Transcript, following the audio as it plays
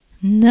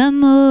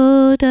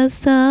Namo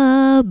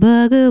tassa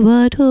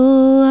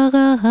bhagavato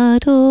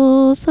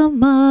arahato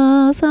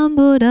samma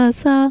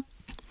sambuddhassa.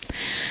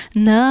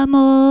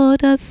 Namo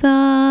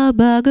tassa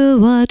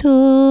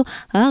bhagavato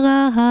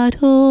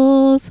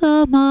arahato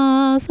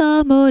samma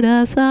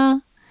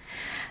sambuddhassa.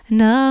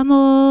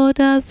 Namo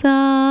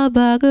tassa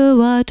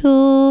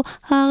bhagavato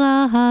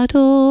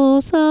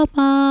arahato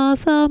samma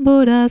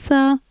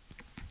sambuddhassa.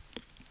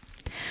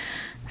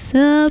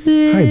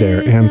 Hi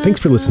there, and thanks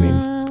for listening.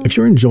 If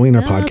you're enjoying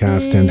our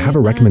podcast and have a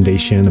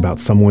recommendation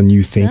about someone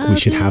you think we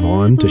should have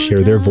on to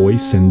share their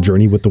voice and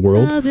journey with the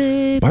world,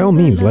 by all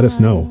means, let us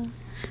know.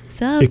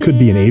 It could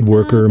be an aid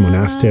worker,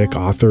 monastic,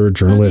 author,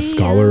 journalist,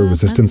 scholar,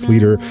 resistance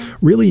leader,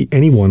 really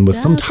anyone with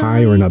some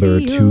tie or another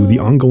to the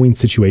ongoing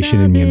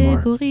situation in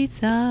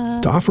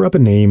Myanmar. To offer up a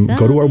name,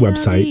 go to our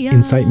website,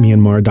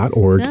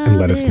 insightmyanmar.org, and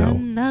let us know.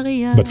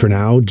 But for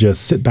now,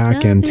 just sit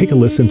back and take a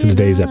listen to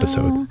today's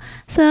episode.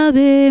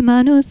 Sabe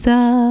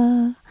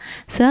manusa,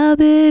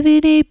 sabe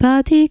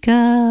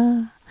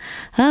vinipatika.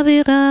 A lack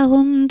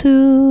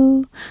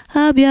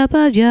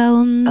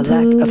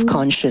of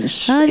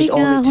conscience is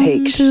all it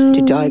takes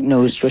to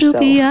diagnose yourself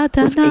with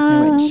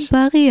ignorance.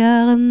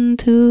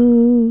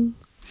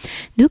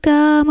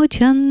 Dukkha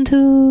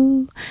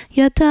muchantu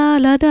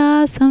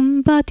yatalada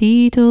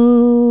sampatito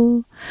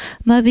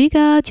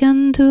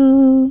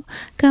mavigachantu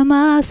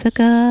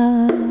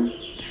kamasaka.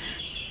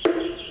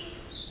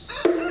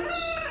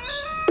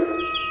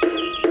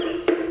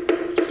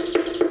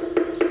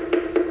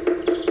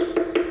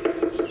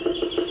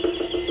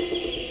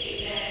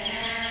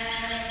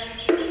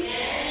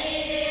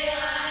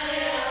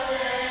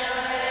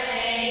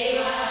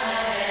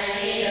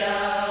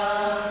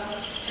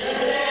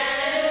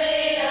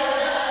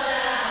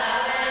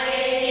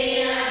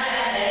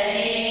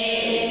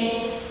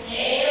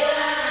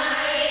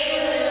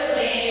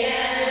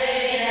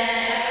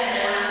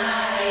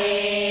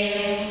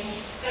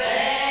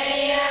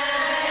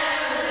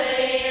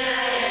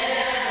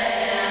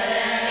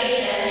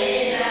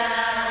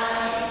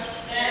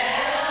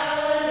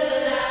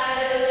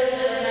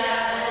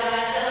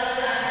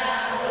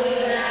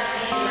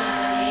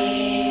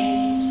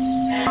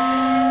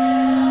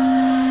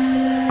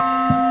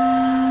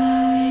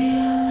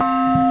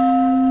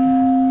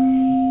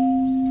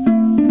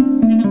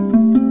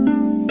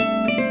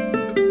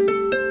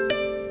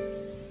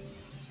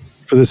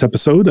 For this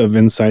episode of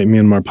Insight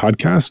Myanmar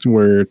podcast,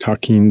 we're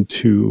talking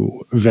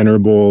to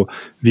Venerable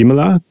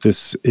Vimala.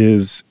 This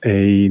is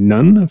a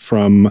nun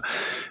from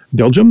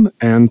Belgium,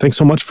 and thanks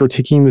so much for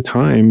taking the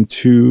time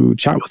to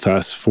chat with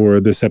us for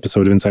this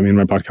episode of Insight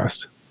Myanmar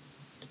podcast.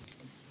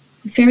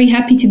 Very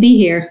happy to be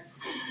here.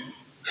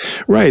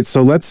 Right.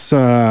 So let's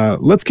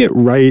get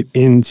right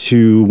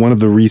into one of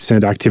the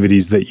recent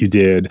activities that you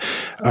did.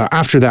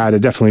 After that, I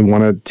definitely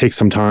want to take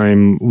some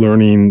time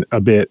learning a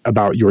bit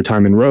about your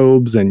time in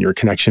robes and your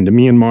connection to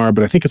Myanmar.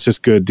 But I think it's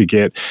just good to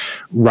get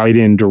right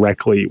in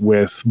directly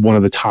with one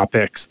of the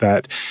topics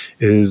that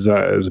is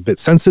a bit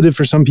sensitive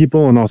for some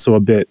people and also a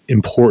bit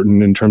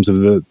important in terms of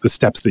the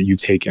steps that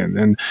you've taken.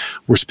 And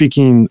we're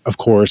speaking, of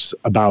course,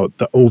 about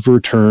the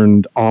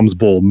overturned alms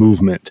bowl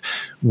movement,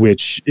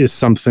 which is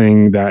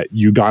something that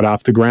you got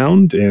off the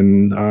ground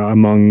in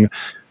among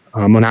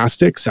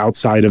monastics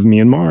outside of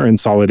Myanmar in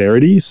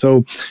solidarity.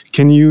 So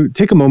can you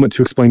take a moment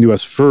to explain to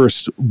us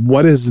first,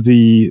 what is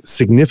the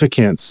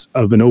significance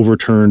of an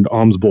overturned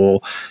alms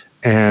bowl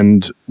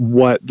and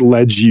what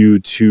led you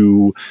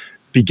to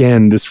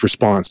begin this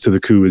response to the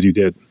coup as you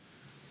did?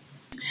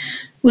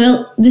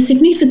 Well, the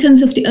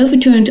significance of the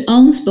overturned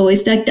alms bowl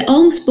is that the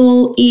alms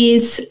bowl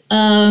is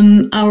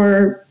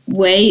our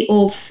way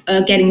of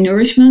getting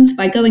nourishment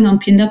by going on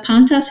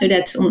Pindapata, so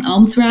that's on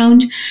alms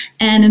round,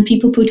 and then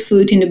people put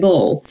food in the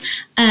bowl.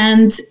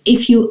 And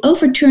if you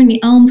overturn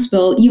the alms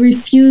bowl, you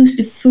refuse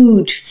the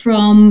food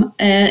from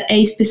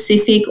a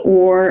specific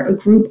or a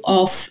group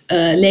of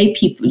lay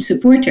people,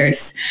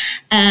 supporters.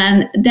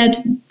 And that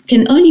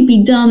can only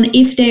be done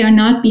if they are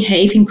not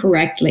behaving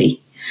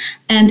correctly.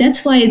 And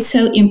that's why it's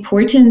so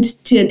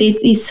important to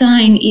this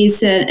sign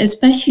is,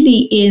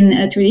 especially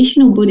in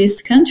traditional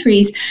Buddhist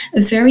countries,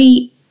 a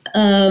very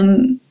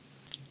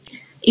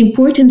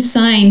important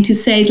sign to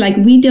say, like,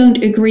 we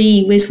don't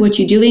agree with what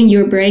you're doing,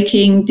 you're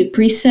breaking the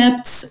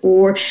precepts,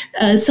 or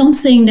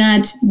something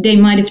that they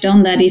might have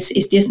done that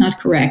is just not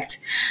correct.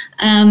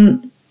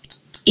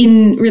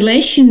 In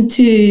relation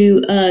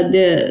to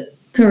the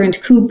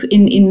current coup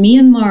in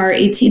Myanmar,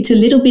 it's a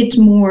little bit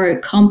more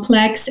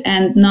complex,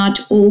 and not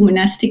all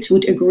monastics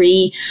would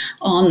agree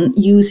on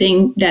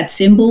using that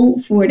symbol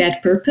for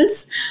that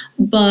purpose.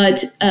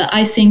 But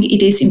I think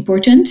it is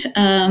important,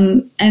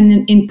 and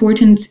an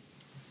important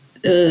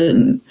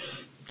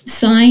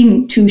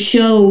sign to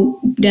show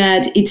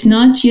that it's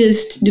not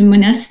just the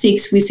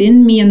monastics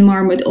within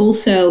Myanmar, but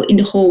also in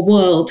the whole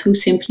world who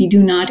simply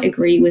do not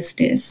agree with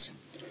this.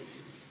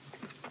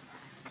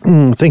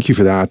 Thank you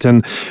for that.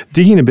 And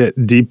digging a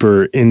bit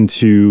deeper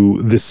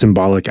into this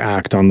symbolic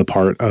act on the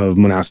part of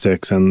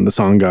monastics and the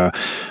Sangha,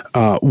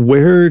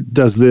 where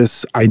does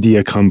this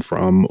idea come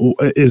from?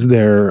 Is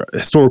there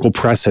historical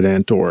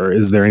precedent, or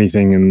is there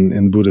anything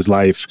in Buddha's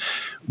life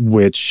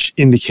which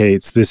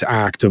indicates this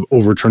act of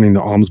overturning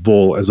the alms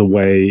bowl as a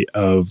way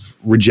of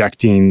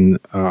rejecting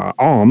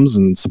alms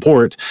and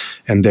support,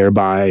 and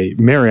thereby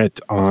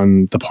merit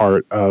on the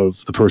part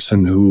of the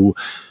person who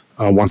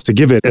wants to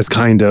give it, as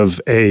kind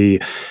of a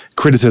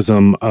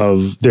criticism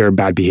of their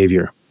bad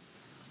behavior?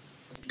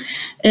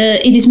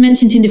 It is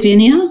mentioned in the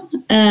Vinaya,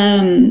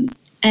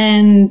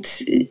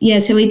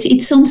 so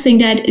it's something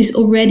that is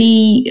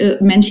already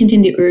mentioned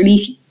in the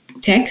early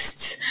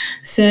texts.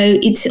 So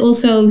it's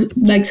also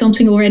like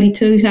something already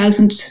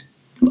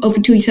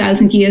over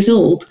 2,000 years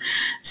old.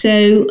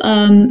 So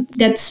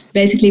that's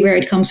basically where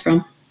it comes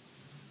from.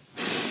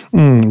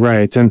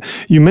 Right. And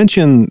you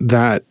mentioned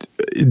that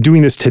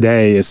doing this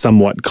today is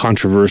somewhat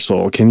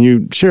controversial. Can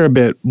you share a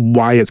bit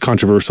why it's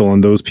controversial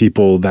and those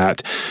people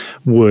that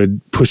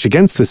would push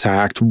against this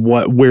act,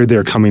 where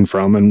they're coming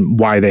from and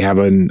why they have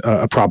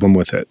a problem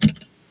with it?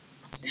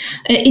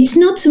 It's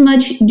not so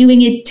much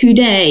doing it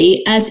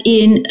today as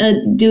in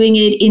doing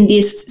it in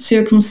these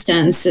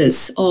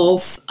circumstances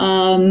of,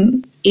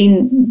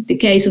 in the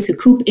case of the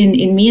coup in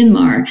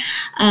Myanmar,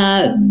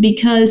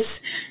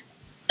 because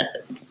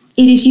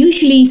it is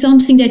usually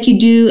something that you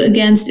do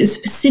against a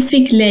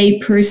specific lay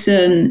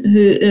person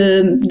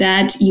who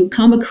that you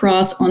come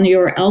across on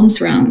your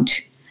alms round,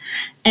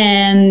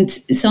 and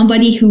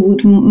somebody who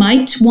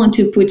might want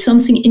to put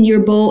something in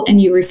your bowl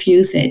and you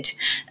refuse it.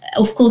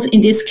 Of course,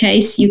 in this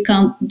case, you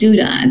can't do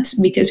that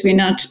because we're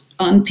not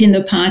on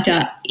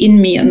Pindapata in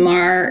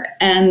Myanmar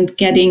and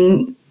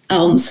getting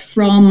alms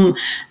from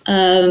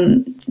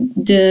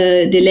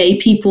the lay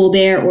people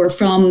there or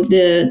from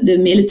the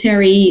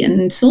military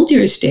and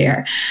soldiers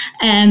there.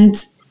 And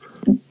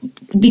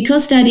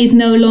because that is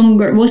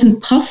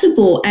wasn't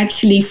possible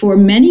actually for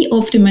many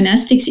of the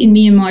monastics in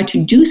Myanmar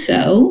to do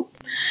so,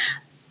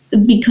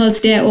 because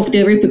of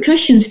the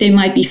repercussions they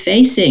might be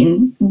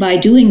facing by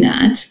doing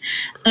that,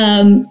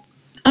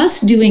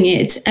 us doing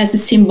it as a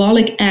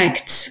symbolic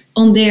act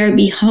on their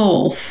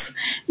behalf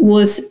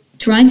was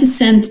trying to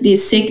send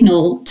this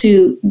signal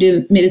to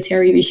the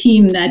military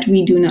regime that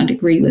we do not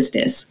agree with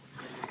this.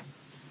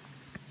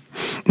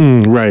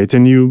 Right.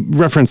 And you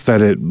referenced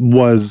that it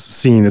was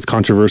seen as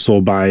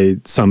controversial by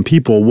some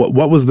people.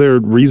 What was their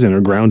reason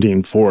or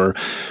grounding for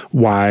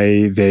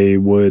why they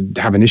would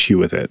have an issue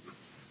with it?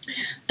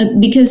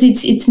 Because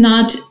it's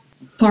not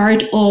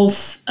part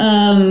of,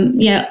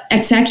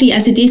 exactly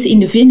as it is in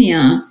the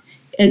Vinaya,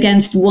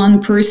 against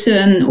one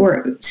person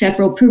or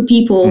several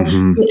people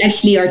who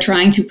actually are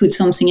trying to put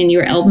something in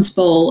your alms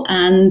bowl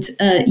and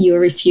you're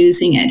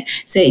refusing it.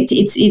 So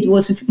it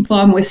was a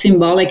far more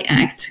symbolic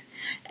act,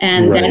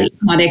 and that is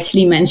not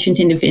actually mentioned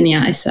in the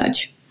Vinaya as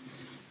such.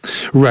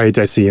 Right,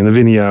 I see. And the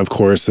Vinaya, of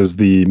course, is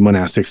the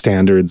monastic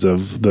standards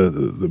of the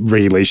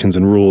regulations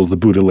and rules the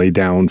Buddha laid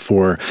down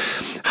for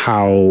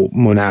how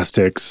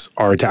monastics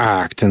are to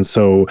act. And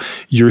so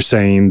you're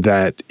saying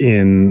that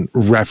in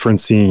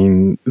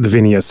referencing the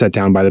Vinaya set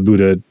down by the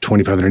Buddha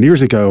 2,500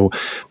 years ago,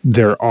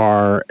 there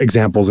are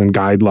examples and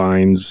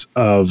guidelines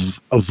of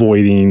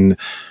avoiding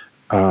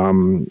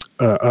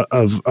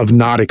of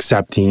not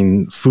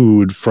accepting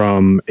food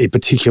from a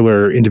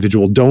particular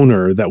individual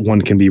donor that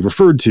one can be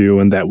referred to,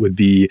 and that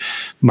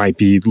might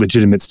be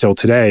legitimate still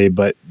today,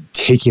 but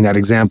taking that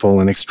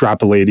example and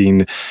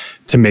extrapolating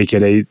to make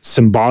it a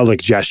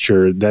symbolic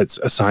gesture that's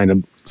a sign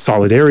of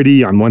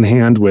solidarity on one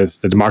hand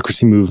with the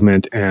democracy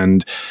movement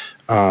and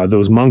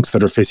those monks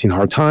that are facing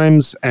hard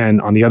times, and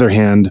on the other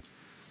hand,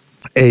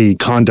 a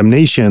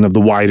condemnation of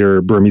the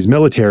wider Burmese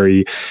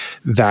military,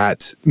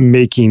 that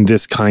making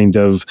this kind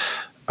of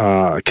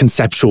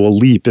conceptual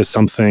leap is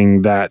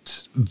something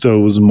that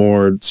those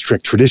more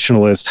strict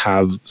traditionalists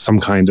have some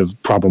kind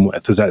of problem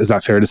with. Is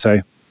that fair to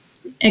say?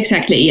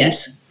 Exactly,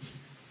 yes.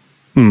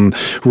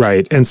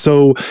 Right. And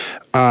so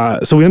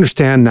we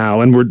understand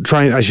now, and we're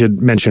trying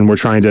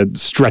to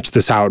stretch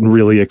this out and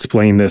really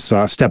explain this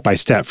step by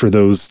step for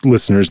those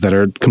listeners that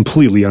are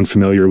completely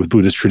unfamiliar with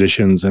Buddhist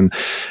traditions, and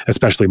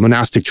especially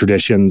monastic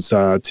traditions.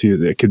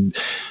 It could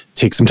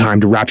take some time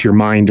to wrap your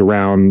mind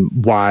around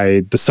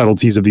why the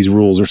subtleties of these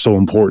rules are so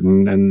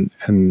important,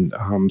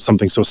 and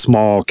something so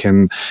small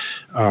can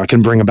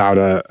bring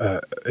about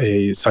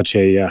such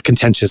a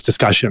contentious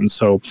discussion.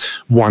 So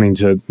wanting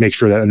to make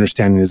sure that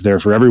understanding is there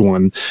for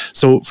everyone.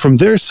 So from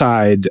their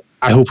side,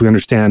 I hope we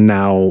understand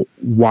now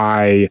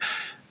why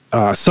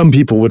some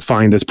people would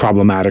find this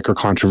problematic or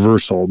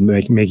controversial,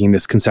 making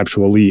this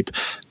conceptual leap.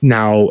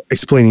 Now,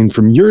 explaining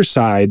from your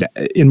side,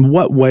 in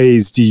what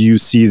ways do you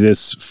see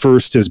this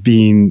first as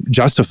being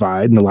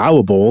justified and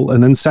allowable,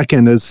 and then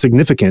second as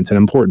significant and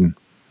important?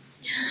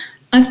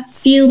 I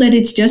feel that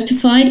it's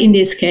justified in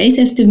this case,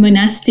 as the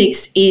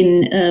monastics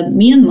in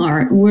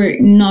Myanmar were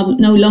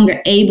no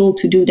longer able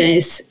to do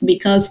this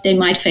because they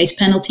might face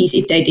penalties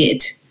if they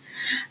did.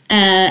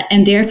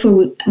 and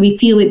therefore we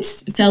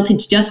felt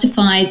it's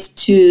justified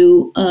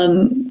to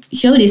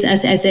show this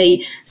as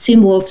a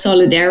symbol of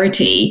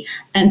solidarity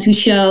and to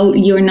show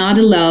you're not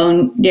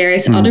alone.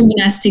 There's other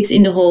monastics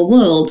in the whole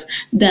world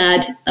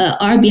that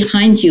are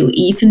behind you,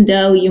 even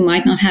though you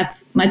might not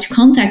have much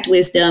contact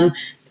with them.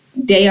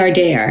 They are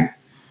there.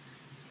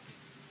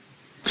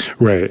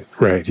 Right.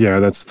 Yeah,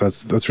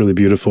 that's really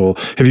beautiful.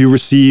 Have you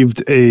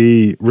received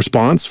a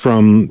response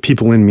from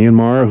people in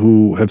Myanmar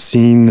who have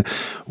seen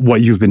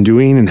what you've been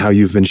doing and how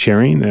you've been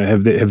sharing?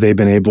 Have they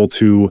been able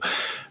to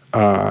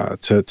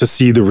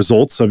see the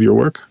results of your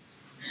work?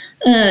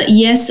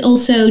 Yes,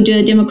 also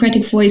the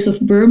Democratic Voice of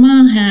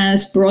Burma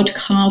has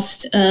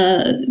broadcast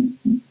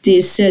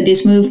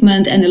this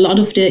movement, and a lot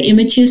of the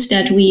images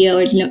that a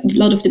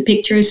lot of the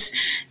pictures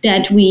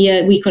that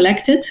we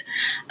collected,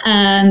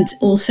 and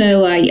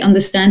also I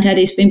understand that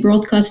it's been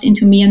broadcast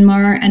into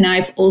Myanmar, and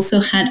I've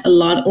also had a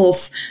lot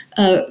of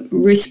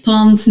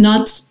response,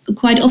 not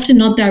quite often,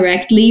 not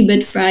directly,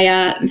 but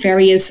via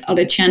various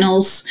other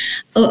channels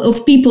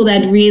of people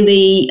that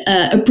really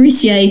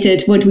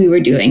appreciated what we were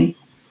doing.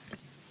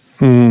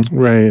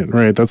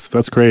 Right.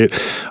 That's great.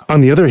 On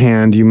the other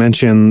hand, you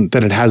mentioned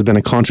that it has been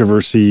a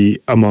controversy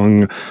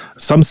among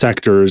some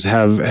sectors.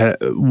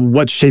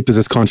 What shape has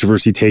this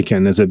controversy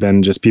taken? Has it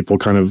been just people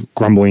kind of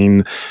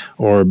grumbling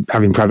or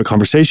having private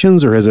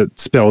conversations, or has it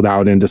spilled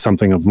out into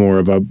something of more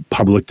of a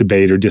public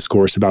debate or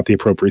discourse about the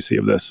appropriacy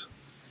of this?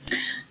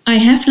 I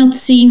have not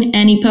seen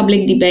any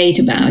public debate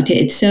about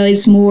it, so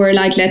it's more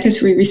like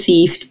letters we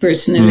received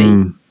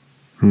personally.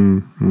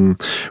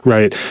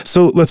 Right.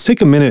 So let's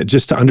take a minute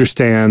just to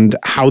understand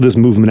how this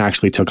movement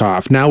actually took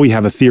off. Now we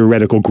have a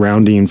theoretical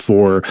grounding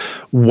for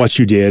what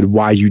you did,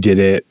 why you did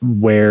it,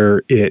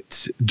 where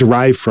it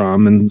derived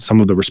from, and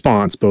some of the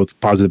response, both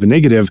positive and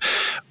negative.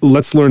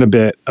 Let's learn a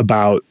bit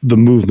about the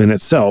movement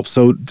itself.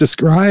 So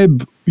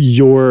describe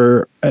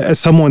as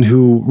someone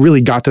who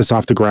really got this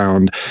off the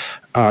ground,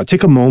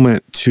 take a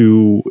moment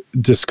to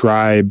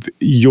describe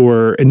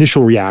your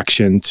initial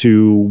reaction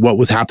to what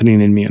was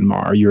happening in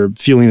Myanmar, your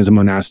feeling as a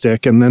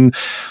monastic, and then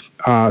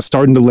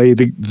starting to lay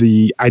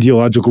the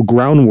ideological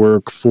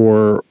groundwork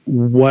for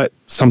what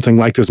something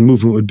like this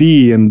movement would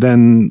be, and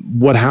then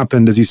what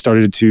happened as you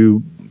started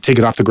to take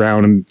it off the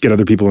ground and get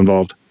other people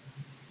involved.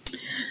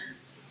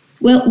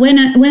 Well,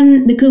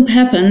 when the coup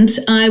happened,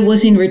 I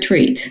was in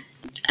retreat.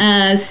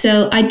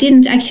 So I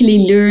didn't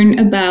actually learn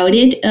about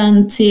it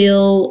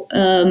until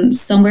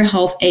somewhere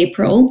half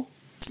April.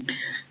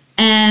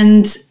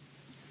 And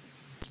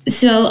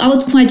so I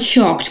was quite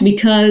shocked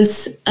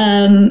because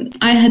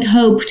I had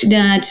hoped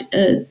that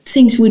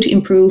things would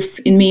improve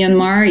in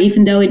Myanmar,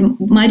 even though it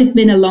might have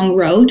been a long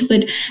road.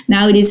 But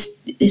now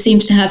it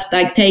seems to have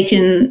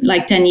taken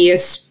 10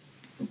 years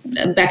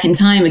back in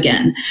time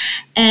again.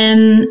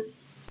 And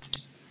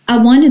I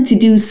wanted to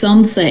do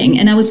something,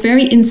 and I was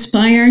very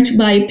inspired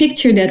by a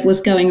picture that was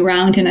going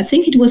around, and I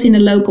think it was in a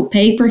local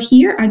paper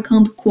here, I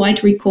can't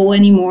quite recall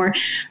anymore,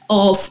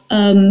 of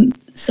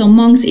some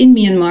monks in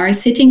Myanmar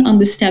sitting on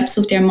the steps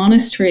of their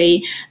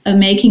monastery,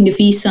 making the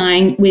V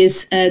sign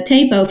with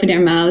tape over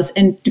their mouth,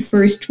 and the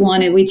first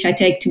one, which I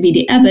take to be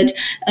the abbot,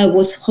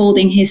 was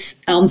holding his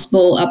alms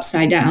bowl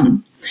upside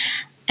down.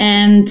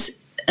 And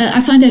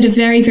I find that a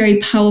very, very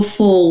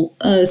powerful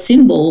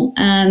symbol,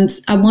 and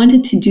I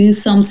wanted to do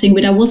something,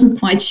 but I wasn't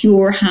quite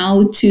sure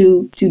how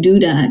to do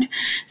that.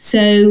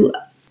 So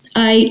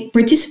I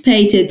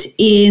participated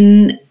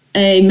in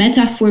a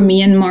Metta for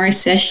Myanmar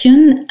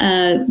session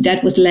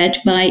that was led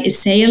by a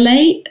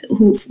Sayalay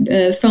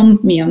from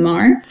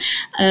Myanmar.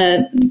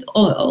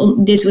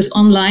 This was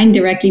online,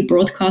 directly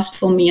broadcast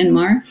from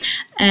Myanmar.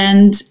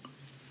 And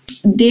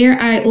there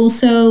I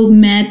also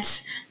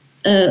met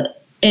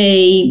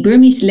a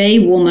Burmese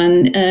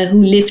laywoman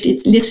who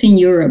lives in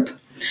Europe.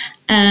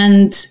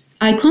 And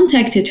I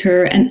contacted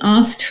her and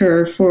asked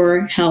her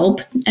for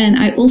help. And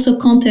I also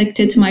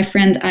contacted my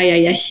friend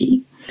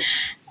Ayayashi.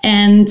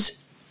 And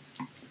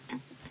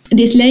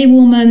this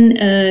laywoman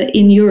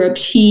in Europe,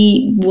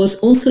 she was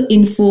also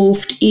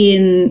involved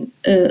in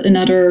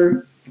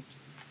another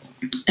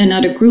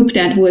group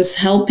that was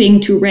helping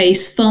to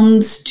raise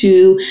funds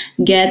to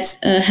get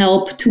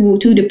help to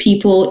the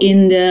people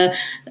in the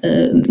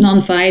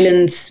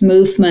non-violence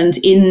movement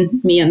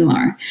in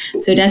Myanmar.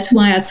 So that's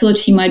why I thought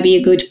she might be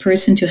a good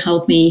person to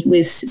help me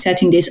with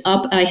setting this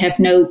up. I have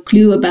no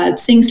clue about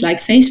things like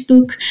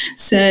Facebook,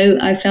 so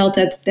I felt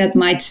that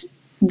might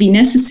be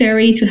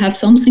necessary to have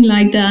something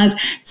like that.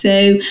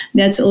 So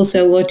that's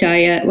also what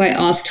I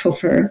asked for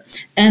her.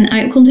 And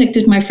I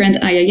contacted my friend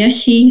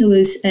Ayayashi, who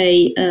is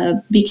a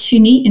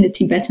bhikshuni in the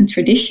Tibetan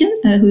tradition,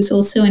 who's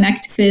also an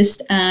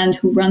activist and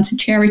who runs a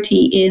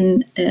charity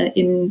in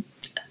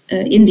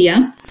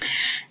India,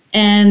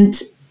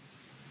 and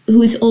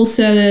who is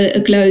also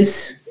a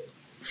close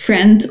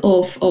friend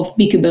of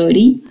Bhikkhu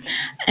Bodhi.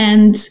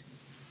 And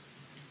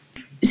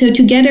so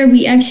together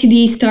we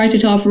actually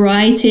started off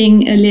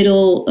writing a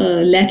little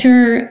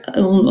letter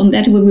on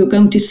that we were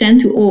going to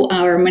send to all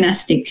our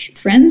monastic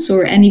friends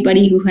or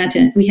anybody who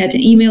we had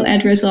an email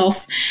address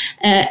of,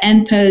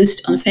 and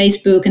post on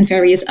Facebook and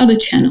various other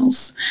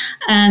channels.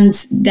 And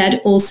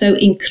that also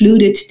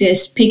included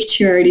this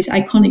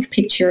iconic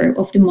picture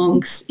of the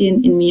monks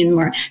in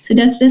Myanmar. So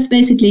that's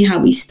basically how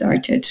we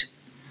started.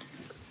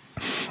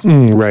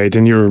 Right.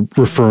 And you're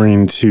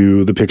referring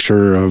to the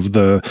picture of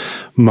the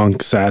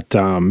monks at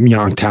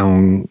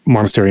Myangtaung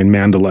Monastery in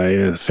Mandalay,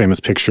 a famous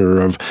picture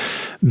of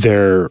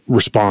their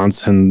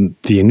response in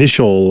the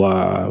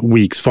initial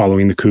weeks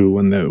following the coup,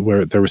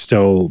 where there was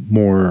still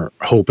more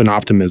hope and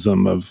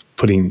optimism of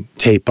putting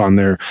tape on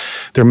their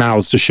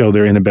mouths to show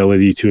their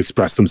inability to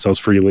express themselves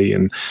freely.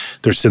 And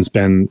there's since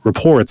been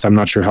reports, I'm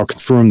not sure how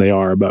confirmed they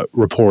are, but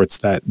reports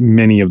that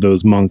many of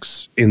those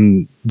monks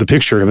in the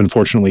picture have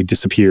unfortunately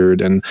disappeared,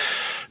 and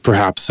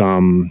perhaps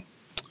the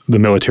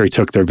military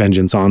took their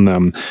vengeance on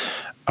them.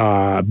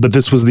 But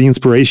this was the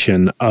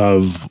inspiration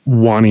of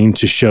wanting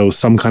to show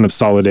some kind of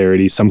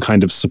solidarity, some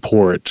kind of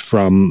support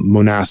from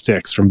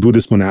monastics, from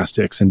Buddhist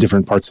monastics in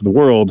different parts of the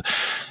world.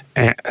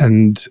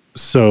 And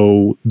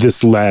so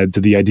this led to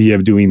the idea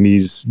of doing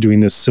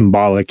this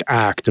symbolic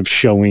act of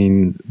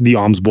showing the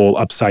alms bowl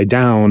upside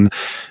down,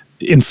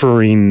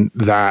 inferring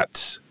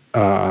that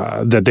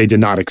they did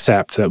not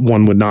accept, that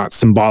one would not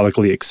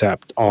symbolically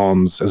accept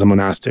alms as a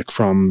monastic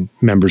from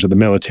members of the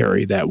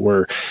military that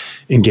were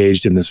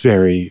engaged in this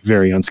very,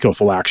 very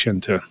unskillful action,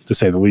 to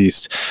say the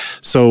least.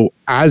 So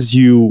as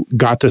you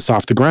got this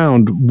off the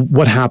ground,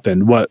 what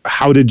happened?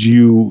 How did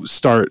you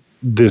start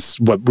this,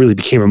 what really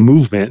became a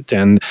movement,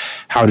 and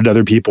how did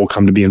other people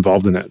come to be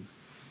involved in it?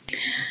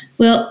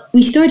 Well,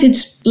 we started,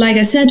 like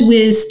I said,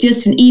 with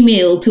just an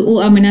email to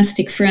all our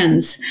monastic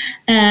friends.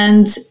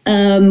 And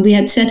we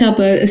had set up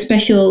a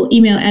special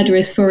email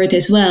address for it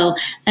as well.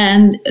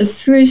 And a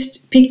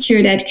first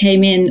picture that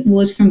came in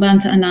was from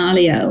Bhante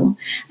Analayo.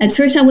 At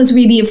first, I was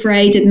really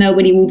afraid that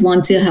nobody would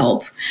want to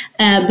help.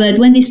 But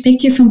when this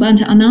picture from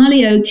Bhante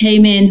Analayo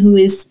came in, who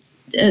is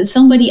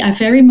somebody I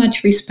very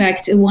much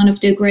respect, one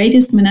of the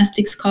greatest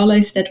monastic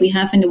scholars that we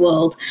have in the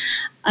world,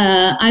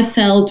 I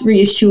felt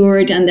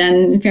reassured. And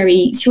then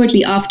very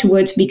shortly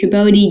afterwards, Bhikkhu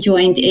Bodhi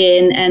joined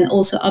in, and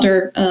also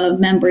other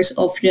members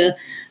of the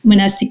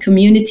monastic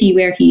community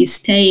where he's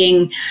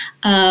staying.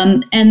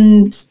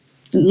 And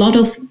a lot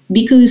of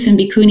bhikkhus and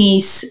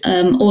bhikkhunis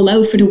all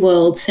over the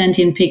world sent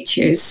in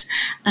pictures.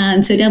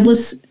 And so that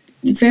was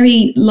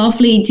very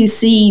lovely to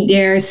see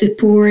their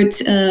support.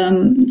 A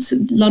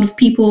lot of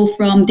people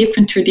from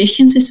different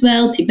traditions as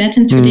well,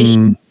 Tibetan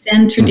traditions,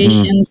 Zen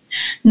traditions,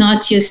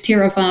 not just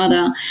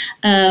Theravada,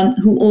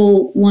 who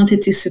all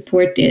wanted to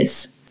support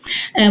this.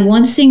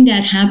 One thing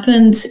that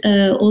happened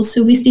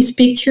also with this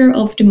picture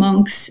of the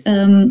monks,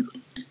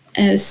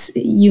 as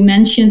you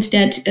mentioned,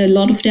 that a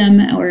lot of them,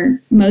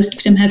 or most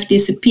of them, have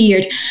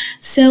disappeared.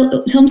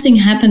 So something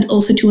happened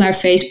also to our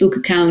Facebook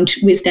account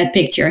with that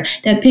picture.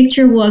 That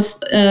picture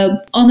was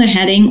on the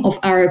heading of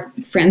our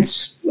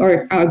friends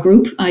or our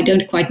group. I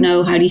don't quite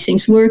know how these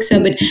things work,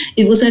 but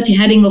it was at the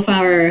heading of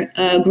our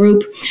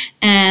group.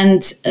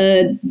 And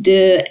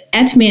the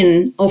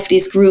admin of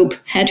this group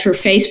had her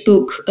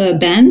Facebook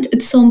banned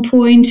at some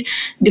point.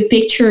 The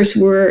pictures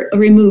were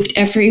removed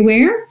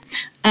everywhere,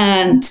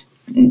 and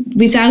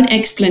without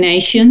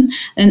explanation.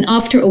 And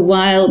after a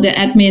while, the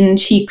admin,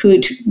 she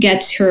could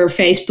get her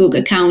Facebook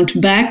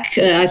account back.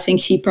 I think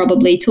she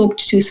probably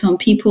talked to some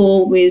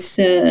people in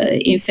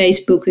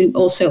Facebook who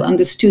also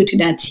understood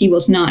that she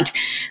was not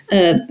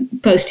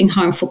posting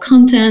harmful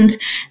content.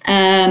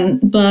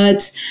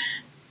 But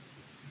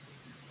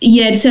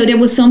yeah, so there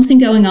was something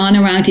going on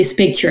around this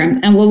picture.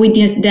 And what we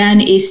did then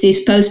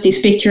is post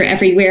this picture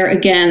everywhere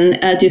again,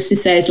 just to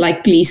say, it's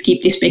like, please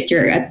keep this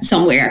picture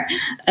somewhere,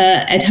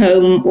 at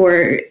home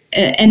or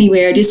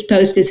anywhere. Just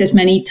post this as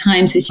many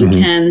times as you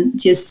can,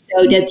 just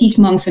so that these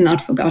monks are not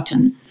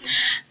forgotten.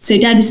 So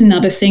that is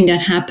another thing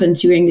that happened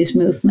during this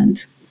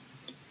movement.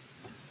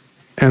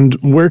 And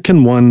where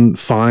can one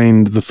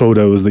find the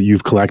photos that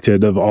you've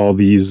collected of all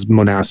these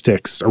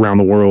monastics around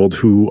the world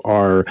who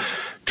are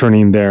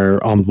turning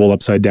their alms bowl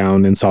upside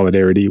down in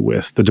solidarity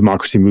with the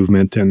democracy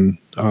movement and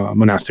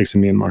monastics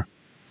in Myanmar?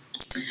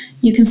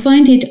 You can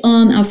find it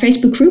on our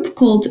Facebook group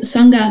called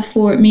Sangha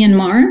for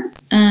Myanmar.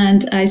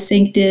 And I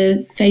think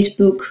the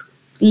Facebook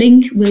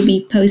link will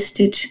be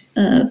posted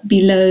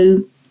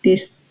below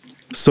this.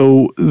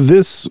 So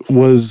this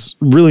was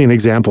really an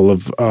example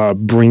of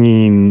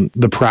bringing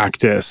the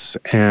practice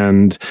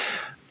and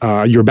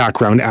your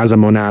background as a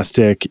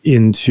monastic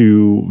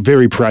into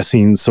very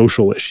pressing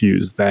social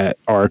issues that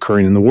are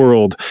occurring in the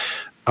world.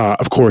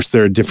 Of course,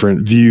 there are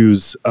different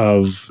views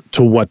of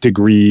to what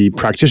degree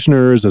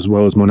practitioners as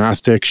well as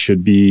monastics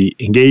should be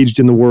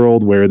engaged in the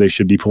world, where they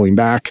should be pulling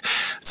back.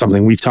 It's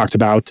something we've talked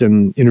about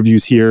in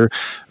interviews here.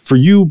 For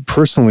you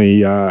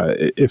personally,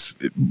 if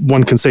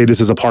one can say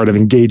this is a part of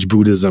engaged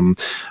Buddhism,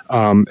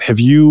 have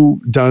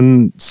you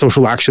done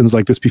social actions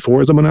like this before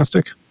as a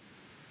monastic?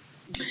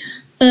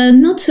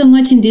 Not so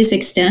much in this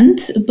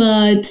extent,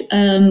 but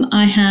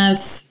I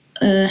have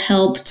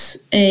helped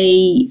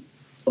a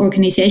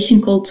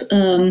organization called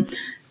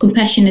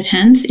Compassionate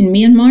Hands in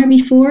Myanmar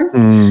before.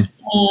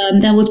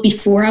 That was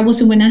before I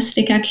was a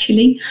monastic,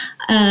 actually.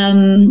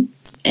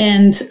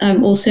 And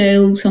I'm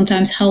also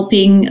sometimes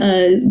helping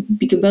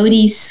Bhikkhu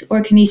Bodhi's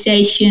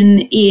organization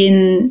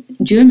in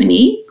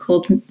Germany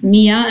called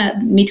MIA,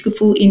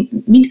 Mitgefühl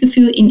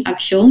in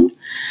Aktion,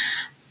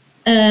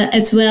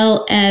 as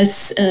well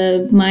as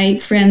my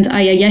friend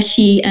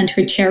Ayayashi and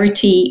her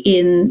charity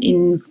in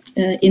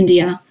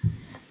India.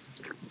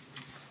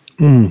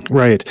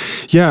 Right.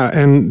 Yeah.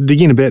 And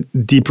digging a bit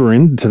deeper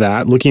into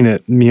that, looking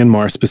at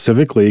Myanmar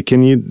specifically,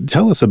 can you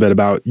tell us a bit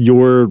about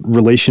your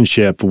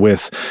relationship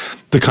with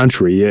the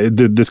country?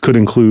 This could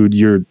include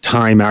your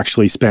time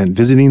actually spent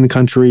visiting the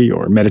country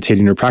or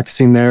meditating or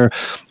practicing there.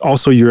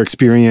 Also, your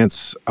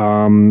experience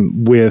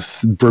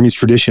with Burmese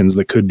traditions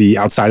that could be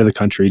outside of the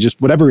country. Just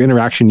whatever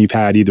interaction you've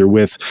had either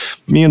with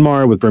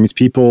Myanmar, with Burmese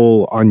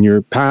people on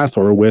your path,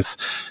 or with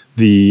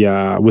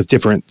with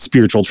different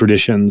spiritual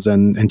traditions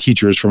and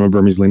teachers from a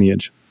Burmese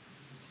lineage.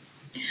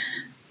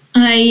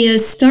 I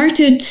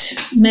started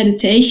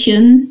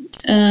meditation.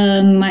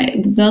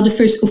 The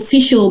first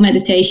official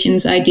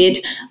meditations I did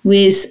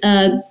with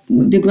the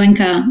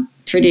Gwenka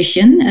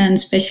tradition, and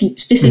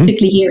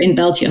specifically here in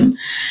Belgium.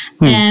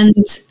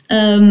 And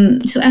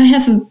so I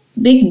have a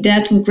big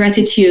debt of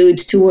gratitude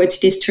towards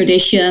this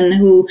tradition,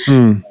 who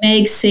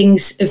makes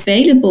things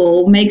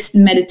available, makes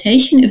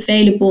meditation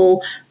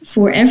available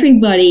for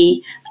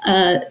everybody,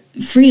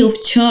 free of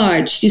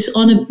charge, just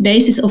on a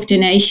basis of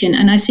donation.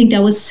 And I think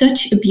that was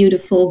such a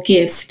beautiful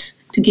gift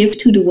to give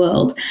to the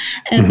world.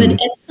 But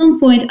at some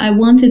point I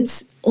wanted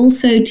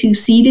also to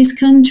see this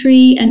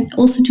country and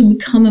also to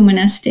become a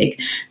monastic.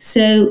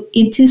 So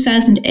in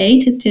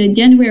 2008,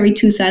 January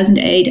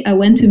 2008, I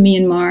went to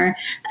Myanmar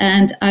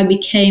and I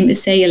became a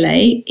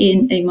CLA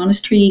in a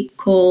monastery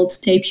called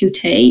Te Piu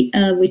Te,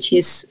 which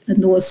is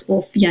north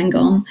of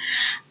Yangon.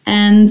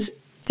 And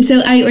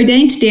so I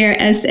ordained there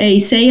as a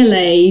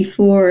CLA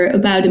for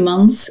about a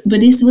month,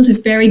 but this was a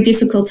very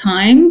difficult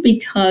time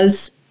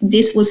because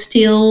this was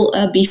still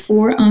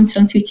before Aung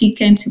San Suu Kyi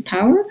came to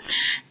power.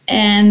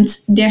 And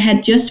there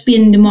had just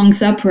been the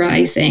monks'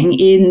 uprising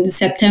in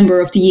September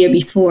of the year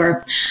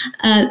before.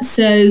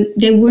 So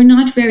they were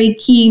not very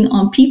keen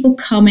on people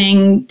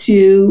coming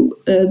to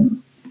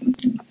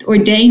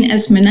ordain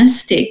as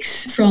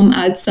monastics from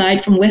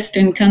outside, from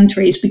Western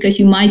countries, because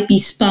you might be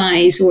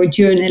spies or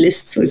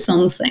journalists or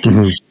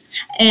something.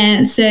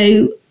 And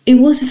so it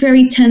was a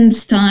very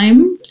tense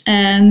time.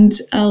 And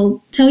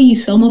I'll tell you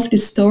some of the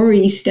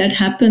stories that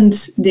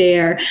happened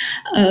there.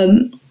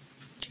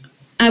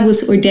 I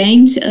was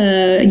ordained.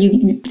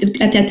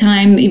 At that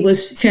time, it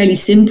was fairly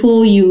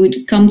simple. You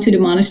would come to the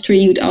monastery,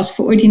 you'd ask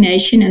for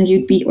ordination, and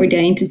you'd be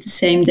ordained at the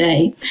same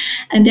day.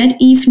 And that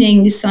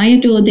evening, the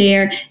sayadaw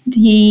there,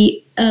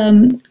 he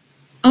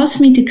asked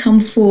me to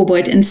come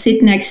forward and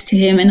sit next to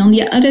him. And on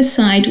the other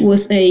side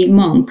was a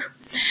monk.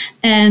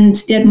 And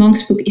that monk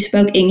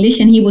spoke English,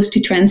 and he was to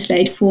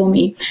translate for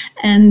me.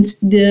 And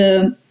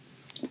the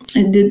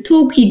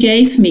talk he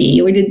gave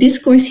me, or the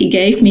discourse he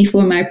gave me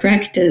for my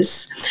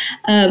practice,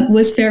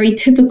 was very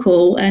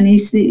typical. And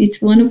it's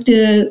one of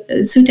the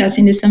suttas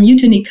in the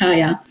Samyutta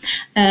Nikaya,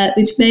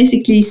 which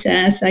basically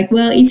says, like,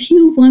 well, if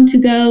you want to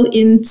go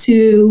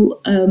into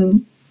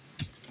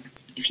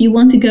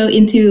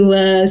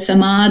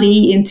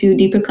samadhi, into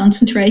deeper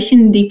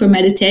concentration, deeper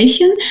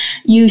meditation,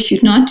 you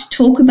should not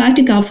talk about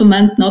the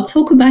government, not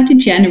talk about the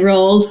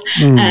generals.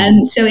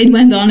 And so it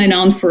went on and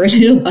on for a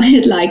little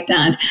bit like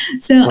that.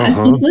 So I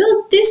thought,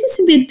 well, this is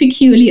a bit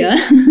peculiar.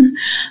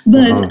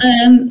 But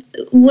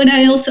what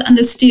I also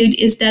understood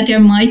is that there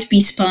might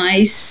be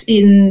spies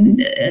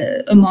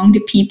among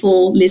the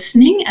people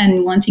listening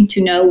and wanting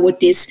to know what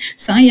this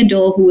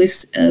sayadaw, who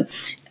is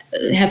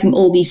having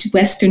all these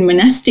Western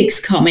monastics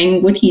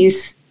coming, what he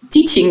is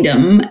teaching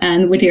them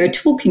and what they are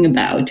talking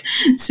about.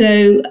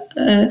 So,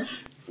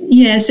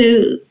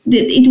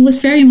 it was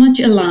very much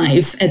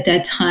alive at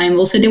that time.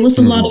 Also, there was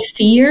a lot of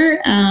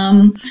fear.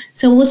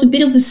 So it was a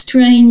bit of a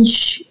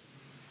strange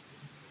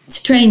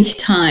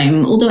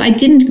time, although I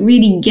didn't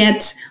really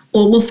get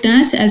all of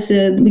that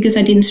because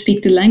I didn't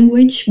speak the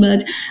language,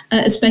 but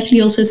especially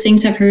also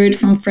things I've heard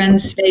from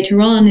friends later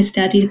on is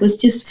that it was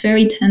just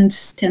very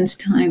tense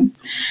time.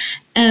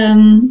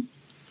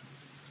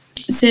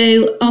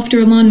 So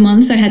after 1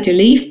 month, I had to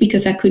leave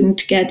because I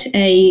couldn't get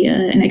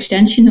an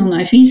extension on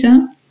my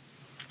visa.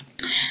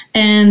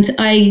 And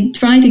I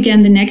tried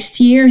again the next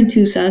year in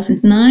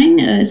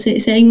 2009,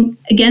 saying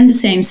again the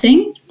same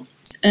thing.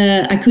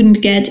 I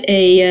couldn't get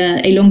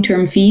a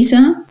long-term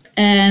visa,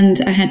 and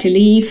I had to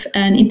leave.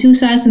 And in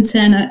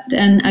 2010,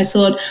 then I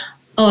thought,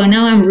 oh,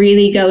 now I'm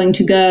really going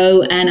to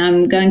go, and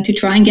I'm going to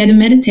try and get a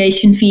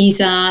meditation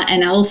visa,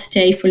 and I'll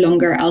stay for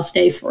longer. I'll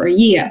stay for a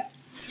year.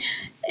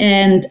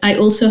 And I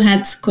also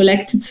had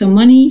collected some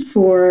money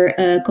for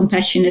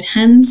Compassionate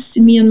Hands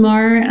in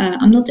Myanmar.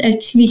 I'm not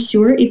actually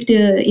sure if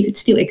it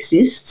still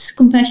exists,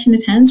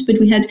 Compassionate Hands, but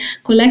we had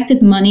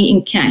collected money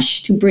in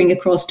cash to bring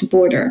across the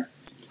border.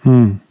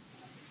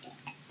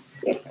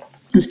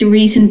 That's the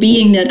reason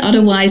being that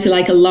otherwise,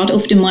 like, a lot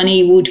of the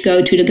money would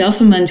go to the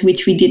government,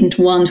 which we didn't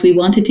want. We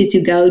wanted it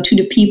to go to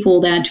the people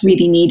that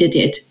really needed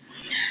it.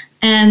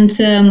 And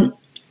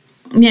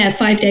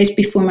 5 days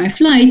before my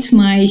flight,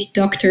 my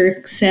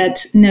doctor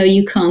said, no,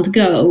 you can't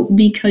go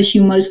because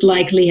you most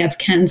likely have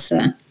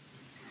cancer.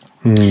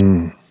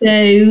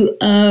 So,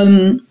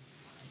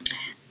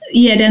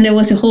 then there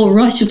was a whole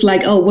rush of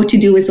like, what to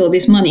do with all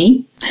this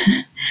money.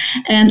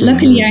 And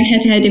luckily I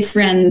had a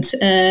friend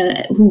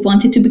who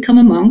wanted to become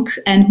a monk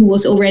and who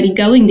was already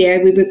going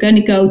there. We were going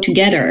to go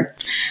together.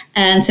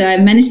 And so I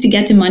managed to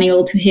get the money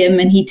all to him,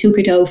 and he took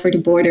it over the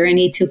border and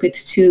he took it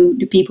to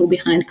the people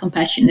behind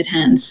Compassionate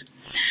Hands.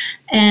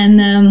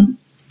 And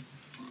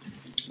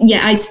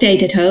I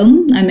stayed at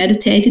home. I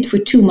meditated for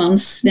 2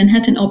 months, then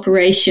had an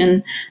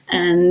operation,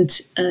 and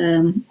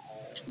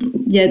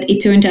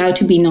it turned out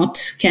to be not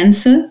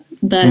cancer,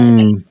 but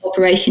an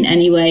operation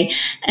anyway.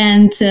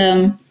 And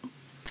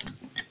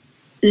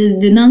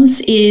the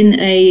nuns in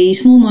a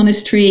small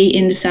monastery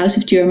in the south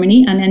of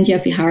Germany,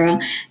 Anandya Vihara,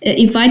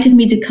 invited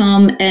me to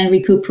come and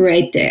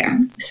recuperate there.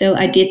 So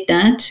I did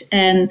that,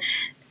 and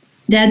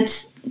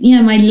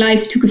my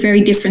life took a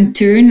very different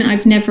turn.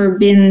 I've never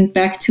been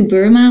back to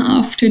Burma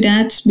after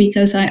that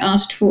because I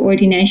asked for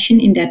ordination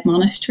in that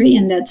monastery,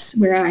 and that's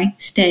where I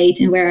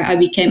stayed and where I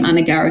became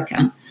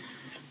Anagarika.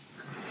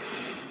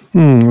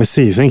 I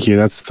see. Thank you.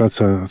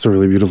 That's a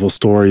really beautiful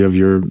story of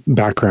your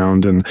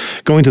background. And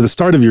going to the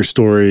start of your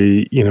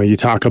story, you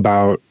talk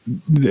about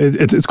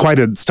it's quite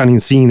a stunning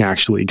scene,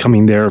 actually,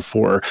 coming there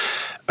for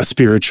a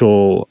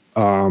spiritual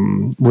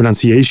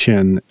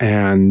renunciation.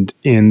 And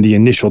in the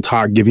initial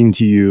talk giving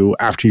to you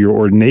after your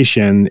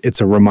ordination, it's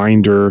a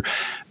reminder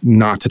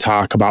not to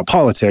talk about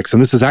politics.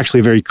 And this is actually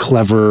a very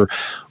clever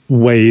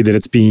way that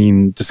it's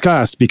being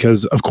discussed,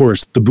 because of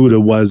course the Buddha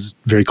was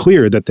very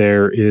clear that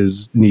there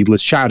is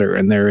needless chatter,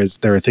 and there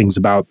are things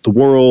about the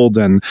world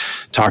and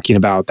talking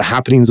about the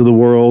happenings of the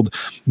world,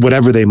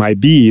 whatever they might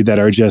be, that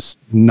are just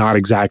not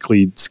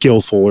exactly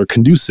skillful or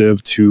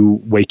conducive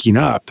to waking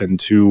up and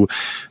to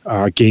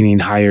gaining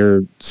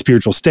higher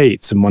spiritual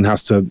states. And one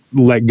has to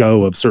let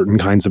go of certain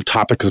kinds of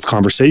topics of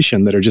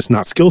conversation that are just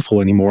not skillful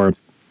anymore.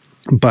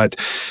 But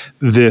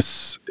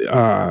this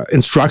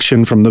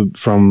instruction from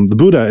the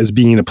Buddha is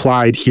being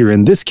applied here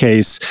in this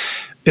case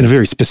in a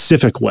very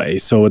specific way.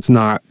 So it's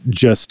not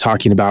just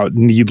talking about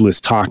needless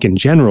talk in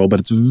general,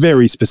 but it's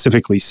very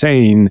specifically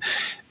saying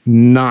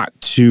not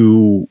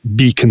to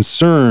be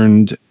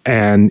concerned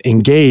and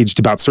engaged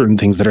about certain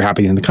things that are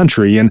happening in the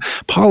country. And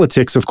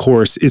politics, of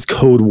course, is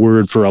code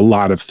word for a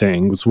lot of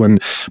things. When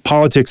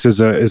politics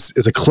is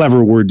a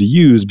clever word to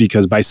use,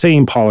 because by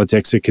saying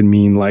politics, it can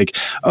mean like,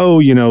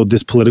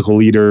 this political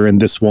leader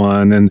and this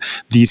one, and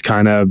these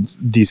kind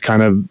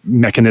of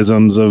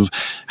mechanisms of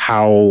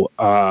how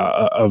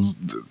of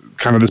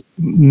kind of this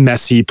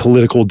messy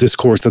political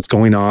discourse that's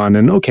going on.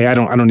 And okay, I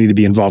don't need to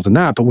be involved in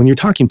that. But when you're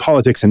talking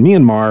politics in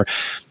Myanmar,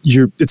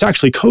 it's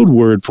actually code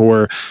word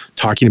for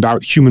talking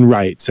about human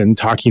rights and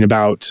talking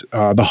about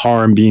the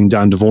harm being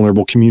done to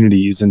vulnerable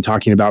communities and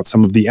talking about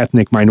some of the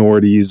ethnic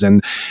minorities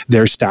and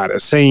their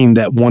status. Saying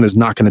that one is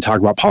not going to talk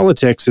about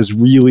politics is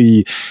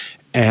really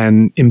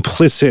an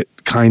implicit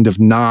kind of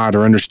nod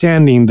or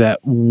understanding that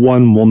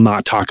one will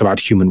not talk about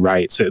human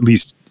rights. At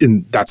least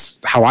that's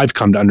how I've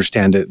come to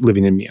understand it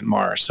living in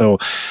Myanmar. So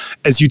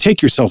as you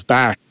take yourself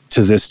back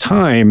to this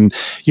time,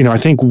 I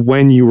think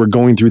when you were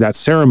going through that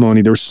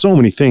ceremony, there were so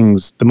many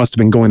things that must have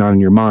been going on in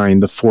your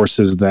mind. The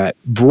forces that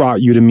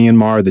brought you to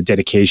Myanmar, the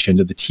dedication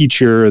to the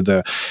teacher,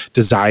 the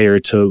desire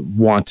to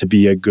want to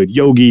be a good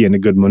yogi and a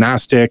good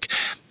monastic,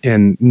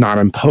 and not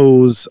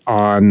impose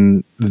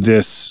on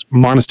this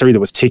monastery that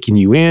was taking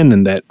you in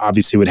and that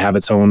obviously would have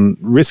its own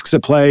risks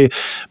at play,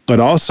 but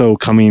also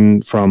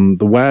coming from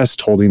the West,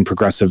 holding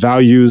progressive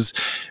values.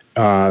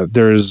 I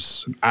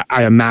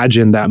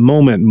imagine that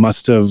moment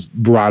must have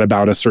brought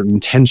about a certain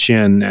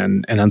tension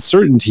and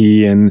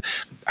uncertainty in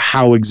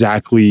how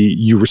exactly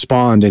you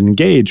respond and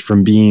engage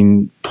from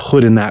being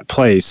put in that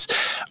place.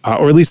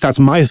 Or at least that's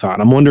my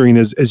thought. I'm wondering,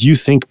 as you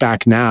think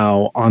back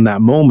now on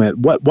that moment,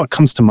 what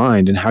comes to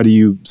mind, and how do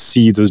you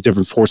see those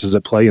different forces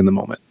at play in the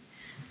moment?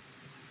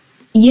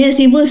 Yes,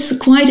 it was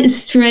quite a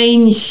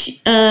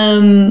strange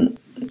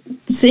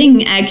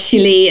thing,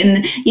 actually.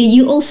 And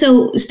you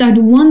also start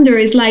to wonder,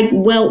 it's like,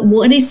 well,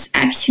 what is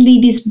actually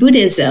this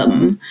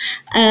Buddhism?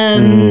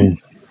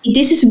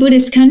 This is a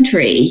Buddhist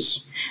country.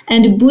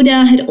 And the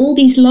Buddha had all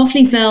these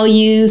lovely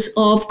values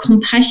of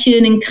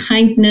compassion and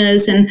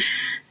kindness. And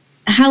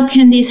how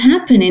can this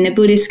happen in a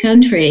Buddhist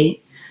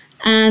country?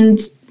 And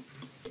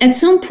at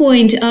some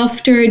point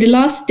after the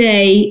last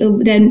day,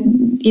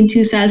 then in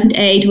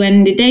 2008,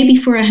 when the day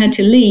before I had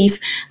to leave,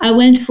 I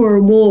went for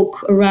a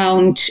walk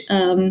around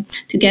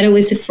together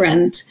with a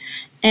friend.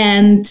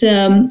 And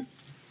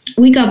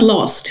we got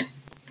lost.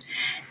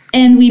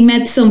 And we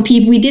met some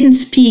people. We didn't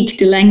speak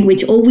the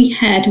language. All we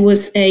had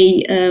was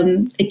a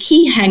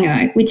key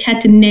hanger, which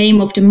had the name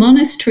of the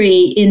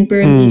monastery in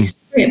Burmese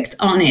script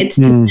on it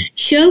to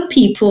show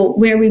people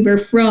where we were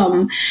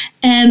from.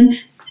 And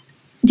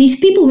these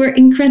people were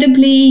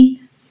incredibly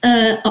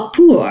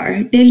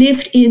poor. They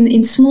lived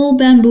in small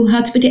bamboo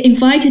huts, but they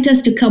invited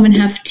us to come and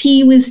have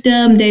tea with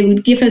them. They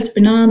would give us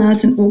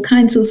bananas and all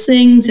kinds of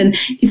things. And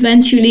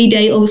eventually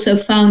they also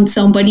found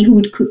somebody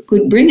who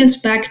could bring us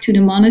back to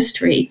the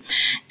monastery.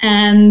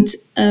 And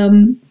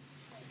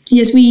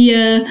yes,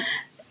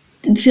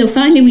 so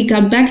finally we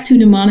got back to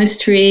the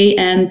monastery,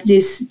 and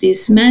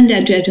this man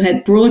that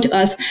had brought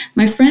us,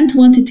 my friend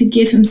wanted to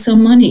give him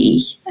some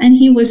money, and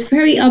he was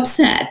very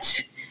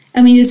upset.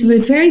 I mean, he's a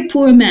very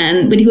poor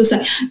man, but he was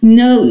like,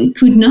 no, he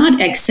could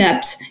not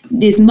accept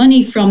this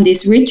money from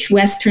this rich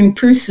Western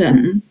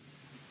person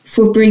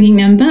for bringing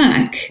them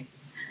back.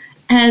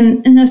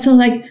 And I thought,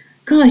 like,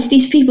 gosh,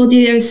 these people,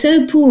 they are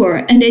so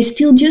poor, and they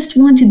still just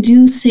want to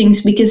do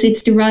things because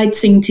it's the right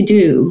thing to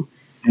do,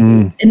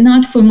 and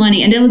not for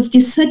money. And that was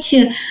just such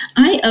an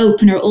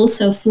eye-opener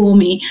also for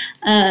me.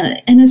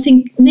 And I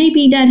think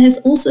maybe that has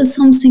also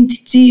something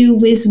to do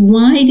with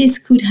why this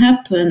could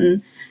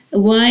happen,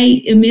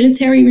 why a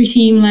military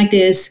regime like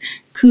this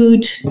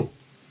could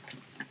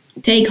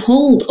take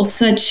hold of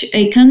such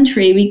a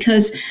country,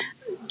 because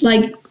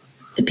like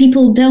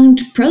people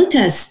don't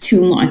protest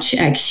too much,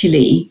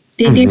 actually.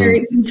 They're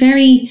very,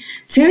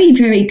 very,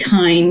 very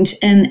kind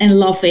and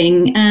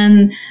loving,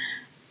 and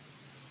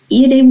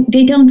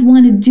they don't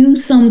want to do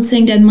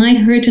something that might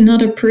hurt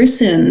another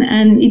person.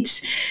 And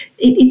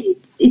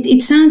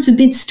it sounds a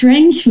bit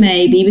strange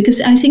maybe, because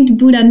I think the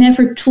Buddha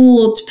never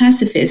taught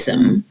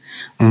pacifism.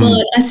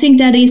 But I think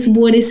that is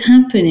what is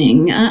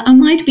happening. I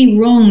might be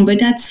wrong, but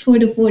that's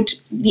sort of what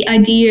the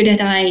idea that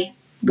I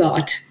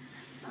got.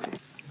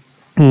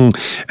 And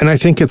I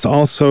think it's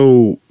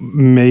also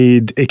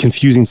made a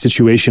confusing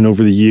situation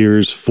over the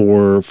years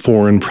for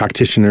foreign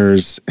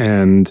practitioners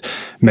and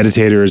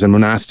meditators and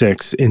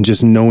monastics in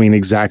just knowing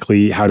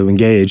exactly how to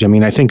engage. I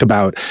mean, I think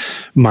about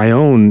my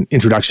own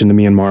introduction to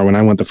Myanmar when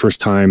I went the first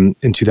time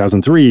in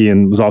 2003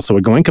 and was also a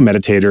Goenka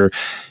meditator.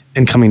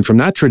 And coming from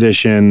that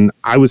tradition,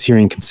 I was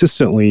hearing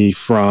consistently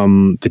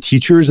from the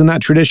teachers in that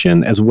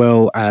tradition, as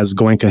well as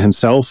Goenka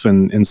himself,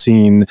 and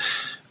seeing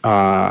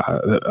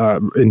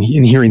and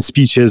hearing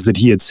speeches that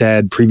he had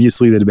said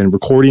previously that had been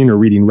recording or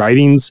reading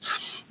writings,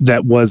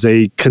 that was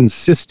a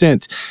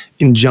consistent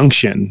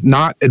injunction,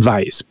 not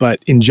advice, but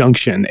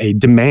injunction, a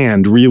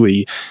demand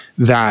really,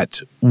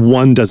 that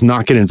one does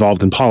not get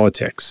involved in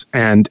politics.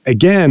 And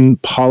again,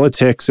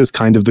 politics is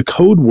kind of the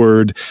code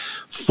word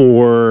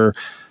for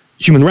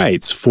human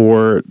rights,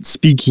 for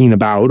speaking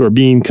about or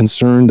being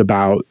concerned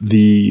about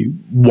the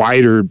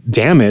wider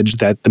damage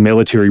that the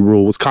military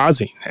rule was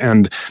causing.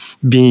 And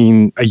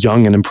being a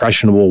young and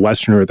impressionable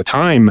Westerner at the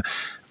time,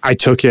 I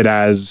took it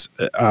as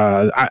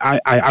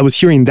I was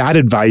hearing that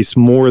advice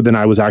more than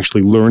I was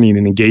actually learning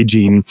and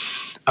engaging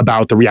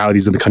about the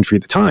realities of the country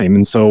at the time.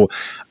 And so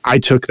I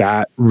took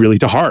that really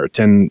to heart,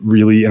 and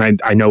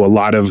I know a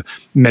lot of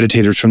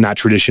meditators from that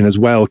tradition as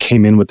well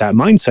came in with that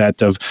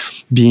mindset of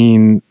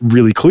being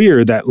really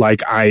clear that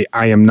like I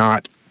am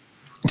not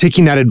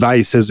taking that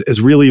advice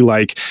as really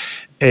like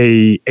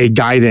a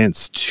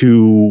guidance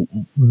to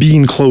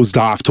being closed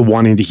off to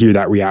wanting to hear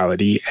that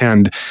reality,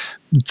 and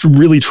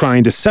really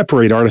trying to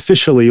separate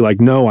artificially,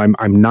 like, no,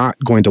 I'm not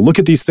going to look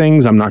at these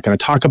things. I'm not going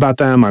to talk about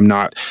them. I'm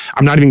not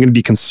even going to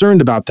be concerned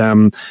about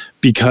them,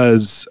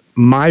 because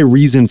my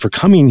reason for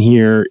coming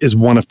here is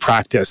one of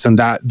practice. And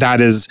that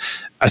is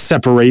a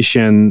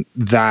separation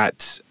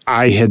that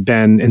I had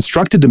been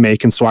instructed to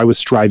make. And so I was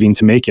striving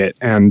to make it.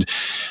 And,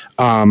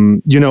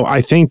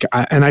 I think,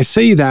 and I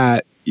say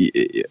that,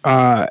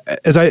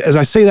 as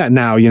I say that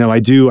now,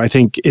 I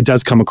think it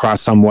does come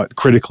across somewhat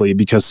critically,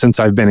 because since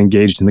I've been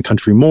engaged in the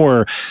country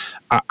more,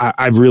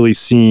 I've really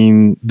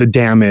seen the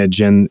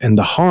damage and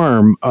the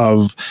harm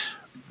of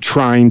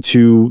trying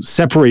to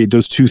separate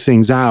those two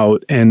things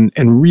out and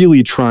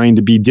really trying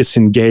to be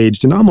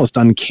disengaged and almost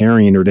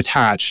uncaring or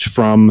detached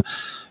from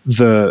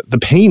the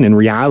pain and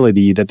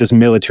reality that this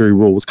military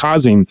rule was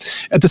causing.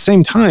 At the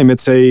same time,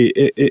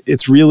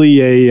 it's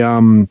really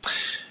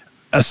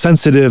a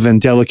sensitive and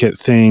delicate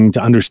thing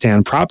to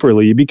understand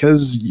properly,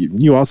 because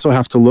you also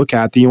have to look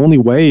at the only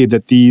way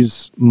that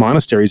these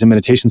monasteries and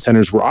meditation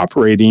centers were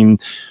operating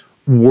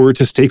were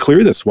to stay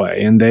clear this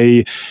way. And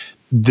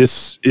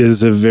this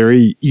is a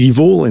very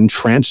evil,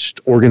 entrenched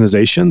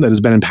organization that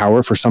has been in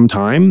power for some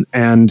time.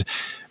 And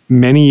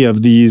many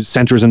of these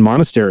centers and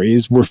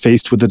monasteries were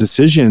faced with a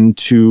decision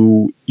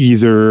to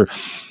either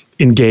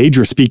engage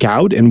or speak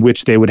out, in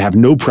which they would have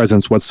no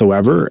presence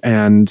whatsoever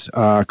and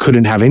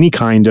couldn't have any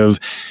kind of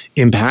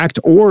impact,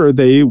 or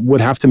they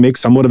would have to make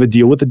somewhat of a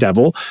deal with the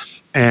devil,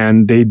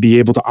 and they'd be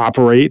able to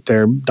operate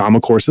their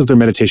Dhamma courses, their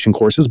meditation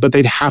courses, but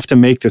they'd have to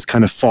make this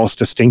kind of false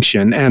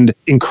distinction and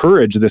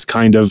encourage this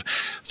kind of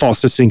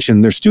false distinction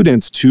in their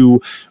students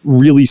to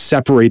really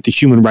separate the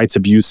human rights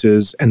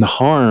abuses and the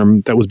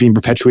harm that was being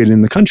perpetuated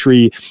in the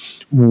country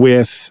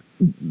with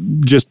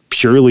just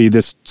purely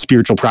this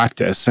spiritual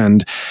practice,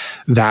 and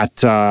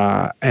that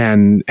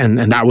and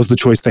that was the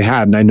choice they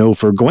had. And I know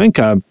for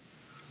Goenka,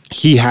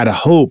 he had a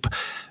hope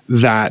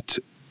that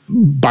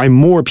by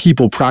more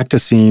people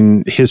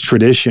practicing his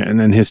tradition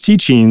and his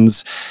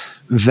teachings,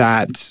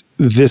 that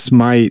this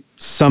might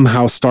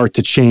somehow start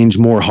to change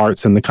more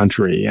hearts in the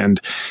country, and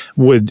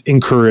would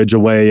encourage a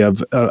way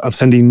of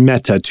sending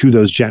metta to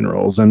those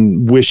generals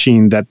and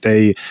wishing that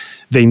they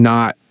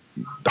not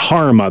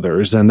harm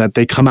others, and that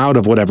they come out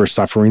of whatever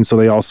suffering, so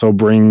they also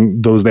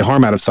bring those they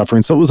harm out of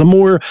suffering. So it was a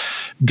more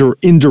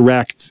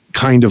indirect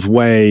kind of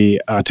way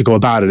to go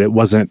about it. It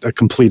wasn't a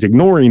complete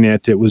ignoring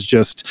it. It was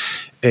just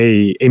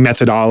a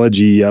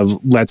methodology of,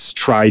 let's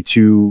try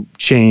to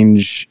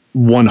change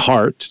one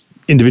heart,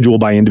 individual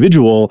by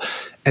individual,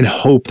 and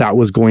hope that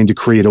was going to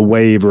create a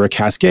wave or a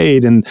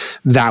cascade. And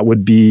that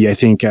would be, I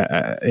think,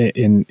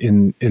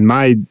 in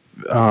my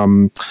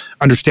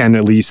understand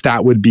at least,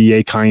 that would be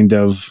a kind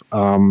of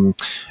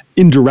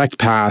indirect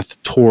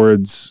path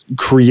towards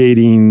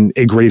creating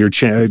a greater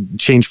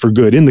change for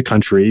good in the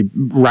country,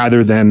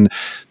 rather than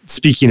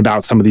speaking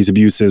about some of these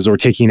abuses or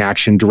taking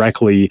action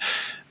directly,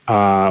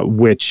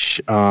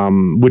 which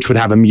would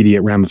have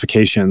immediate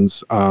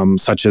ramifications,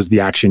 such as the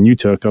action you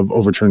took of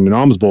overturning an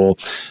alms bowl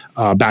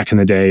back in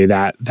the day.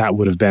 That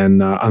would have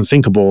been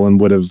unthinkable, and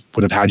would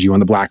have had you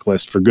on the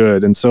blacklist for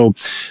good. And so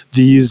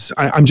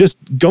I'm just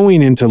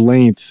going into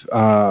length,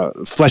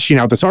 fleshing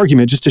out this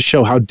argument just to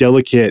show how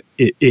delicate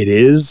it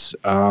is,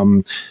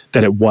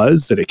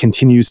 that it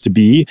continues to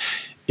be,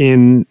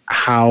 in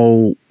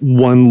how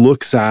one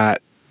looks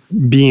at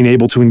being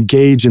able to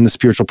engage in the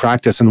spiritual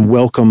practice and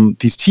welcome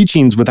these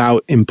teachings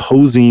without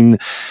imposing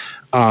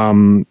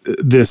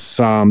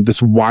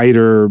this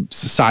wider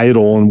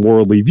societal and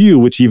worldly view,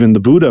 which even the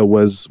Buddha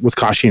was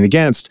cautioning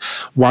against,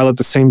 while at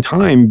the same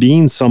time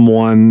being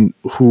someone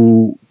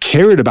who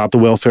cared about the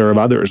welfare of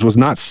others, was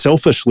not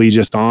selfishly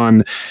just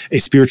on a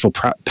spiritual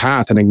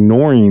path and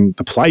ignoring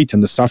the plight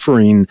and the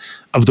suffering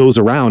of those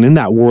around in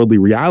that worldly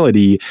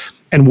reality,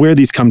 and where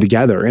these come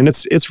together. And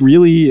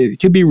it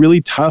can be really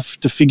tough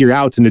to figure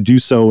out and to do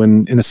so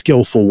in a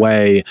skillful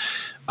way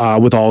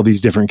with all these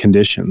different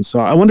conditions. So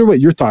I wonder what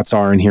your thoughts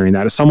are in hearing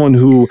that. As someone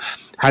who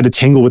had to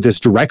tangle with this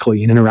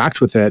directly and interact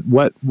with it,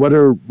 what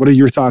are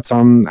your thoughts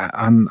on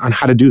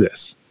how to do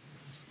this?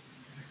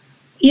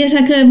 Yes,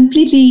 I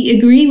completely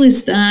agree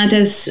with that.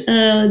 As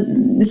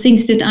the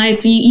things that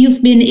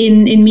you've been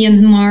in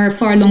Myanmar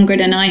far longer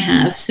than I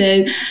have.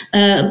 So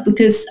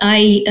because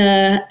I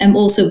am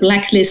also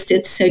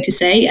blacklisted, so to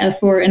say,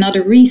 for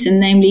another reason,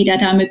 namely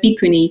that I'm a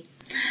bhikkhuni.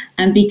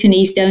 And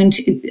bhikkhunis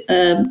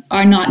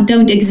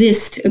don't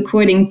exist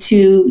according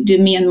to the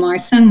Myanmar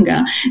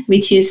Sangha,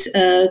 which is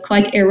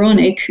quite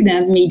ironic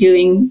that me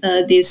doing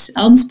this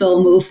alms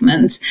bowl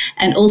movement,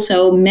 and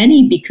also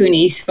many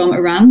bhikkhunis from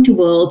around the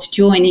world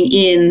joining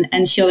in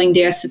and showing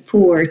their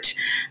support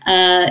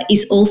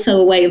is also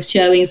a way of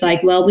showing, it's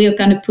like, well, we are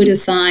going to put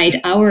aside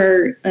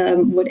our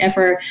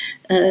whatever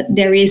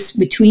there is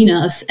between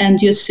us and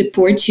just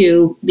support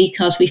you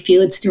because we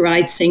feel it's the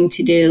right thing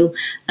to do,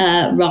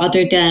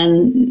 rather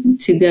than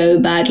to go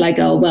about like,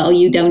 oh, well,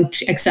 you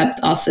don't accept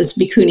us as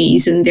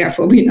bhikkhunis and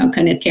therefore we're not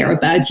going to care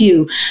about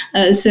you.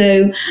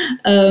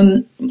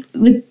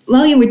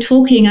 While you were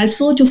talking, I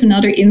thought of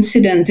another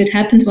incident that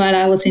happened while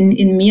I was in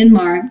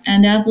Myanmar,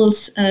 and that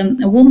was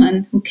a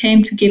woman who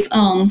came to give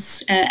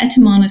alms at a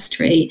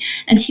monastery,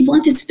 and she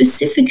wanted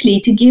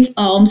specifically to give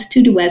alms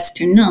to the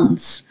Western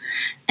nuns.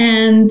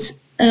 And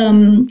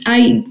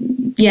I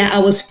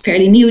was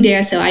fairly new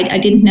there, so I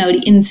didn't know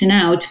the ins and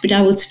outs, but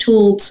I was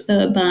told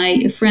by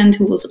a friend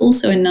who was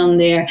also a nun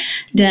there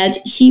that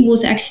she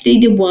was actually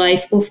the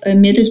wife of a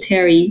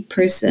military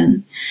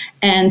person,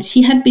 and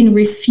she had been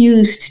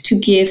refused to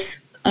give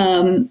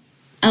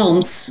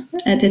alms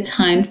at the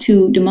time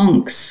to the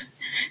monks.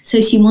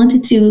 So she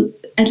wanted to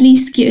at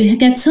least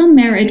get some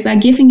merit by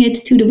giving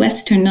it to the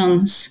Western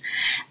nuns.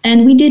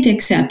 And we did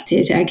accept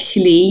it,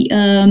 actually.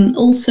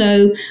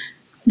 Also,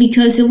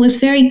 because it was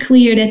very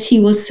clear that she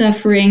was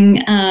suffering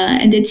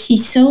and that she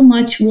so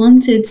much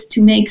wanted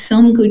to make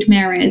some good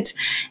merit.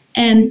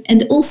 And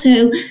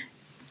also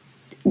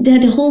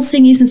that the whole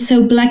thing isn't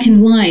so black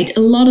and white.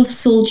 A lot of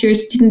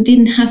soldiers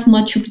didn't have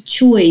much of a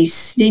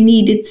choice. They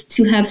needed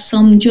to have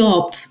some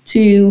job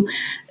to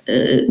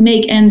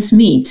make ends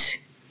meet.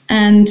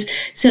 And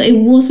so it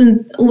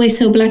wasn't always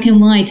so black and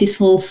white, this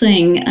whole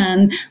thing.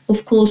 And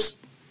of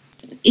course,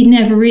 it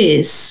never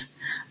is.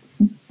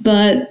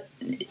 But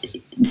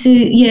so,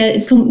 yeah,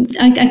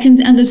 I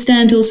can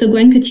understand also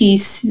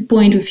Goenkaji's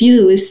point of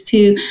view is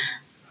to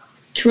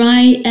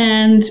try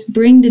and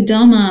bring the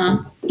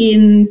Dhamma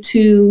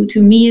into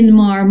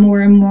Myanmar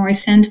more and more,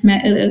 send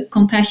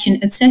compassion,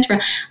 etc.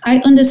 I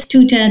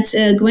understood that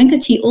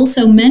Goenkaji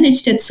also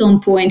managed at some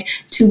point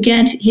to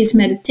get his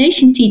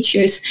meditation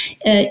teachers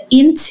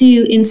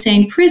into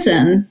insane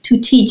prison to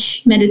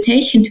teach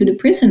meditation to the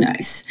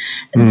prisoners.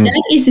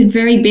 That is a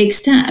very big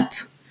step.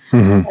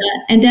 Mm-hmm.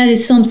 And that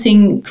is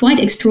something quite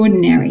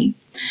extraordinary.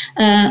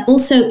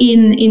 Also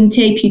in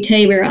Te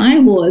Pute, where I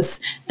was,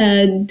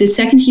 the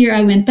second year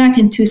I went back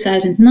in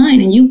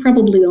 2009, and you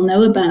probably will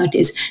know about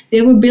this,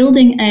 they were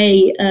building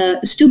a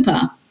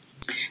stupa.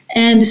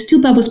 And the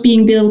stupa was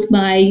being built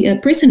by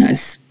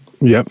prisoners.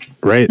 Yep,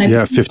 right.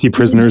 50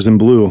 prisoners in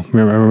blue. I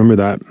remember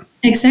that.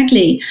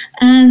 Exactly.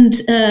 And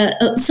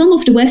some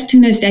of the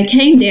Westerners that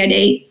came there,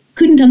 they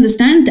couldn't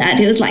understand that.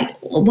 It was like,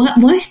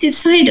 why is this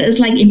site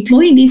like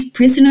employing these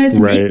prisoners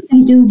and making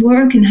them do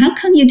work, and how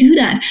can you do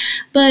that?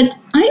 But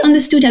I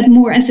understood that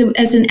more as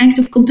an act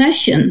of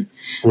compassion.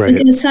 Right.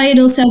 Because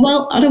Sayadaw said,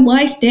 well,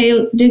 otherwise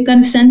they're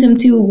going to send them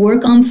to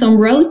work on some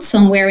road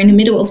somewhere in the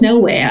middle of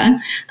nowhere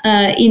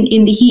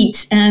in the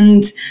heat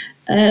and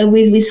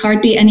with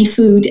hardly any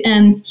food.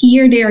 And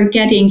here they're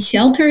getting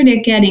shelter,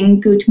 they're getting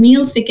good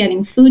meals, they're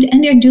getting food,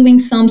 and they're doing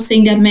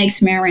something that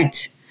makes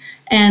merit.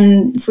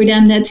 And for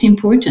them, that's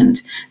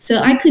important. So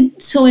I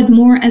saw it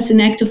more as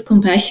an act of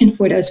compassion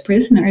for those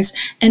prisoners,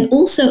 and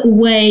also a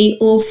way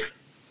of,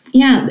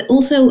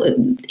 also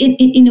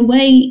in a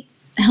way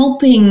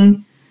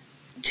helping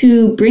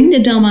to bring the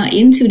Dhamma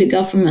into the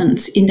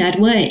government in that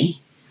way.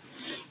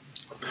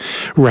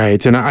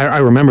 Right. And I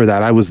remember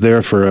that. I was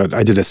there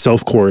I did a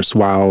self-course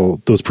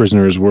while those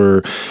prisoners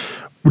were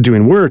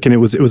doing work, and it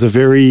was a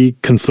very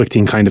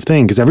conflicting kind of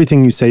thing, because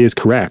everything you say is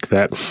correct,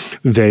 that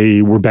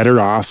they were better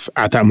off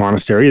at that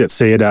monastery, that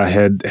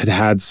Sayadaw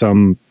had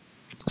some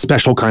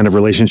special kind of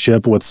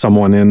relationship with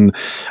someone in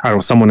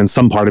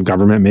some part of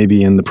government,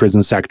 maybe in the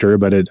prison sector,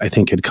 but I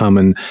think had come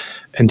and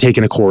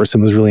taken a course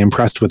and was really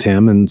impressed with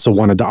him, and so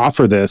wanted to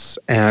offer this.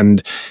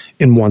 And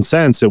in one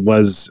sense, it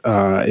was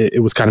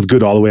kind of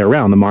good all the way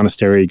around. The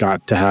monastery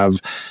got to have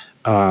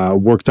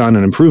work done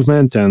and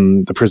improvement,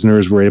 and the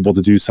prisoners were able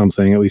to do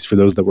something, at least for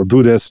those that were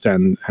Buddhist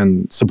and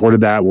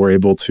supported that, were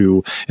able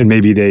to, and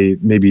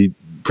maybe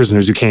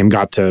prisoners who came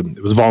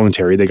it was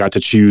voluntary. They got to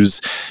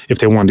choose if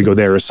they wanted to go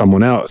there or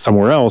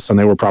somewhere else, and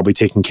they were probably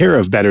taken care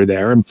of better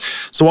there. And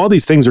so all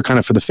these things are kind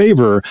of for the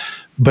favor,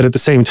 but at the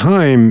same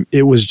time,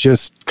 it was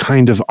just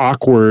kind of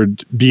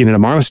awkward being in a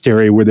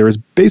monastery where there was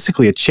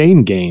basically a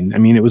chain gang. I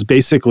mean, it was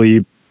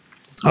basically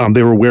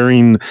they were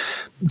wearing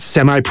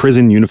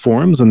semi-prison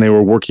uniforms and they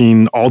were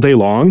working all day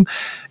long.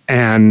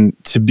 And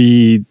to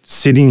be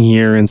sitting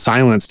here in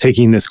silence,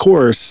 taking this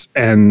course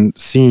and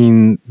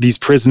seeing these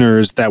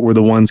prisoners that were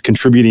the ones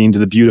contributing to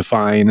the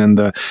beautifying and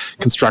the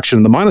construction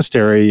of the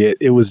monastery,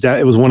 it was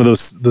one of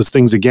those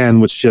things again,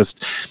 which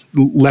just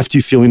left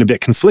you feeling a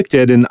bit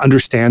conflicted and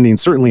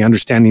certainly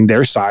understanding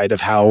their side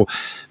of how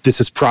this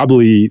is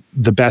probably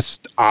the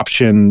best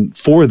option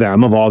for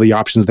them of all the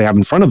options they have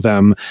in front of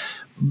them.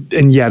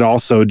 And yet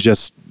also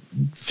just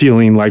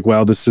feeling like,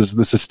 well, this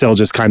is still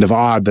just kind of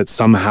odd that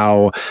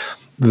somehow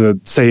the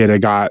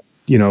Sayadaw got,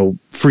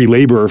 free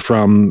labor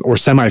or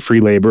semi-free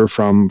labor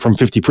from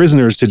 50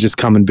 prisoners to just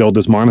come and build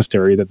this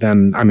monastery that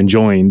then I'm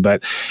enjoying.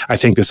 But I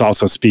think this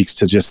also speaks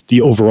to just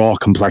the overall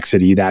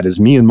complexity that is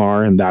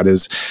Myanmar, and that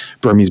is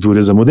Burmese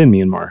Buddhism within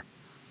Myanmar.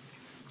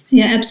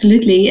 Yeah,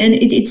 absolutely. And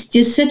it's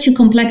just such a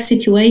complex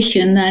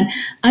situation that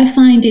I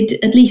find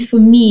it, at least for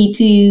me,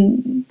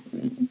 to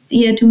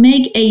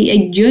make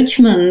a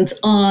judgment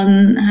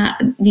on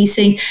these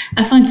things,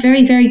 I find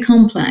very, very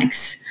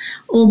complex.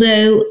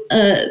 Although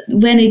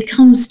when it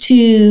comes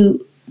to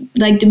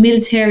like the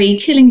military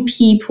killing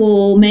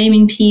people,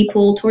 maiming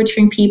people,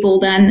 torturing people,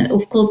 then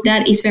of course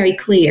that is very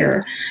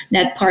clear,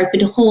 that part.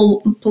 But the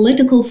whole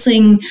political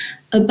thing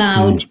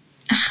about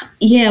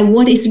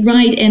what is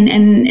right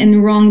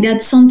and wrong,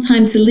 that's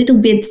sometimes a little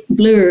bit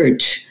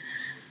blurred.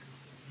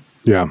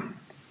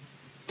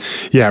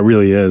 Yeah, it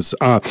really is.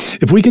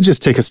 If we could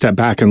just take a step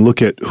back and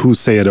look at who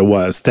Sayadaw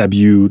was,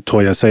 Thebyu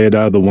Toya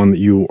Sayadaw, the one that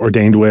you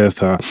ordained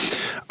with.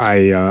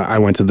 I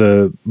went to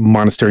the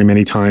monastery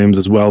many times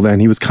as well then.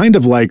 He was kind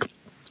of like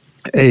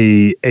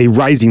a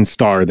rising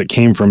star that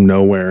came from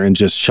nowhere and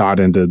just shot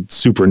into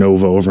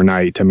supernova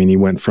overnight. I mean, he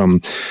went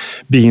from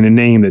being a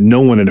name that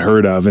no one had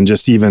heard of, and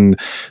just even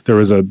there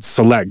was a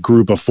select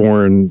group of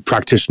foreign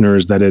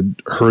practitioners that had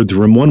heard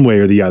through him one way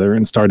or the other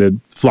and started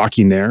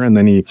flocking there. And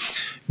then he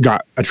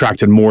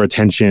attracted more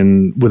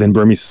attention within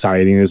Burmese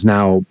society and is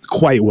now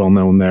quite well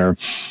known there.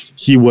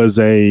 He was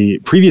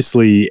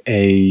previously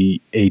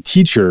a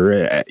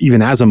teacher,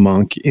 even as a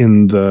monk,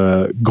 in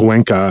the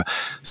Goenka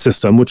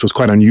system, which was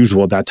quite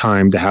unusual at that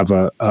time to have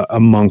a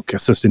monk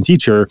assistant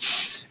teacher.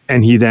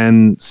 And he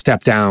then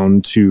stepped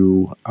down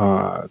to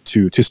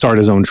start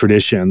his own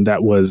tradition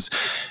that was,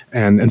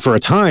 and for a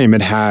time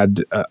it had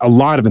a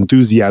lot of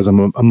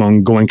enthusiasm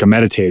among Goenka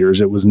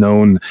meditators. It was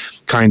known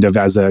kind of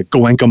as a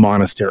Goenka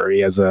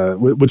monastery,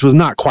 which was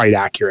not quite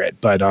accurate,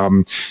 but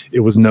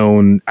it was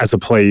known as a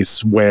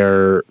place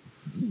where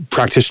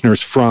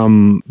practitioners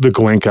from the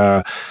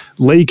Goenka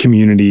lay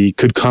community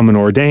could come and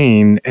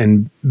ordain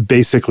and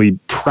basically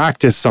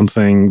practice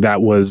something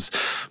that was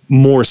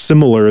more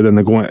similar than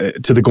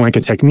to the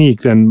Goenka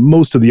technique than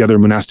most of the other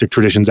monastic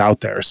traditions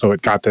out there. So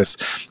it got this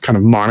kind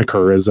of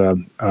moniker as a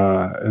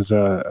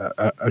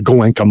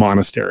Goenka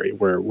monastery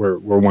where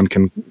one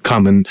can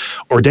come and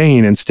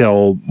ordain and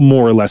still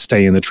more or less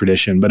stay in the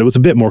tradition. But it was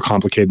a bit more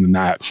complicated than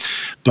that.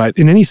 But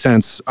in any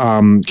sense,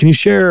 can you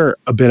share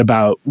a bit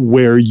about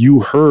where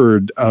you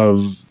heard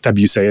of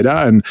Tabu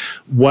Sayadaw and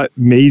what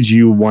made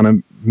you want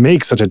to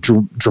make such a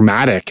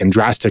dramatic and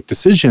drastic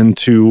decision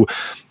to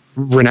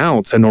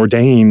renounce and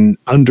ordain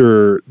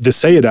under the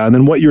Sayadaw, and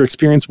then what your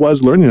experience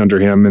was learning under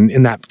him and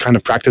in that kind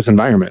of practice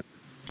environment?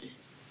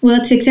 Well,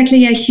 it's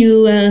exactly as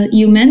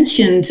you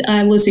mentioned.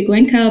 I was a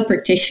Goenka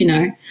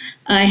practitioner.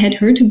 I had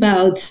heard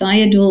about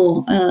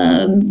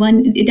Sayadaw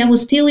when that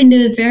was still in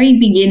the very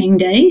beginning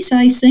days,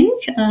 I think.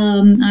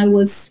 I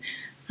was,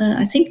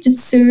 I think, the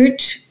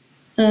third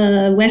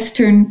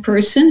Western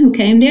person who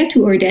came there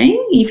to ordain,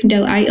 even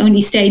though I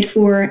only stayed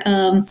for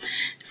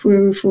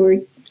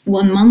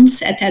 1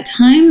 month at that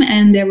time,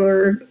 and there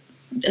were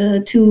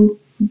 2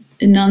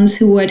 nuns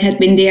who had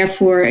been there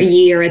for a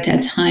year at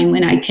that time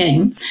when I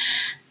came.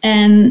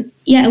 And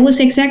yeah, it was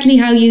exactly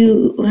how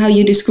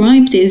you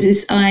described this.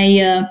 Is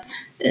I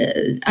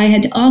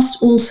had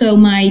asked also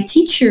my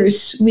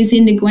teachers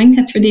within the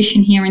Goenka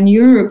tradition here in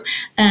Europe,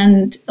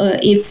 and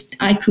if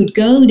I could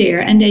go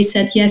there, and they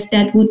said yes,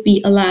 that would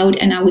be allowed,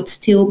 and I would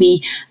still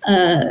be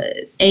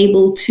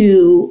able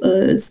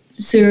to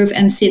serve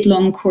and sit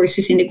long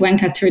courses in the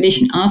Goenka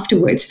tradition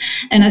afterwards.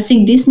 And I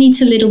think this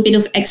needs a little bit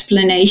of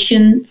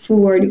explanation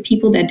for the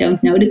people that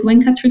don't know the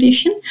Goenka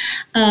tradition.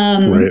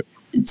 Right.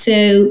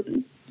 So.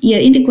 Yeah,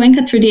 in the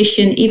Goenka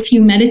tradition, if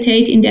you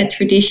meditate in that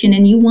tradition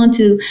and you want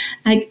to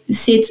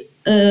sit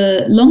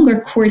longer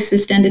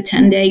courses than the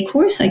 10-day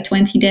course, like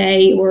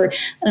 20-day or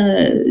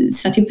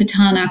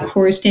Satipatthana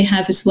course they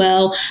have as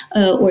well,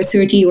 or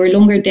 30 or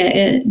longer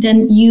day,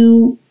 then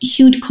you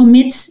should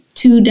commit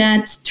to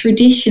that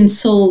tradition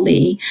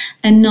solely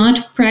and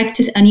not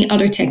practice any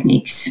other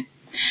techniques.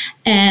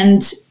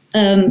 And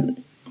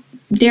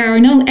there are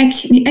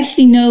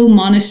actually no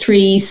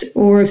monasteries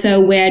or so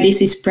where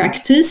this is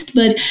practiced,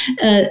 but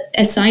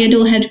as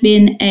Sayadaw had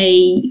been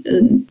a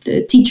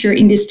teacher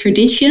in this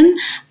tradition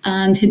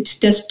and had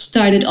just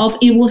started off,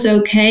 it was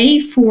okay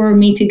for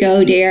me to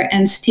go there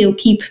and still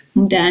keep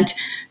that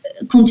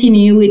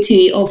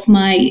continuity of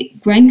my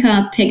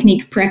Goenka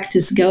technique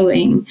practice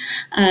going,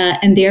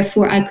 and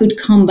therefore I could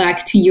come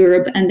back to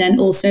Europe and then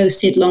also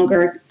sit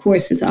longer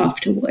courses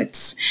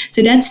afterwards.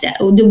 So that's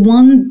the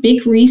one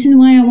big reason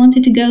why I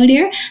wanted to go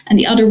there. And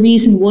the other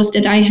reason was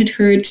that I had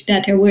heard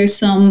that there were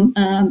some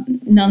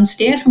nuns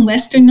there, some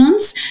Western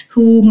nuns,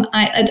 whom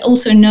I had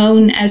also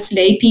known as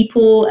lay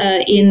people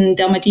in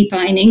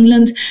Dhammadvipa in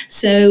England.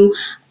 So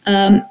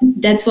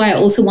that's why I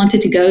also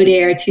wanted to go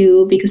there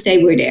too, because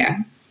they were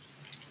there.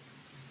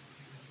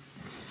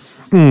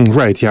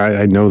 Right. Yeah,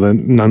 I know the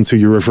nuns who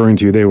you're referring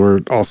to. They were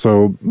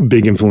also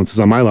big influences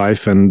on my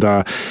life. And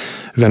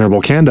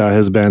Venerable Kanda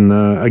has been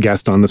a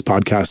guest on this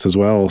podcast as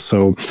well.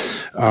 So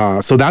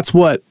that's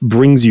what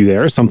brings you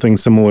there, something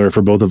similar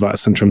for both of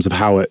us in terms of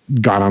how it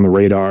got on the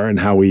radar and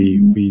how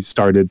we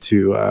started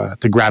to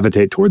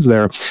gravitate towards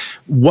there.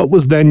 What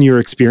was then your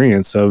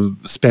experience of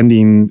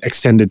spending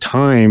extended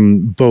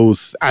time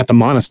both at the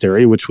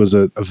monastery, which was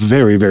a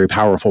very, very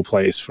powerful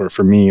place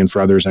for me and for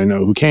others I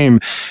know who came,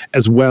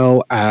 as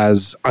well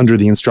as under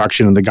the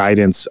instruction and the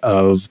guidance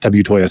of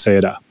Tabu Toya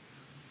Sayadaw?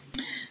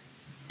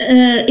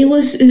 It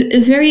was a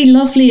very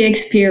lovely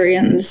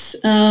experience.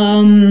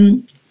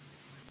 I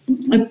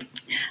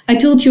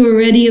told you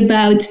already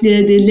about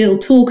the little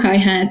talk I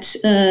had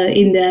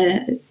in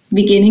the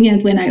beginning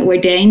and when I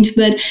ordained,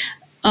 but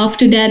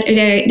after that,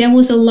 there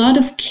was a lot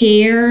of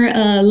care,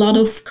 a lot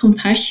of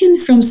compassion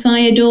from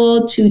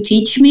Sayadaw to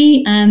teach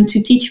me, and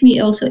to teach me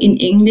also in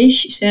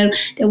English. So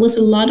there was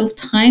a lot of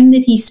time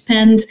that he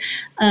spent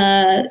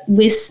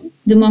with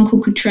the monk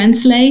who could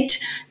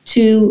translate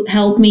to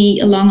help me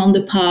along on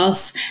the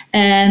path.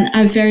 And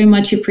I very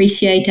much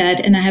appreciate that,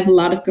 and I have a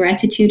lot of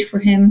gratitude for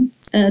him.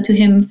 To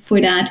him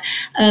for that.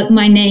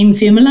 My name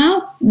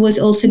Vimala was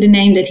also the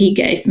name that he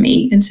gave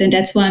me, and so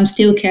that's why I'm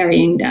still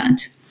carrying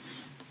that.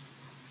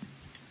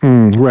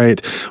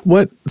 Right.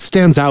 What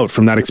stands out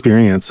from that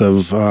experience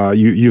of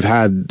you've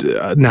had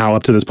now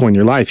up to this point in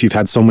your life, you've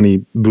had so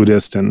many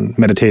Buddhist and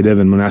meditative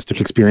and monastic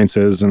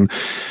experiences, and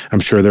I'm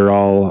sure they're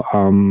all,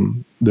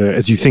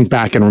 as you think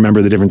back and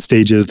remember the different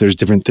stages, there's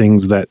different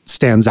things that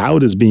stands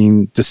out as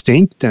being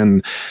distinct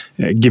and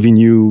giving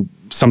you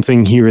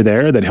something here or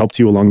there that helped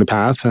you along the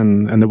path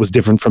and that was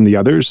different from the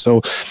others.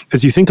 So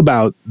as you think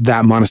about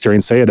that monastery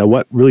in Sayadaw,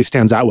 what really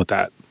stands out with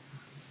that?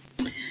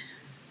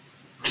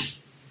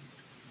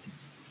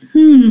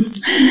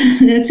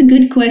 That's a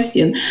good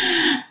question.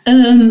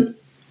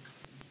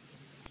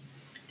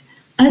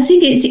 I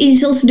think it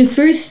is also the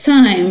first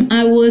time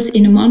I was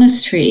in a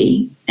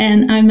monastery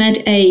and I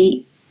met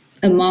a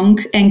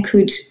monk and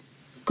could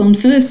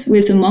converse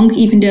with a monk,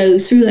 even though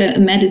through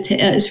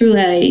through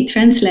a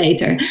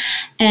translator.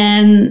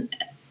 And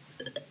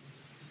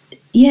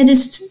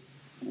just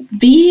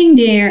being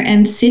there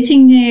and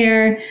sitting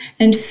there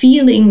and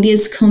feeling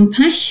this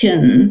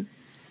compassion,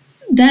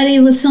 that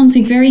it was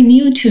something very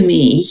new to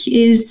me,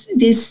 is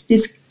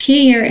this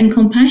care and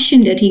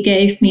compassion that he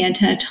gave me at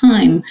that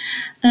time.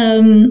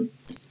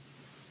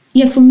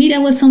 For me,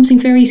 that was something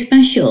very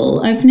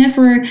special. I've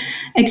never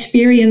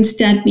experienced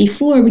that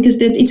before, because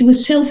it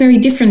was so very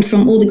different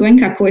from all the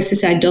Goenka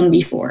courses I'd done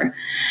before.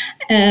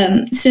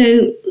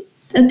 So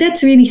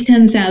that really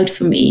stands out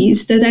for me,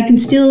 is that I can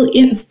still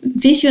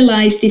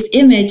visualize this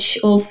image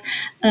of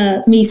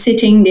me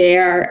sitting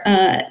there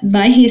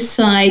by his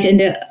side and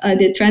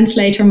the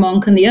translator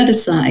monk on the other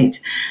side.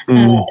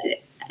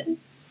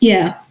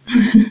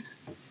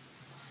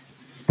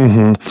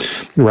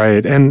 Mm-hmm.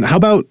 Right. And how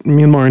about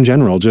Myanmar in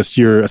general? Just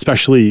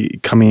especially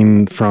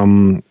coming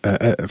from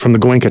the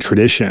Goenka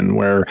tradition,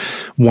 where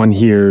one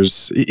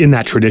hears, in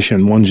that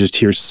tradition, one just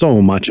hears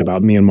so much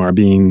about Myanmar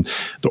being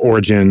the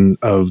origin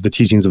of the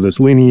teachings of this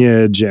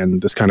lineage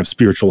and this kind of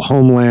spiritual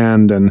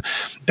homeland and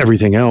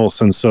everything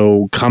else. And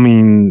so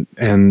coming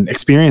and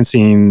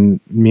experiencing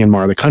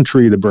Myanmar, the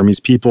country, the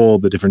Burmese people,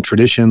 the different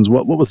traditions,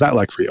 what was that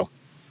like for you?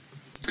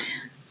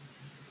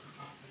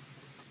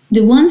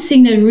 The one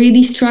thing that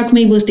really struck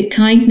me was the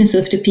kindness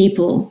of the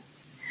people.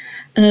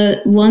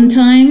 One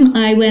time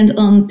I went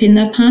on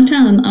Pindapata,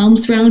 an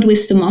alms round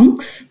with the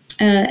monks.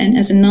 And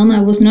as a nun, I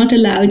was not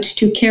allowed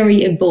to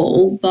carry a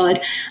bowl,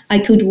 but I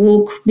could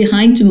walk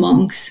behind the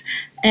monks.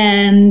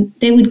 And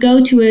they would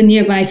go to a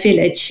nearby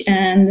village,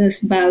 and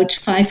there's about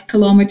 5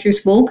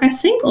 kilometers walk, I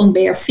think, on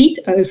bare feet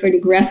over the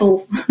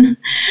gravel.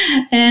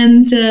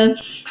 And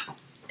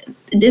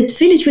the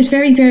village was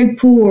very, very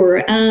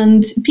poor,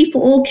 and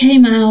people all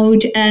came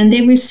out, and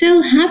they were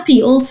so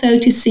happy also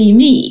to see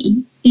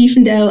me,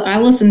 even though I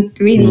wasn't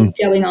really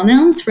going on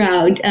alms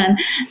route. And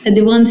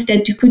the ones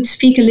that could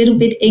speak a little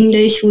bit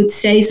English would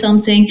say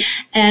something.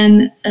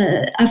 And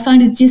I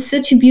found it just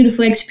such a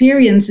beautiful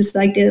experience. It's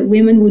like the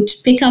women would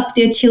pick up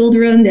their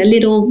children, their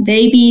little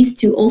babies,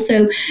 to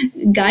also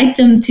guide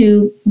them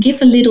to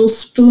give a little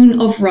spoon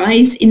of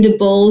rice in the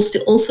bowls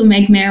to also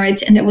make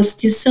marriage. And there was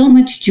just so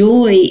much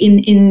joy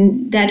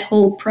in that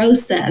whole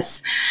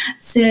process.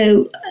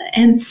 So,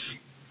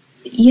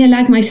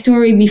 like my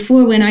story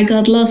before, when I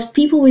got lost,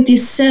 people were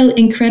just so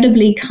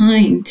incredibly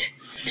kind.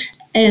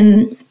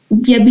 And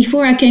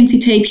before I came to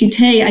Tay Phu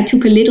Tay, I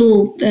took a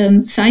little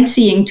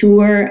sightseeing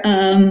tour,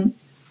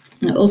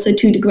 also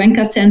to the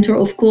Goenka Center,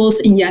 of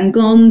course, in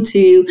Yangon,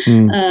 to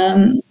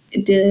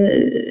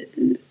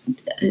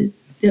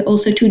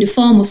also to the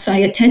farm of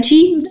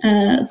Sayatechi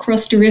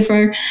across the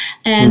river.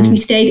 And we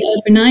stayed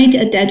overnight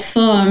at that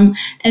farm.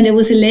 And there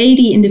was a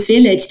lady in the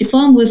village. The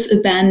farm was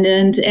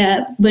abandoned,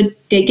 but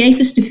they gave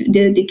us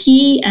the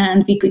key,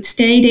 and we could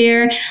stay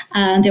there.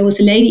 And there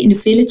was a lady in the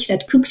village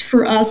that cooked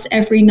for us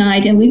every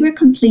night. And we were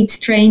complete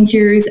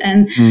strangers.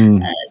 And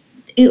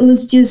it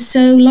was just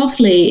so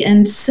lovely,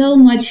 and so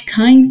much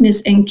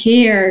kindness and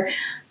care.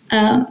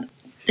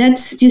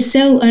 That's just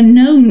so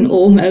unknown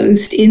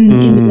almost in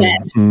the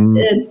West.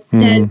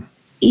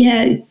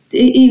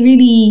 It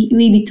really,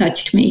 really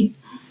touched me.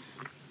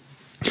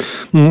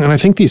 And I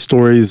think these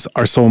stories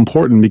are so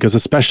important because,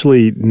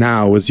 especially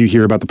now, as you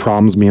hear about the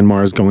problems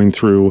Myanmar is going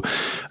through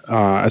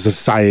as a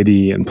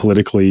society and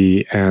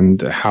politically,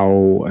 and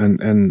how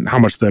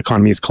much the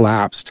economy has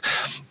collapsed,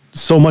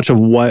 so much of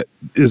what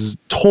is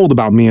told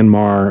about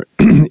Myanmar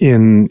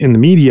in the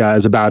media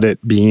is about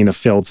it being a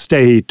failed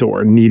state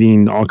or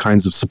needing all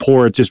kinds of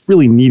support, just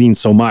really needing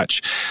so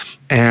much.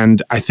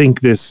 And I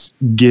think this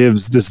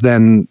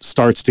then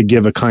starts to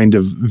give a kind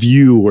of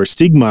view or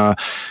stigma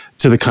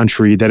to the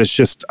country that it's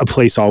just a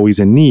place always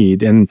in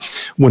need. And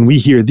when we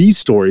hear these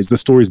stories, the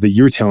stories that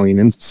you're telling,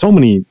 and so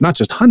many, not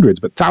just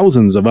hundreds, but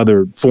thousands of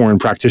other foreign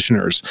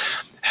practitioners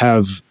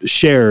have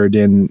shared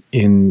in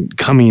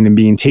coming and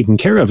being taken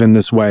care of in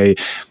this way,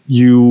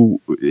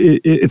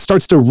 it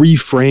starts to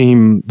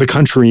reframe the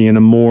country in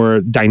a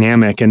more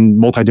dynamic and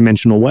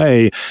multidimensional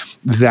way,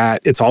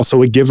 that it's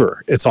also a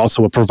giver, it's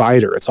also a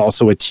provider, it's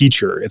also a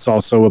teacher, it's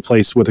also a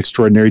place with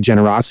extraordinary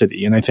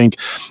generosity. And I think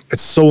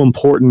it's so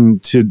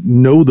important to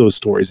know those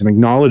stories and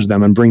acknowledge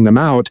them and bring them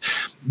out,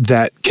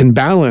 that can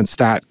balance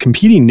that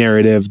competing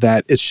narrative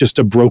that it's just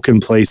a broken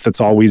place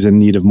that's always in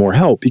need of more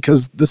help,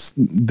 because this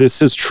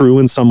is true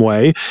in some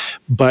way,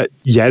 but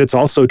yet it's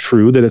also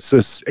true that it's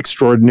this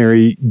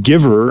extraordinary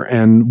giver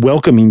and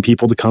welcoming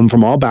people to come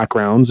from all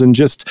backgrounds, and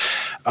just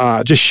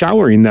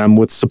showering them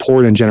with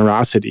support and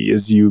generosity,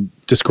 as you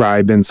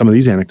describe in some of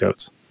these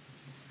anecdotes.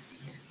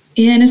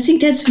 Yeah, and I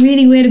think that's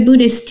really where the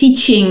Buddhist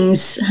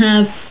teachings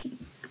have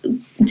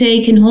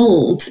taken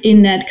hold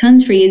in that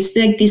country. It's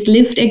like this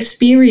lived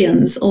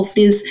experience of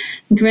this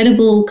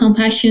incredible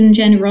compassion,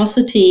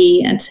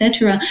 generosity,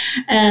 etc.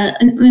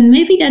 And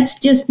maybe that's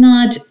just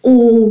not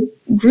all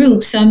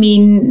groups. I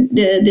mean,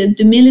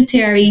 the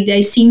military,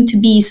 they seem to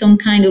be some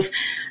kind of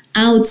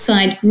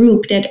outside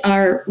group that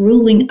are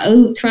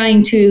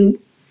trying to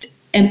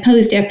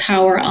impose their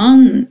power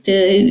on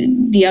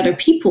the other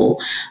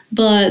people.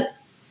 But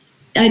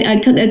I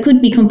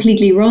could be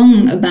completely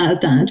wrong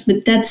about that,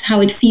 but that's how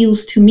it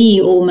feels to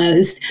me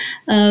almost.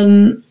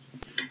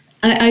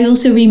 I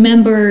also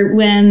remember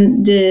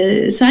when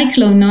the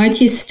cyclone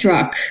Nargis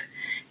struck,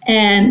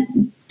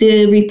 and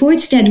the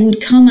reports that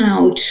would come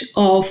out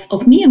of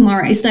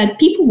Myanmar is that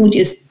people would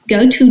just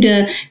go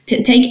to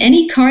take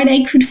any car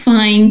they could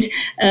find,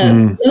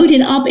 load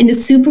it up in the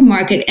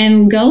supermarket,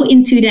 and go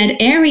into that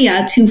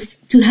area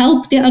to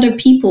help the other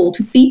people,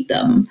 to feed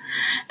them.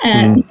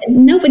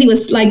 Nobody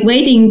was like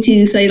waiting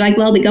to say like,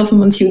 well, the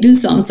government should do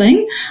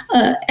something.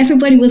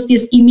 Everybody was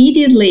just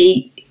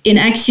immediately in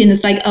action.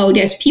 It's like, oh,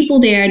 there's people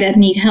there that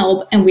need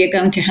help, and we're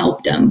going to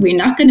help them. We're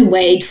not going to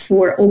wait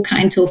for all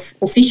kinds of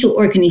official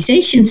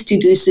organizations to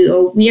do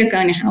so. We are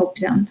going to help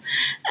them.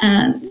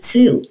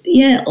 So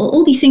yeah,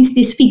 all these things,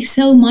 they speak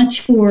so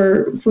much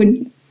for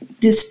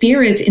the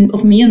spirit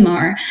of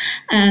Myanmar.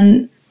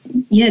 And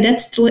yeah,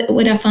 that's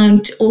what I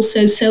found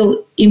also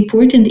so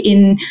important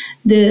in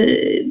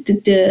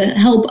the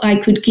help I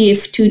could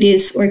give to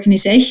this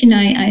organization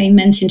I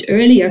mentioned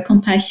earlier,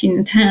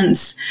 Compassionate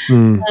Hands,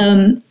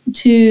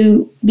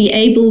 to be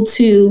able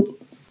to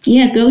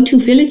go to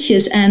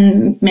villages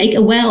and make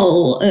a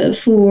well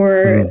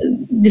for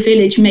the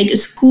village, make a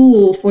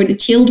school for the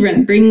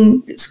children,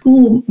 bring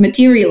school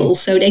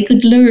materials so they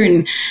could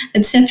learn,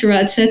 etc.,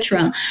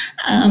 etc.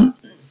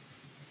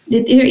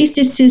 There is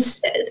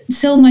this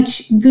so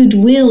much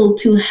goodwill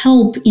to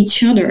help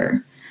each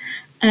other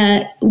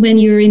when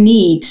you're in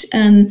need,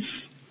 and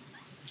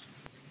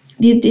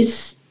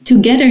this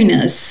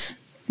togetherness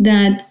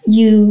that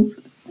you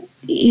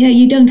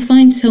don't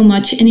find so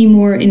much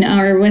anymore in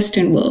our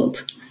Western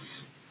world.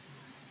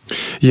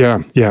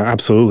 Yeah,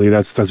 absolutely.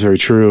 That's very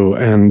true.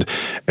 And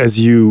as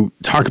you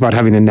talk about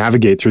having to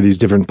navigate through these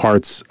different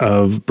parts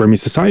of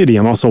Burmese society,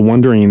 I'm also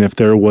wondering if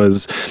there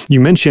was, you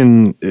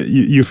mentioned,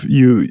 you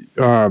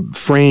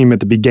frame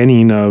at the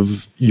beginning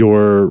of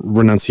your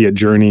renunciate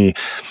journey,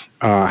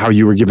 how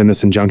you were given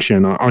this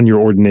injunction on your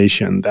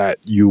ordination that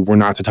you were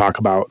not to talk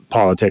about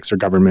politics or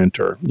government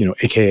or,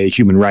 AKA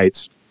human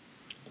rights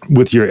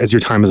as your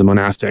time as a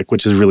monastic,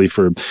 which is really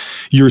for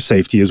your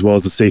safety as well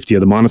as the safety of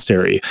the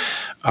monastery.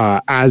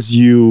 As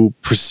you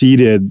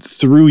proceeded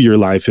through your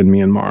life in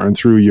Myanmar and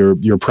through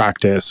your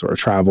practice or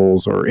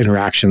travels or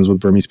interactions with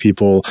Burmese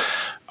people,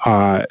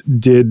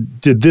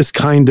 did this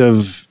kind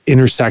of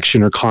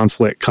intersection or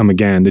conflict come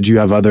again? Did you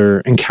have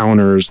other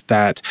encounters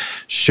that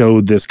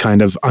showed this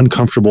kind of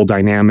uncomfortable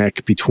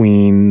dynamic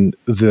between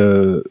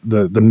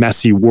the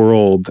messy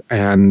world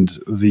and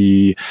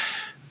the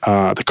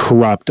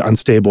corrupt,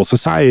 unstable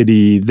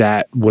society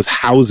that was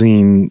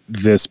housing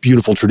this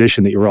beautiful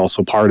tradition that you were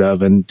also part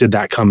of? And did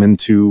that come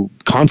into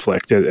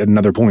conflict at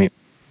another point?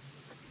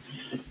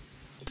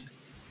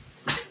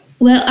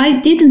 Well, I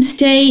didn't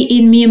stay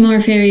in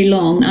Myanmar very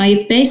long.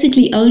 I've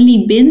basically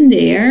only been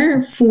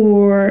there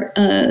for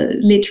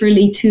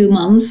literally 2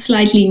 months,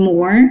 slightly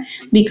more,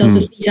 because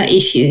of visa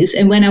issues.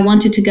 And when I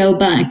wanted to go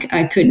back,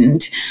 I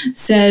couldn't.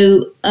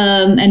 So,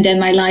 and then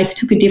my life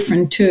took a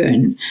different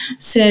turn.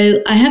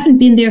 So I haven't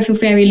been there for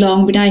very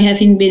long, but I have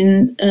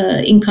been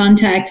in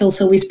contact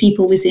also with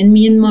people within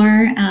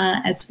Myanmar,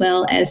 as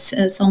well as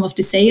some of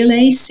the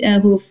Sayalays,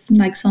 who,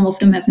 like some of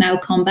them have now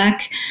come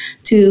back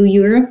to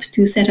Europe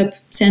to set up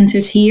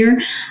centers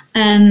here.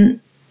 And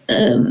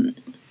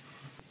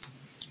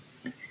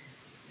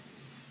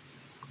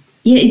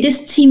it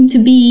just seemed to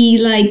be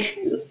like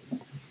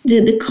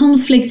the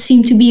conflict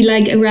seemed to be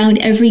like around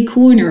every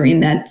corner in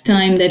that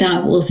time that I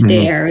was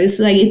there. It's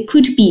like it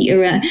could be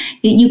around.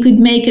 You could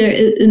make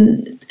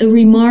a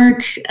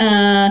remark,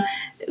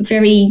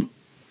 very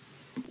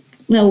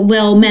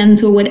well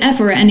meant or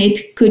whatever, and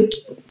it could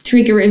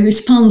trigger a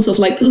response of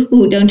like,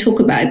 "Ooh, don't talk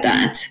about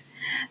that,"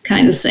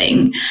 kind of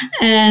thing.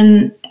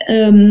 And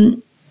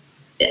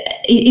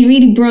it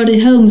really brought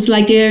it home. It's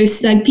like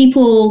there's like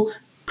people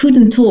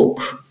couldn't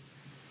talk.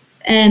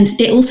 And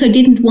they also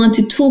didn't want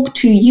to talk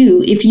to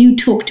you if you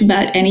talked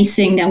about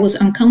anything that was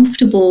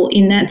uncomfortable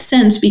in that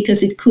sense,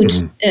 because it could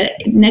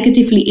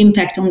negatively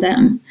impact on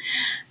them.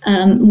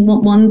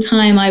 One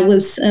time I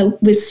was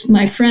with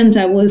my friend,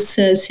 I was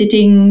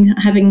sitting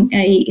having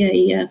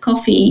a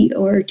coffee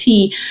or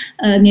tea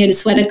near the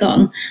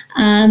Swedagon,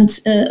 and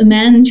a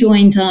man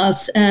joined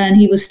us, and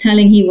he was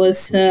telling he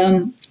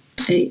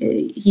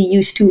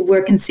used to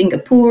work in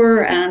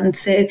Singapore, and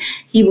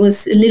he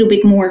was a little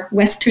bit more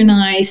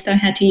westernized. I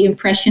had the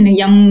impression, a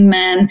young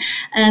man.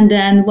 And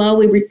then while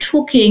we were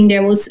talking,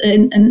 there was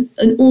an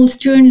old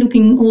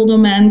stern-looking older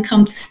man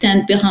come to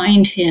stand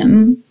behind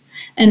him,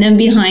 and then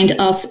behind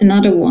us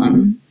another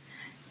one.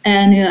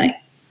 And you're like,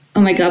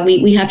 oh my God,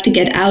 we have to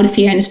get out of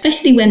here. And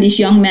especially when these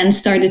young men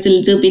started a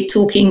little bit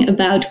talking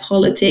about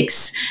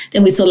politics,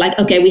 then we thought like,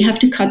 okay, we have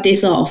to cut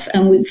this off,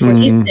 and for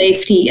his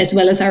safety as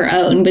well as our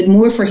own, but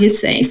more for his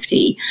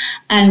safety.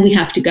 And we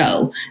have to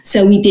go.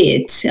 So we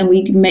did, and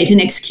we made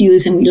an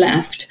excuse and we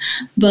left.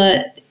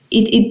 But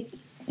it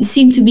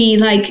seemed to be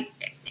like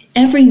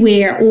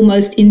everywhere,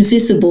 almost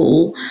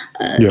invisible.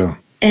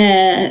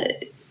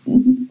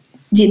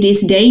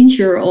 this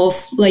danger of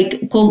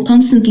like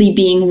constantly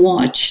being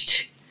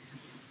watched.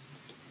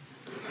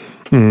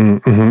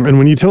 Mm-hmm. And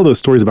when you tell those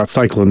stories about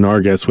Cyclone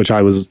Nargis, which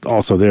I was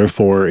also there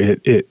for,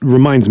 it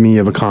reminds me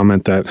of a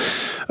comment that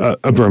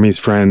a Burmese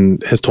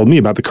friend has told me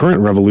about the current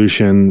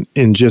revolution,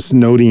 in just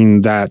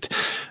noting that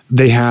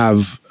they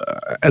have,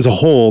 as a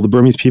whole, the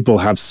Burmese people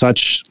have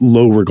such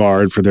low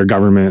regard for their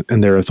government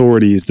and their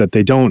authorities that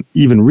they don't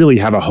even really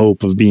have a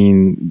hope of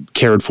being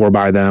cared for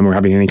by them or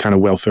having any kind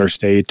of welfare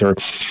state or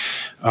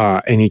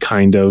any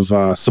kind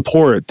of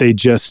support.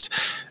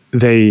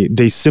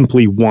 They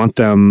simply want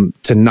them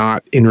to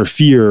not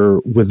interfere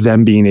with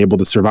them being able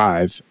to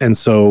survive. And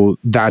so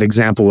that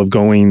example of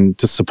going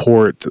to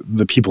support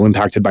the people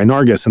impacted by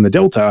Nargis in the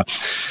Delta,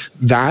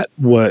 that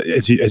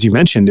was, as you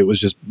mentioned, it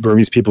was just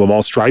Burmese people of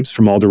all stripes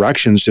from all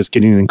directions, just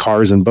getting in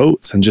cars and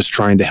boats and just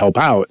trying to help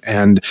out.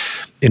 And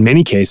in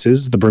many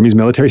cases, the Burmese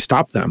military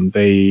stopped them.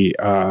 They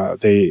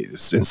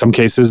in some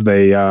cases,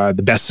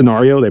 the best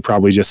scenario, they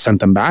probably just sent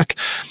them back.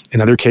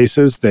 In other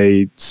cases,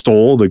 they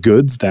stole the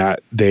goods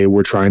that they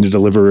were trying to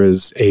deliver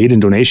as aid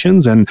and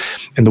donations. And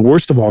in the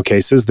worst of all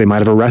cases, they might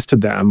have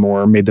arrested them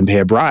or made them pay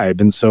a bribe.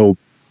 And so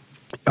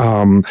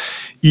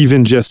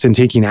even just in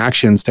taking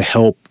actions to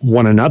help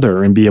one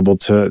another and be able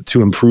to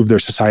improve their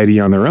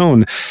society on their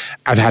own,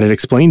 I've had it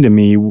explained to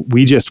me,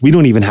 we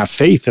don't even have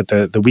faith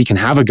that we can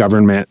have a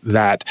government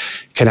that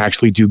can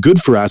actually do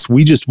good for us.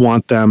 We just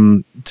want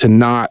them to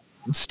not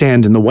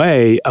stand in the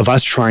way of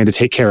us trying to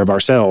take care of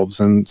ourselves.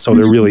 And so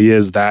there really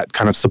is that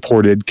kind of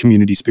supported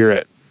community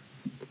spirit.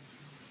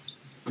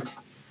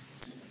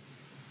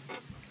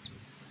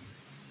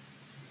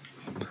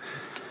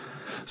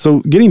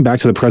 So getting back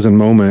to the present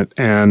moment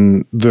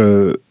and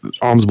the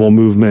Alms Bowl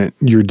movement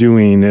you're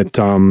doing, it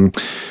occurs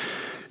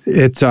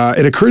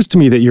to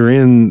me that you're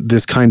in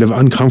this kind of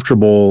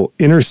uncomfortable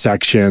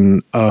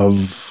intersection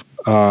of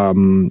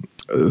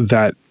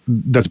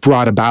that's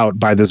brought about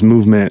by this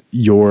movement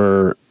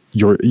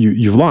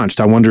you've launched.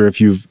 I wonder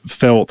if you've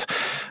felt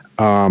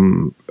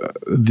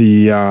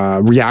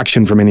the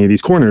reaction from any of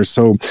these corners.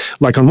 So,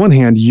 like, on one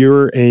hand,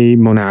 you're a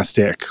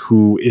monastic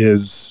who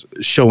is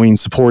showing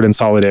support and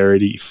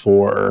solidarity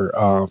for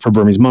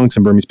Burmese monks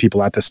and Burmese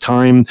people at this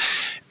time.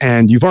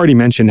 And you've already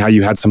mentioned how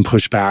you had some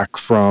pushback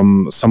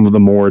from some of the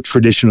more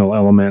traditional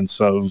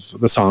elements of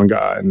the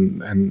Sangha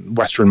and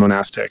Western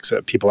monastics,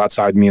 people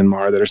outside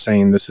Myanmar that are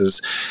saying this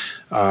is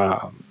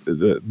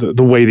the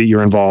way that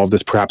you're involved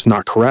is perhaps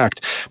not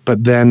correct.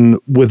 But then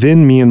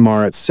within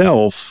Myanmar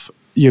itself,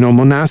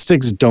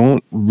 monastics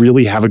don't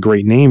really have a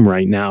great name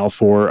right now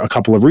for a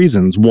couple of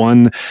reasons.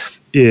 One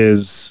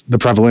is the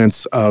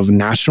prevalence of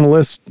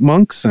nationalist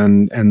monks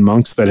and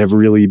monks that have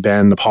really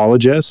been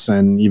apologists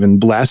and even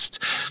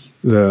blessed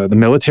the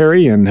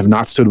military and have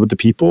not stood with the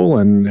people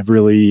and have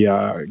really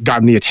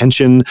gotten the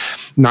attention,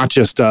 not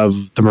just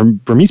of the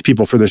Burmese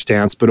people for their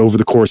stance, but over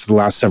the course of the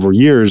last several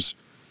years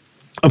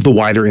of the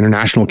wider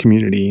international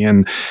community.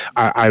 And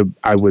I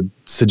would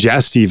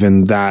suggest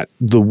even that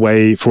the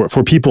way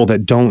for people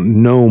that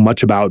don't know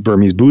much about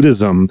Burmese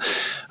Buddhism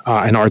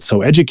and aren't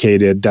so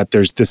educated, that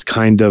there's this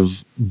kind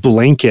of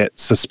blanket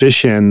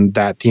suspicion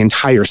that the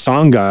entire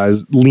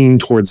Sangha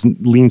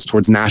leans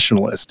towards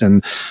nationalist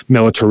and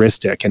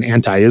militaristic and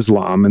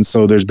anti-Islam. And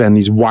so there's been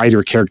these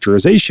wider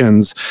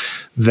characterizations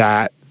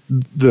that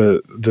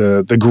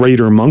the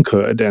greater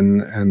monkhood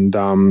and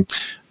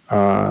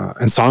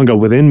Sangha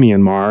within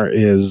Myanmar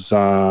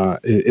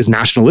is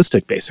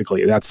nationalistic.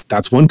 Basically,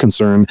 that's one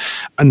concern.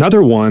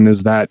 Another one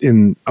is that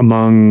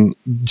among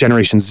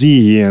Generation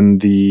Z and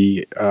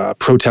the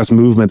protest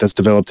movement that's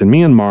developed in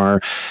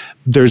Myanmar,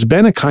 there's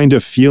been a kind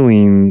of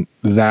feeling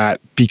that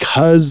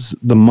because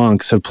the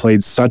monks have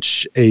played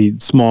such a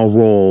small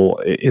role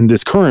in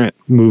this current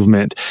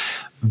movement,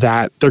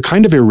 that they're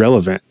kind of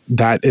irrelevant.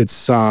 That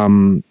it's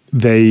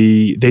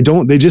they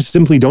just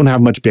simply don't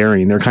have much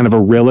bearing. They're kind of a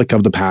relic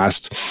of the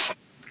past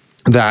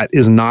that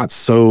is not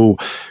so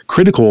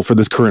critical for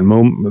this current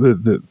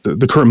moment,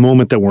 the current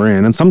moment that we're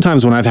in. And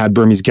sometimes when I've had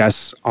Burmese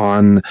guests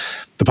on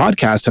the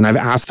podcast and I've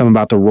asked them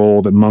about the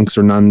role that monks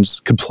or nuns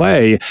could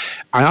play,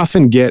 I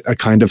often get a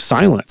kind of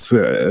silence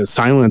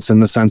in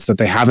the sense that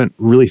they haven't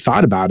really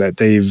thought about it.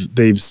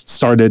 They've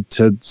started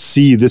to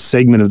see this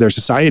segment of their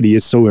society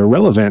is so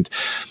irrelevant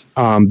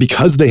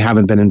because they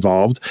haven't been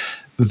involved,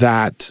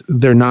 that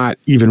they're not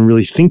even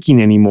really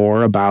thinking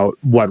anymore about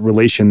what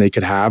relation they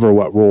could have or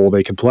what role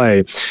they could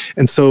play.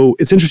 And so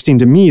it's interesting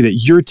to me that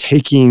you're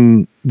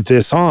taking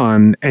this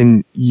on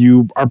and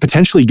you are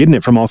potentially getting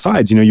it from all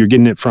sides. You're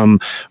getting it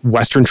from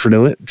Western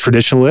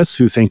traditionalists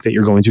who think that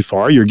you're going too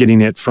far. You're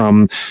getting it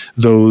from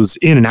those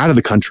in and out of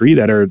the country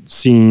that are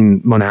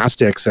seeing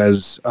monastics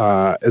as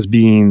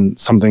being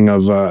something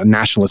of a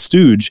nationalist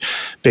stooge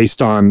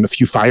based on a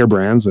few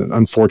firebrands.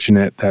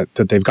 Unfortunate that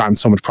they've gotten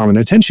so much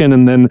prominent attention.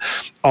 And then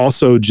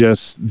also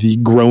just the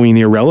growing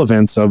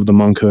irrelevance of the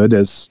monkhood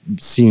as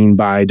seen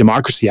by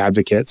democracy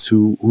advocates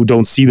who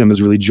don't see them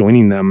as really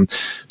joining them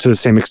to the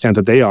same extent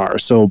that they are.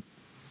 So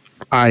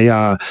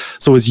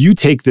So as you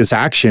take this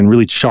action,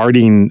 really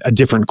charting a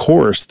different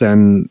course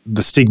than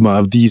the stigma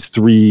of these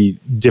three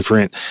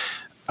different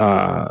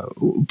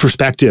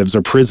perspectives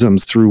or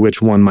prisms through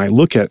which one might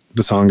look at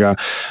the Sangha,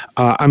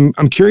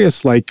 I'm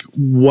curious, like,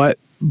 what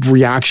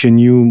reaction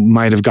you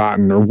might have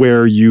gotten, or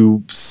where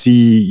you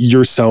see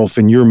yourself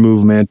and your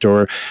movement,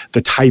 or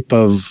the type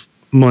of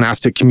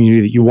monastic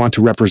community that you want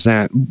to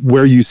represent,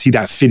 where you see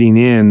that fitting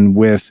in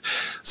with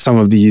some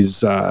of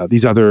these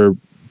other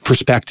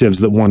perspectives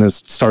that one has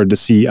started to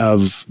see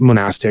of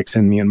monastics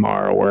in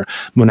Myanmar, or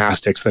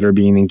monastics that are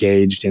being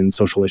engaged in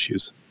social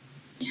issues.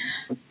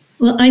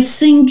 Well, I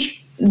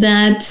think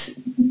that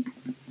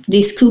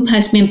this coup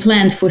has been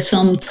planned for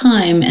some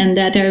time, and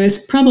that there has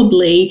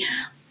probably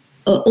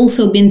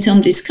also been some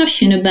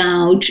discussion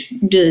about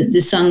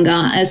the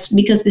Sangha,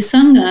 because the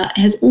Sangha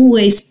has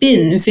always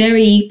been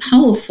very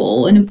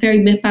powerful and a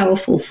very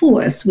powerful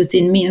force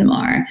within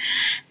Myanmar.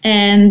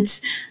 And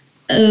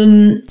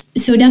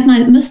so that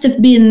must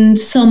have been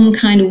some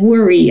kind of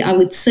worry, I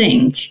would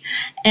think.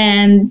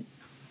 And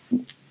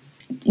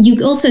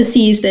you also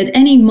see is that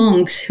any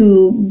monks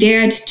who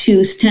dared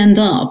to stand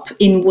up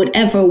in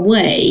whatever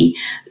way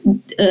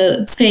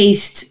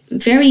faced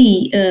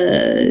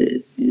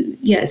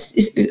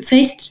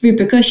faced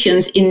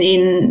repercussions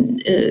in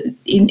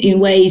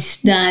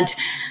ways that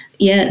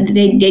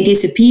they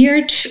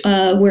disappeared,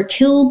 were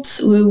killed.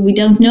 We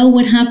don't know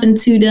what happened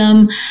to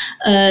them.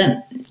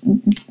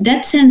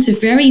 That sends a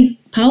very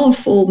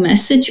powerful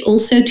message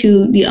also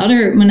to the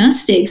other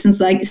monastics, and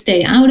it's like,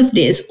 stay out of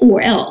this,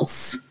 or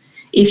else.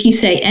 If you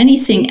say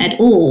anything at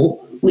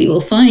all, we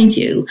will find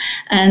you.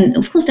 And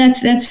of course,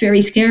 that's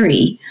very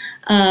scary.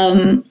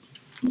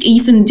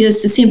 Even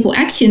just a simple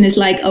action is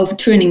like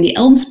overturning the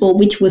alms bowl,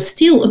 which was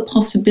still a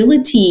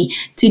possibility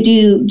to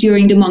do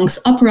during the monks'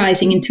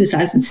 uprising in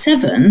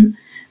 2007,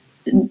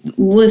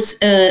 was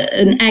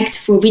an act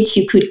for which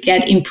you could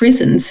get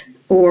imprisoned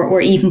or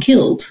even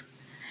killed.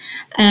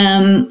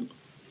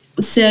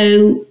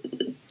 So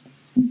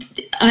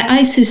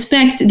I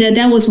suspect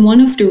that was one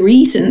of the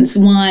reasons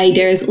why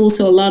there's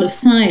also a lot of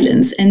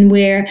silence, and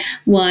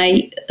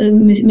why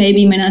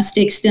maybe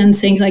monastics then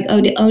think like,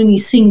 oh, the only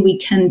thing we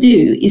can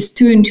do is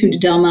turn to the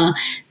Dhamma,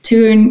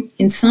 turn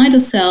inside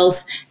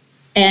ourselves,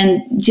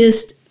 and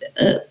just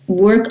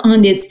work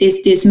on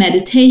this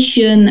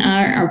meditation,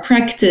 our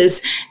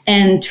practice,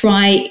 and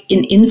try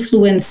and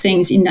influence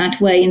things in that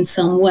way, in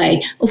some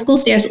way. Of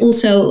course, there's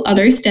also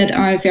others that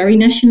are very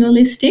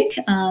nationalistic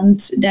and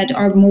that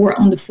are more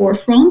on the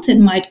forefront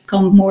and might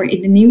come more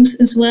in the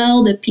news as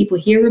well, that people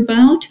hear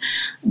about.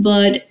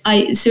 But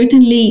I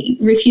certainly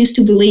refuse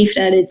to believe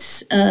that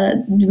it's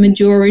the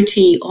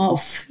majority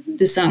of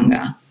the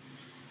Sangha.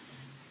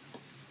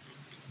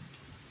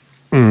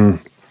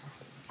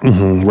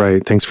 Mm-hmm,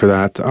 right. Thanks for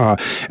that.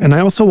 And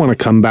I also want to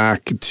come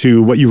back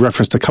to what you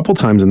referenced a couple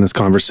times in this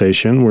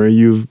conversation, where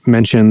you've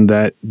mentioned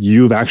that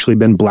you've actually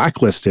been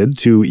blacklisted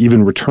to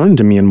even return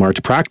to Myanmar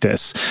to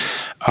practice.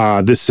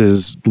 This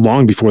is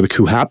long before the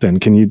coup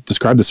happened. Can you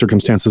describe the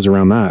circumstances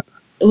around that?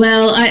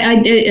 Well,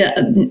 I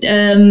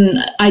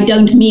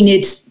don't mean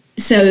it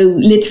so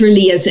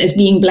literally as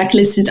being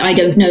blacklisted. I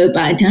don't know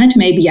about that.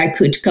 Maybe I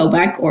could go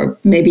back, or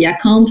maybe I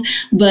can't.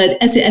 But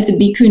as a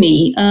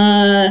bhikkhuni,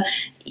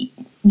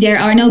 there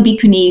are no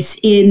bhikkhunis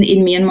in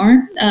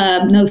Myanmar,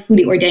 no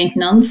fully ordained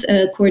nuns,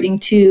 according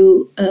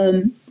to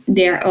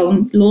their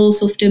own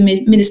laws of the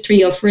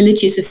Ministry of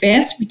Religious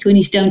Affairs.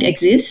 Bhikkhunis don't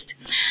exist.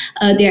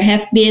 There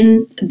have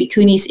been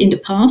bhikkhunis in the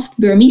past,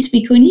 Burmese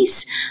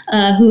bhikkhunis,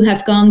 who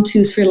have gone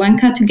to Sri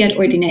Lanka to get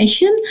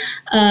ordination.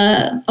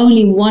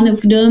 Only one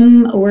of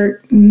them,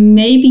 or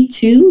maybe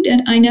two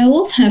that I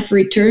know of, have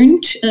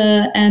returned.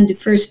 And the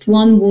first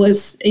one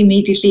was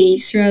immediately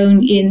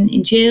thrown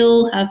in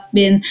jail, have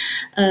been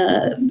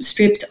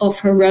stripped of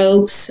her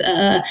robes,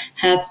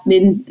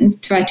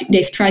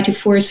 they've tried to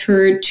force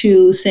her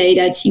to say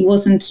that she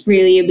wasn't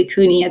really a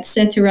bhikkhuni,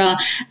 etc.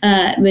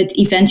 But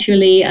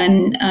eventually,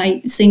 and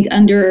I think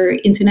under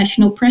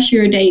international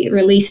pressure, they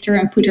released her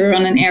and put her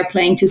on an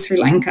airplane to Sri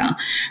Lanka.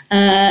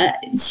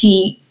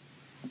 She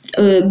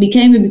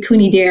became a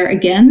bhikkhuni there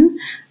again,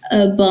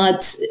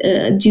 but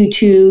due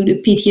to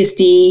the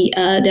PTSD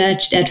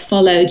that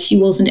followed, she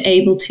wasn't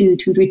able to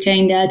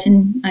retain that,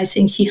 and I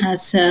think she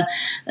has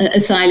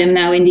asylum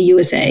now in the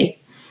USA.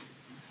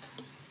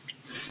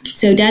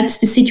 So that's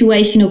the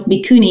situation of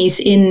bhikkhunis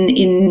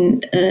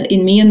in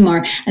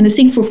Myanmar. And I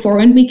think for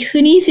foreign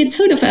bhikkhunis, it's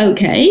sort of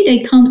okay. They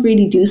can't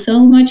really do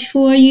so much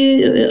for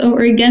you or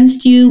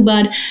against you,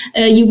 but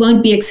you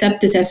won't be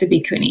accepted as a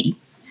bhikkhuni.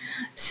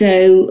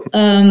 So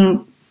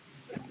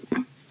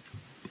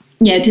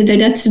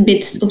that's a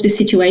bit of the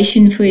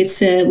situation with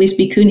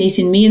bhikkhunis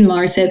in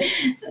Myanmar. So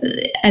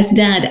as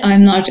that,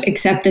 I'm not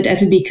accepted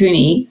as a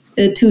bhikkhuni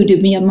to the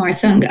Myanmar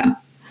Sangha.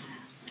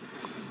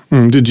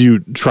 Did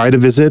you try to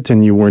visit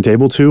and you weren't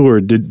able to, or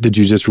did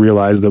you just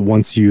realize that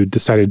once you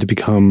decided to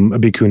become a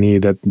bhikkhuni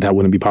that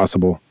wouldn't be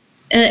possible?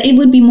 It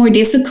would be more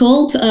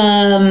difficult.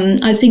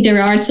 I think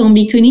there are some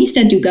bhikkhunis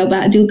that do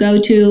go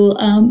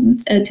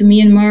to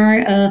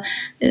Myanmar.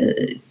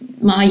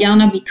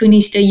 Mahayana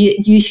bhikkhunis, they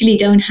usually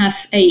don't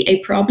have a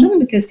problem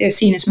because they're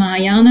seen as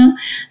Mahayana.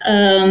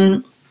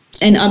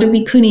 And other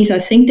bhikkhunis, I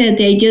think that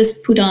they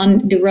just put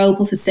on the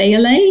robe of a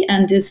Sayalay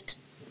and just,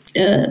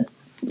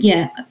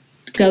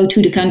 go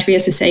to the country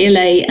as a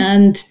Sayalay.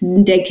 And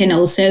they can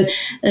also,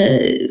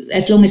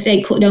 as long as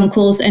they don't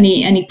cause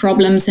any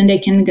problems, and they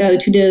can go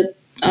to the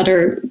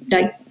other,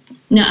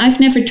 now I've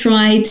never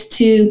tried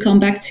to come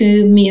back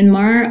to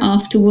Myanmar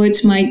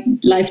afterwards. My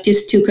life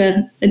just took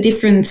a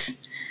different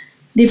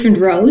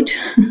road.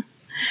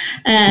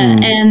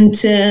 And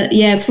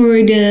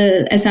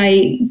as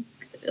I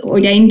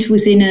ordained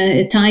within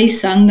a Thai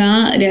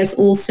Sangha, there's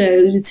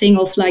also the thing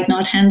of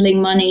not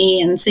handling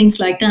money and things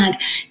like that,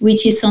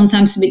 which is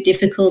sometimes a bit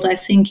difficult, I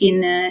think,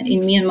 in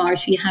Myanmar.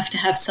 So you have to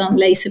have some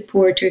lay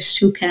supporters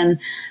who can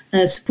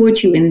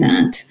support you in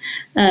that.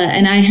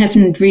 And I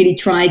haven't really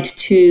tried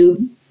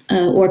to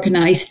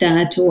organize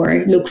that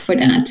or look for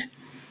that.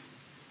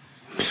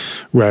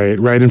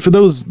 Right. And for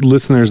those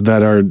listeners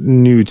that are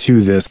new to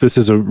this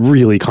is a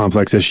really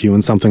complex issue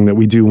and something that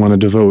we do want to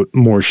devote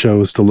more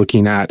shows to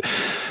looking at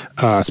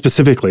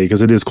specifically,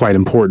 because it is quite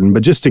important.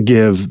 But just to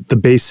give the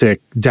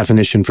basic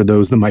definition for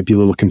those that might be a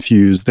little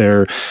confused,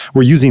 we're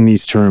using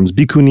these terms,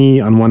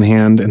 bhikkhuni on one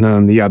hand, and then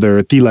on the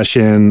other,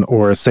 Tilashin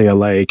or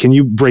Sayalay. Can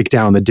you break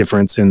down the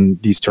difference in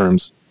these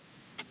terms?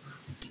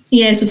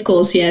 Yes, of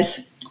course,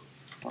 yes.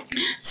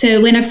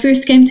 So when I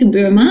first came to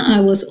Burma, I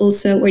was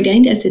also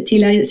ordained as a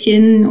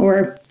Tilashin,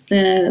 or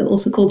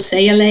also called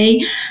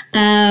Sayalay.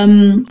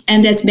 And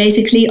that's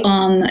basically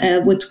on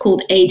what's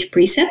called 8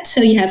 precepts.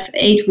 So you have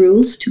 8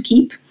 rules to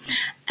keep.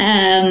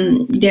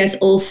 There's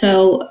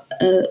also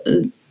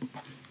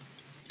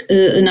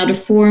another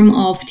form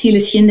of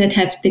Tilashin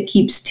that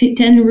keeps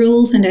 10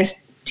 rules, and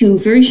there's 2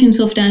 versions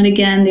of that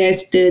again.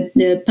 There's the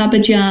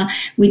Papaja,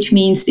 which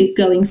means the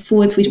going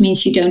forth, which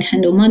means you don't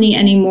handle money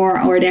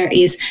anymore, or there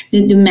is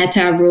the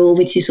Metta rule,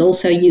 which is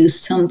also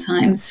used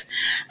sometimes.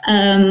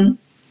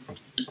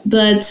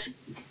 But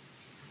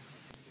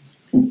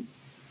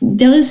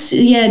this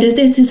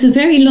is a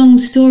very long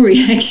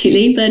story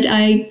actually, but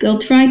I'll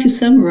try to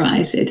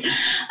summarize it.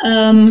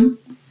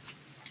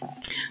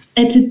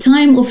 At the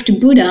time of the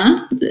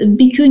Buddha,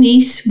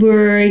 bhikkhunis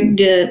were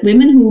the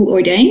women who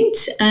ordained,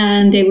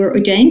 and they were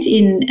ordained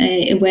in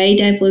a way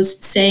that was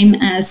the same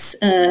as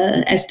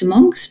the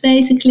monks,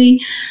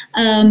 basically,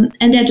 and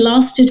that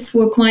lasted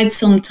for quite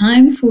some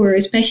time,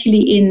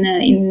 especially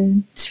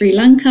in Sri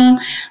Lanka.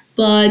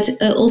 But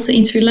also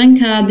in Sri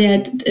Lanka,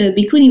 that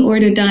bhikkhuni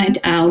order died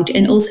out,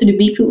 and also the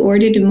bhikkhu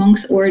order, the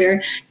monks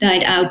order,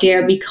 died out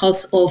there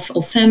because of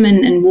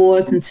famine and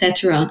wars,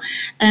 etc.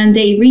 And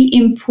they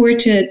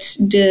re-imported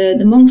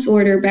the monks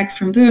order back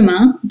from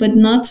Burma, but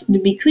not the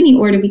bhikkhuni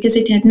order because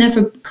it had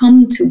never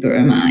come to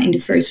Burma in the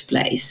first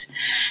place.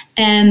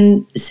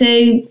 And so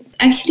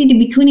actually the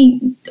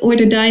bhikkhuni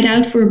order died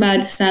out for about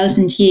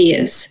 1,000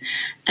 years.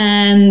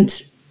 And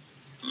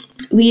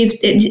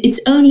it's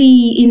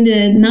only in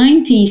the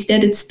 90s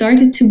that it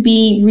started to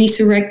be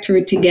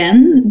resurrected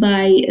again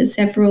by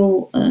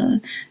several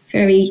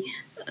very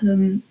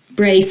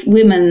brave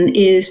women,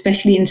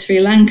 especially in Sri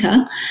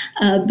Lanka,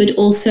 but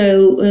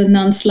also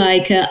nuns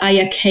like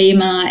Ayya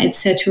Khema,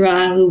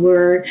 etc., who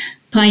were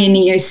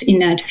pioneers in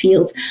that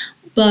field.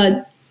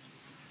 But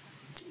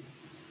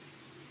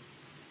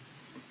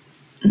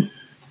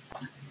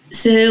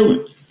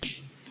so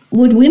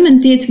what women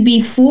did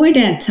before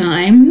that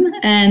time,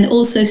 and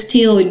also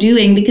still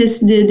doing, because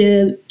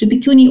the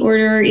bhikkhuni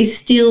order is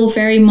still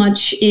very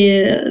much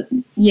in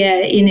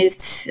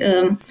its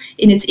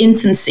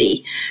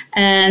infancy,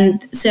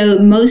 and so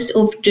most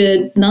of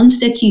the nuns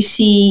that you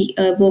see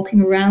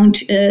walking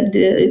around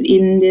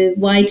in the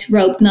white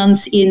robed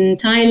nuns in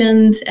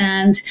Thailand,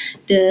 and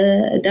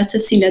the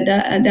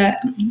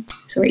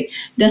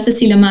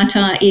Dasasila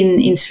Mata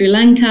in Sri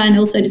Lanka, and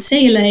also the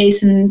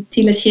Sayalays and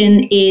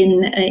Tilashin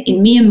in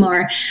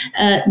Myanmar,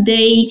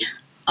 they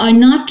are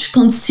not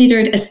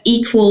considered as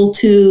equal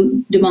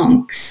to the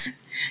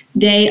monks.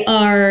 They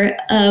are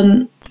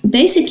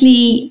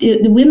basically,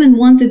 the women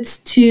wanted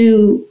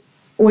to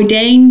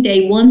ordain,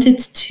 they wanted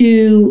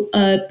to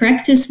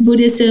practice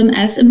Buddhism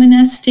as a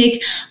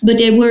monastic, but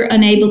they were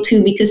unable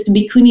to because the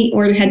bhikkhuni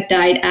order had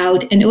died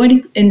out. And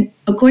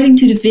according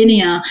to the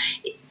Vinaya,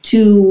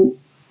 to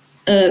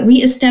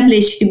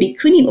re-establish the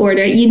bhikkhuni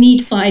order, you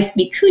need 5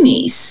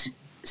 bhikkhunis.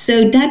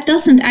 So that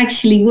doesn't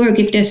actually work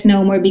if there's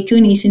no more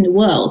bhikkhunis in the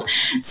world.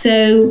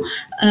 So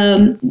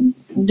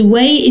the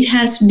way it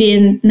has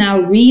been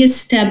now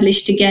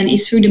re-established again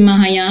is through the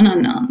Mahayana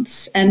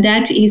nuns. And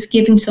that is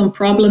giving some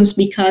problems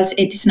because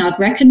it is not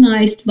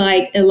recognized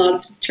by a lot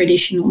of the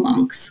traditional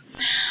monks.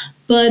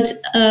 But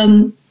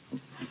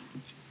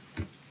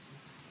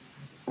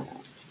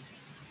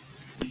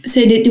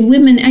so the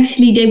women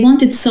actually, they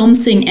wanted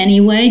something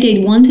anyway.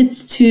 They wanted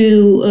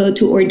to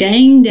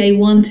ordain. They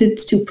wanted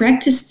to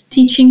practice the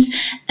teachings,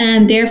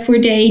 and therefore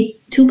they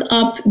took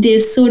up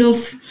this sort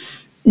of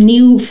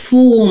new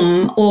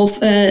form of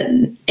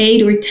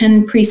 8 or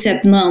 10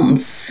 precept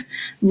nuns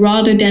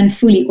rather than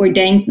fully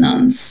ordained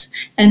nuns.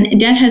 And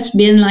that has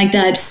been like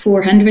that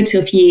for hundreds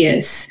of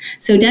years.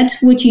 So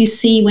that's what you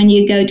see when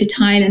you go to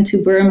Thailand,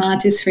 to Burma,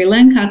 to Sri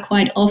Lanka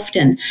quite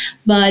often.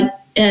 But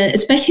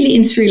especially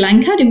in Sri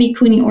Lanka, the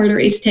Bhikkhuni order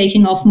is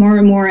taking off more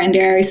and more, and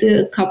there is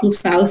a couple of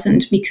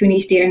thousand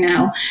Bhikkhunis there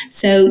now.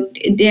 So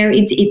there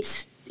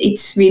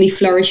it's really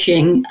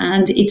flourishing,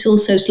 and it's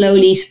also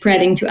slowly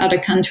spreading to other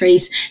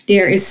countries.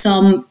 There is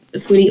some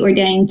fully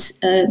ordained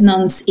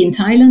nuns in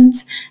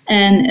Thailand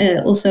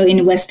and also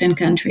in Western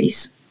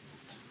countries.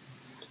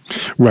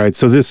 Right.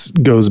 So this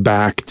goes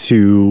back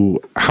to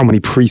how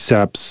many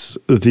precepts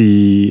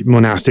the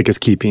monastic is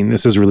keeping.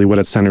 This is really what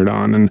it's centered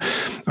on. And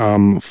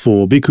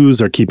full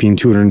bhikkhus are keeping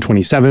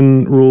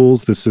 227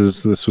 rules. This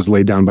was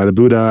laid down by the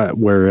Buddha,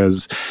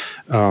 whereas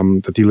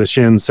the Thila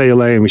Shin,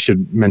 Sayalay, and we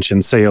should mention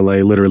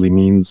Sayalay literally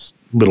means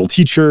little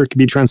teacher, can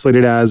be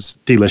translated as.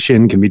 Thila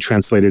Shin can be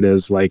translated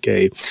as like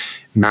a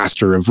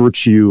master of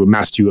virtue,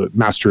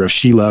 master of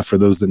Shila, for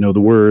those that know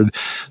the word.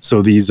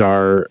 So these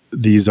are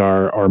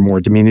more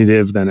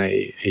diminutive than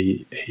a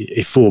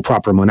full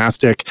proper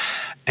monastic.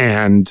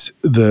 And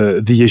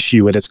the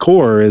issue at its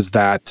core is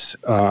that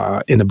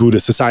in a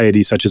Buddhist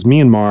society such as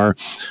Myanmar,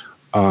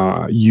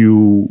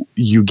 you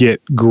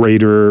get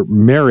greater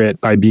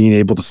merit by being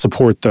able to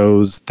support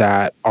those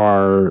that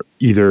are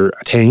either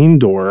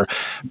attained or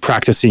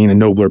practicing a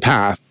nobler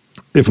path.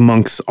 If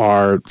monks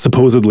are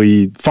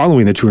supposedly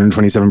following the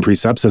 227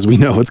 precepts, as we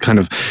know, it's kind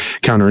of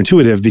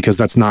counterintuitive because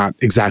that's not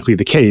exactly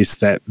the case,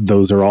 that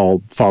those are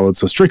all followed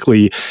so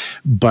strictly.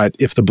 But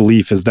if the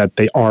belief is that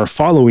they are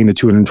following the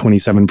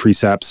 227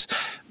 precepts,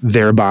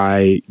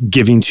 thereby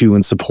giving to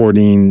and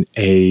supporting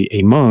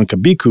a monk, a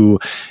bhikkhu,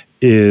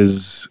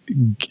 is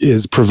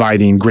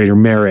providing greater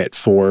merit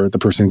for the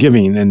person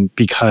giving. And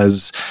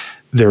because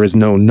there is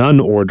no nun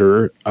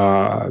order,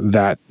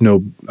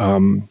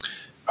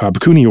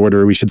 Bhikkhuni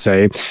order, we should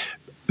say,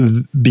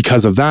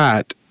 because of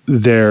that,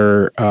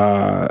 the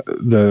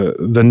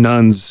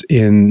nuns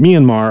in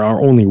Myanmar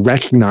are only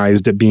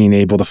recognized at being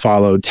able to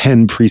follow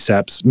 10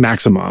 precepts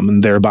maximum,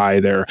 and thereby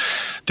their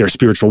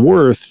spiritual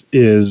worth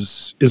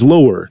is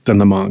lower than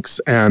the monks,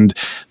 and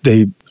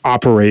they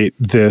operate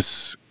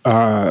this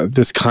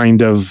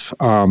kind of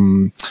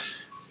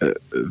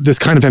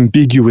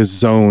ambiguous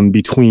zone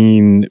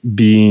between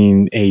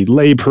being a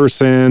lay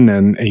person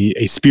and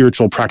a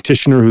spiritual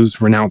practitioner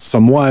who's renounced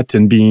somewhat,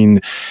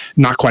 and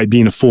not quite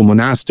being a full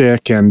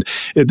monastic. And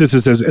this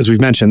is, as we've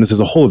mentioned, this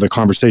is a whole other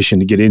conversation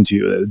to get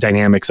into, the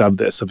dynamics of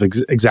this, of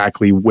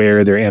exactly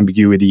where their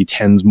ambiguity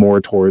tends more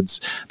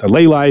towards the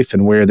lay life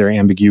and where their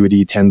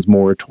ambiguity tends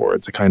more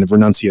towards a kind of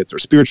renunciate or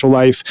spiritual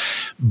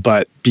life.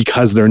 But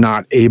because they're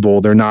not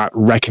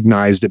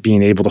recognized at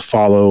being able to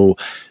follow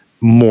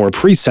more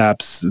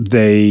precepts,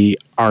 they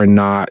are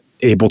not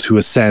able to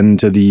ascend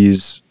to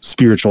these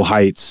spiritual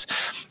heights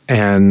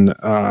and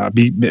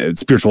be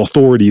spiritual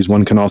authorities,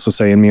 one can also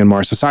say, in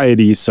Myanmar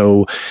society.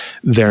 So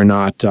they're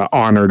not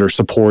honored or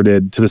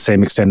supported to the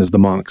same extent as the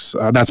monks.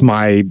 That's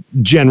my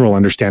general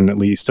understanding, at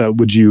least.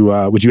 Would you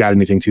add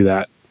anything to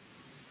that?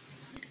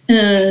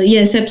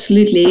 Yes,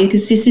 absolutely,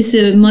 because this is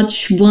a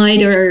much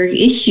wider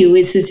issue.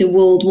 This is a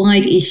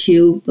worldwide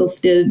issue of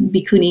the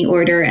Bhikkhuni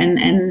order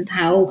and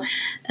how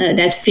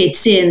that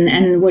fits in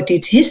and what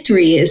its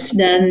history is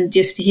than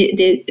just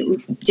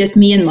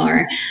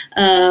Myanmar.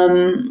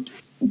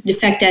 The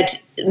fact that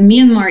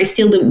Myanmar is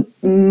still the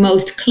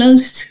most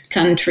closed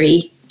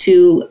country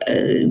to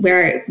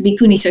where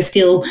Bhikkhunis are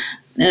still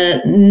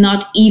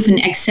not even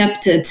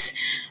accepted.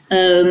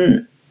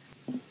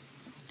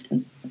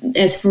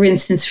 As for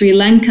instance, Sri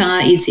Lanka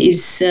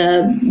is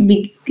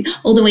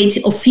although it's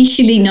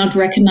officially not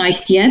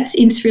recognized yet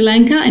in Sri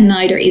Lanka, and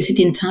neither is it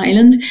in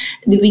Thailand,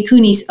 the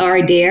Bhikkhunis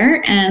are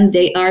there and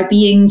they are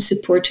being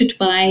supported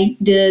by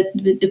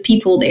the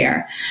people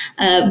there.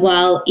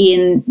 While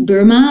in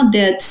Burma,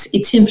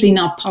 it's simply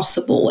not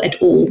possible at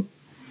all.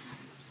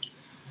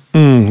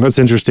 That's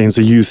interesting. So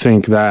you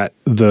think that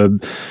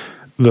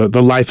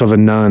the life of a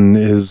nun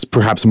is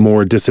perhaps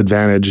more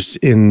disadvantaged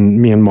in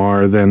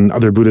Myanmar than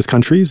other Buddhist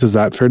countries? Is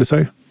that fair to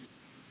say?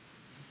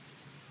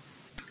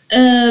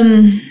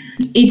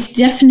 It's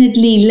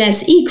definitely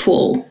less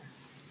equal.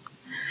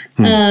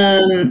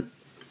 My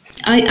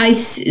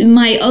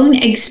own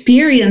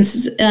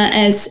experience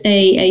as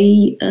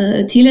a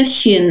Thila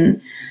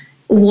Shin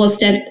was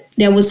that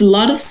there was a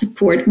lot of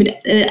support, but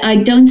I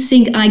don't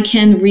think I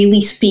can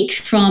really speak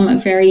from a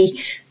very...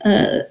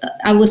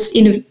 I was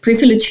in a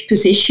privileged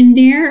position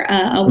there.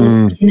 I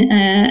was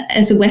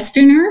as a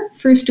Westerner,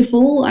 first of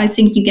all. I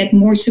think you get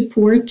more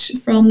support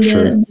from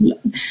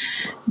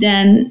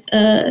than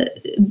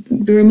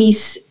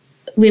Burmese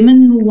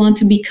women who want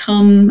to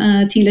become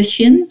Thila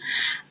Shin.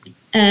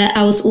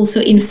 I was also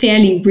in a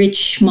fairly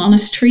rich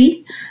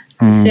monastery.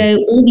 So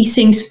all these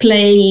things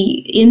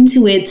play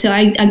into it. So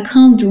I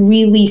can't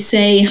really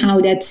say how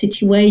that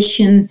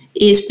situation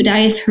is, but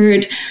I have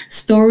heard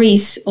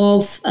stories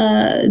of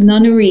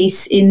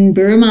nunneries in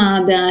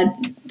Burma that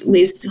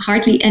with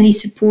hardly any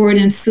support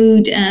and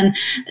food. And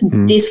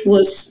this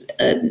was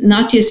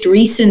not just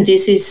recent,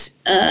 this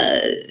is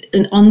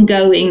an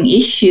ongoing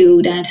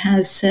issue that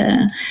has...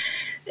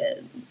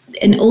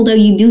 and although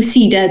you do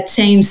see that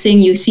same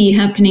thing, you see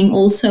happening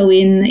also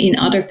in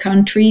other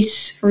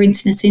countries, for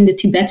instance, in the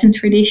Tibetan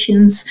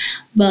traditions.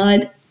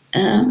 But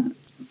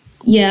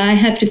I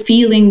have the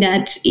feeling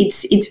that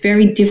it's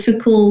very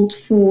difficult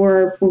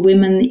for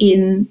women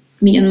in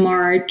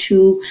Myanmar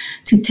to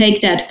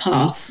take that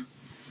path.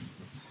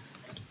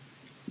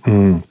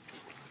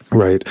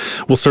 Right.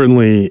 Well,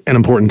 certainly an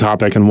important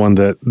topic, and one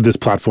that this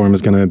platform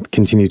is going to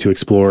continue to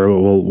explore.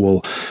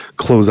 We'll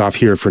close off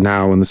here for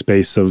now in the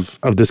space of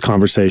this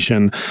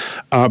conversation.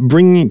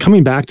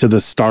 Coming back to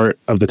the start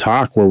of the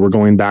talk, where we're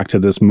going back to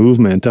this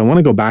movement, I want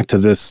to go back to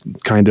this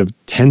kind of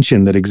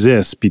tension that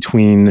exists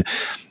between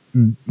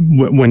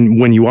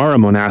when you are a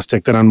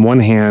monastic, that on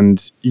one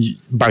hand,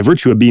 by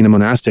virtue of being a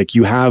monastic,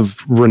 you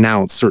have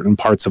renounced certain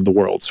parts of the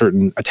world,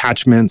 certain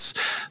attachments,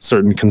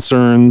 certain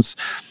concerns,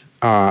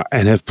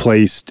 and have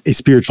placed a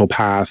spiritual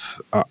path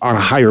on a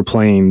higher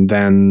plane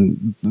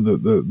than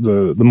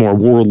the more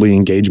worldly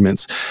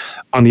engagements.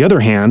 On the other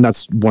hand,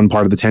 that's one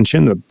part of the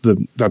tension.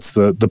 That's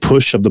the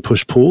push of the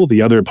push-pull.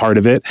 The other part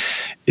of it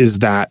is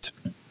that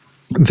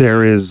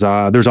there's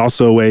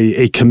also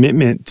a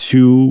commitment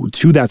to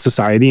that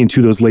society and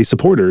to those lay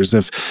supporters.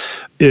 If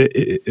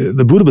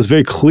the Buddha was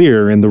very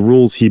clear in the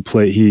rules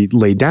he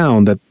laid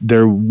down that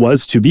there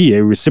was to be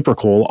a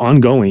reciprocal,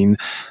 ongoing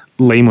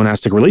lay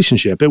monastic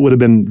relationship, it would have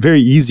been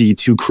very easy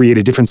to create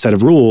a different set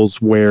of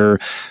rules where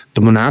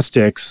the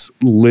monastics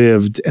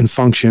lived and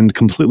functioned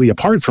completely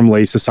apart from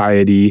lay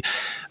society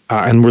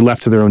and were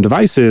left to their own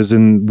devices,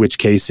 in which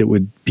case it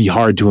would be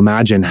hard to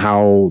imagine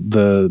how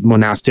the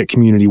monastic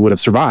community would have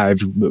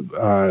survived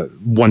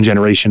one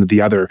generation to the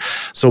other.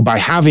 So by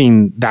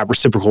having that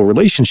reciprocal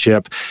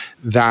relationship,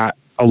 that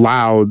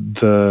allowed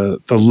the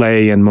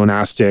lay and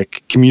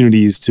monastic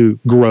communities to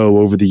grow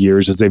over the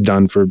years, as they've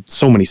done for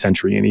so many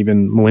centuries and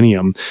even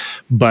millennium.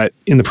 But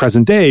in the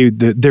present day,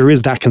 there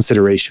is that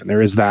consideration.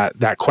 There is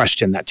that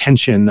question, that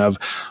tension of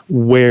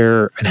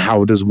where and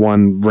how does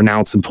one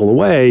renounce and pull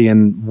away,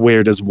 and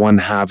where does one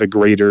have a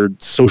greater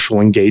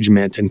social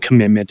engagement and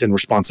commitment and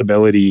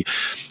responsibility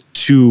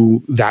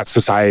to that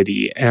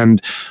society.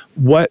 And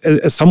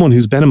as someone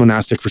who's been a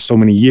monastic for so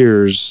many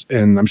years,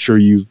 and I'm sure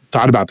you've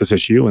thought about this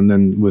issue, and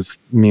then with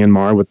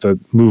Myanmar, with the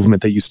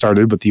movement that you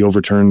started with the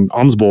overturned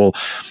alms bowl,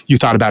 you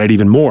thought about it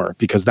even more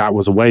because that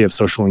was a way of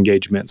social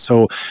engagement.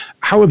 So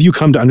how have you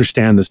come to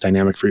understand this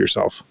dynamic for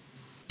yourself?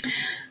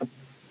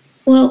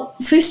 Well,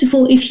 first of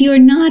all, if you're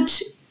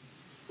not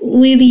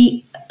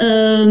really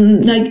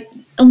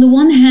on the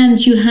one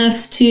hand, you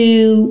have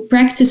to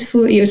practice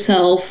for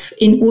yourself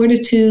in order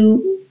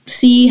to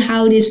see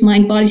how this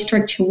mind-body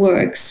structure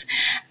works,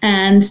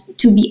 and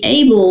to be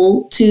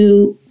able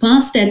to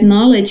pass that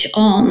knowledge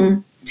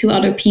on to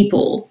other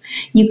people.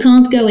 You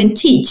can't go and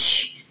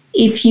teach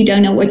if you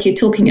don't know what you're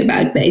talking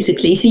about,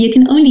 basically. So you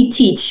can only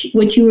teach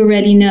what you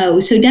already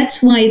know. So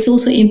that's why it's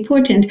also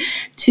important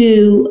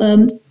to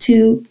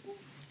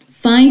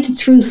find the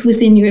truth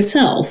within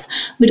yourself.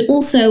 But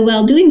also,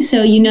 while doing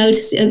so, you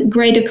notice a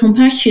greater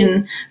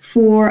compassion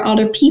for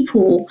other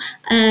people.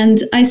 And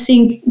I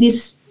think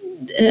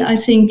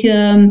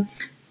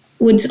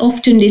what's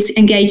often this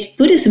engaged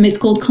Buddhism is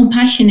called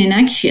compassion in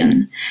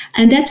action.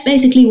 And that's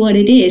basically what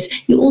it is.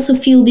 You also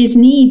feel this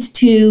need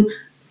to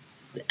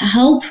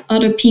help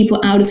other people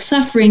out of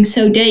suffering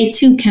so they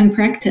too can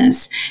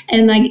practice.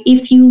 And like,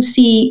 if you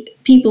see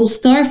people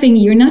starving,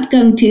 you're not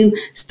going to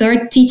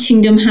start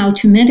teaching them how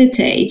to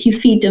meditate. You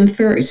feed them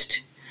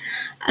first.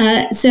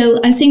 So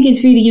I think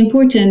it's really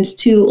important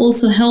to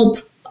also help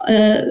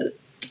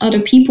other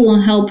people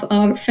and help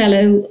our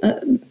fellow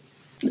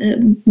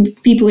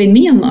people in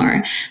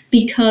Myanmar,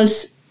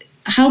 because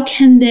how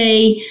can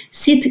they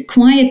sit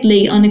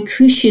quietly on a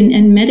cushion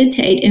and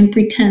meditate and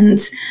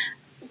pretend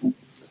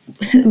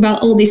while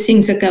all these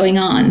things are going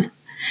on?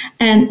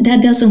 And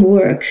that doesn't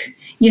work.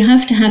 You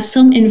have to have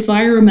some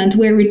environment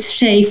where it's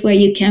safe, where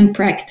you can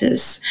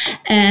practice.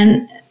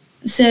 And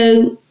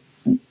so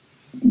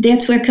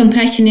that's where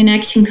compassion in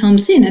action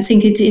comes in. I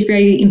think it is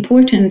very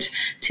important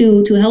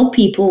to help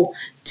people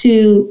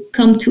to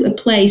come to a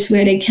place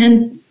where they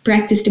can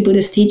practice the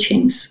Buddha's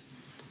teachings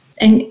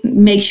and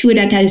make sure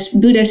that those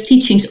Buddha's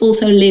teachings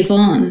also live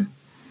on.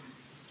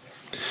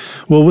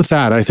 Well, with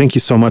that, I thank you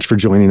so much for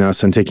joining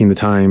us and taking the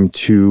time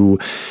to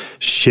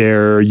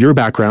share your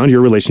background,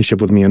 your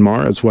relationship with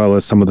Myanmar, as well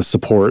as some of the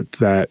support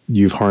that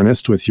you've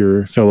harnessed with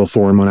your fellow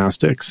foreign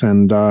monastics,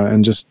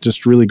 and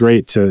just really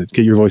great to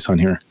get your voice on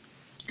here.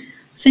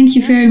 Thank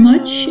you very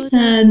much,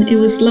 and it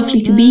was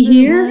lovely to be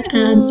here,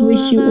 and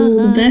wish you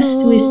all the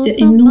best with the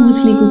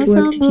enormously good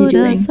work that you're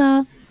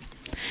doing.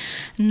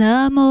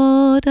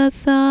 Namo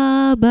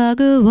tassa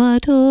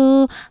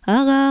bhagavato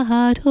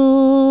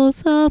arahato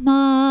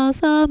sama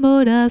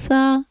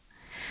sambuddhassa.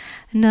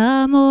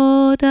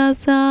 Namo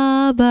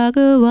tassa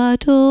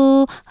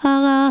bhagavato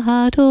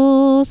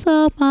arahato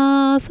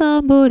sama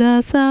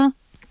sambuddhassa.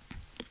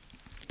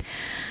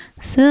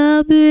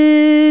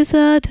 Sabe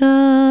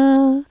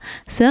Sata,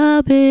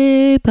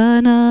 Sabe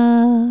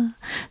Bana,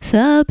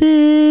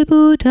 Sabe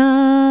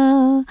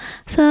Buddha,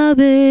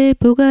 Sabe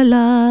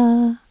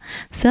Bugala,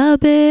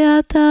 Sabe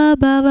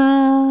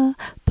Atababa,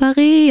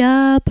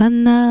 Paria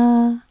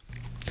Pana.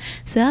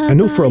 I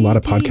know for a lot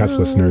of podcast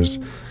listeners,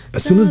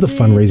 as soon as the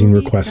fundraising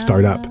requests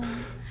start up,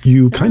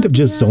 you kind of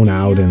just zone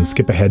out and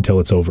skip ahead till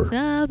it's over.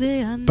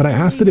 But I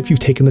ask that if you've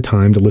taken the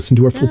time to listen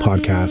to our full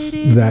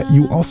podcast, that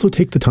you also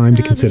take the time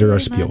to consider our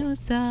spiel.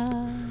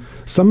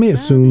 Some may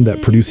assume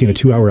that producing a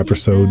 2-hour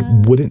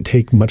episode wouldn't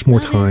take much more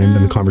time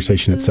than the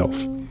conversation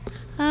itself.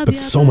 But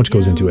so much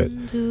goes into it.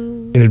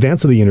 In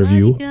advance of the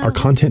interview, our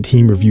content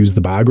team reviews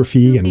the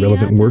biography and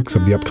relevant works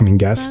of the upcoming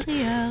guest,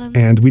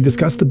 and we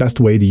discuss the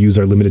best way to use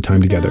our limited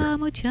time together.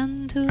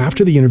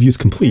 After the interview is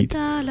complete,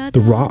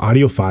 the raw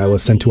audio file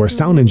is sent to our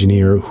sound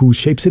engineer, who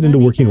shapes it into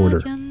working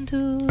order.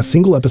 A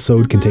single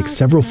episode can take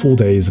several full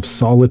days of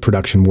solid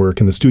production work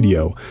in the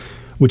studio,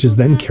 which is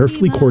then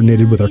carefully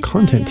coordinated with our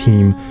content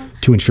team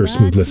to ensure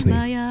smooth listening.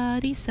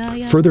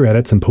 Further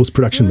edits and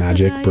post-production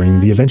magic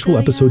bring the eventual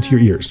episode to your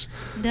ears,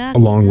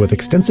 along with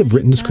extensive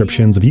written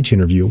descriptions of each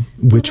interview,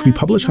 which we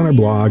publish on our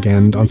blog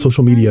and on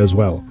social media as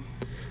well.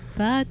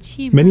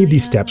 Many of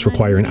these steps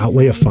require an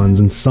outlay of funds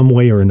in some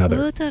way or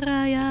another.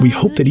 We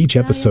hope that each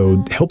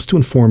episode helps to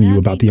inform you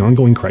about the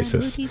ongoing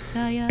crisis.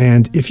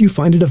 And if you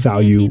find it of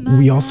value,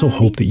 we also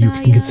hope that you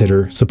can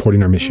consider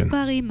supporting our mission.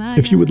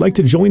 If you would like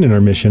to join in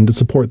our mission to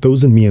support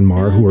those in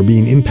Myanmar who are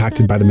being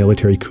impacted by the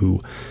military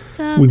coup,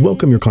 we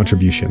welcome your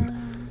contribution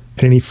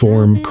in any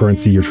form,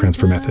 currency, or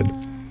transfer method.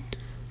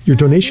 Your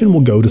donation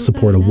will go to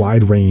support a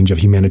wide range of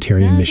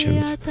humanitarian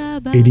missions,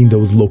 aiding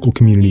those local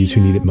communities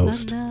who need it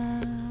most.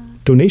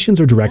 Donations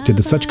are directed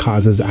to such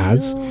causes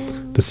as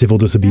the Civil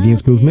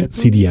Disobedience Movement,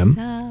 CDM,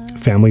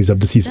 families of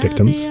deceased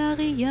victims,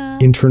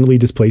 internally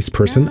displaced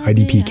person,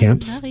 IDP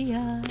camps,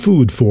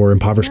 food for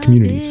impoverished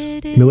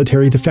communities,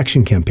 military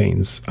defection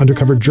campaigns,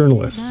 undercover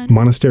journalists,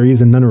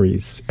 monasteries and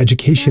nunneries,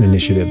 education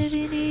initiatives,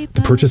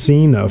 the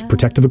purchasing of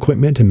protective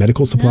equipment and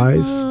medical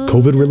supplies,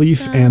 COVID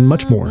relief, and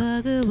much more.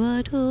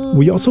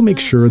 We also make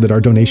sure that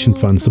our donation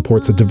fund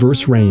supports a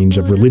diverse range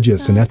of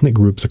religious and ethnic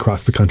groups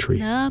across the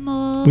country.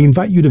 We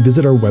invite you to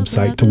visit our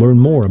website to learn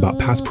more about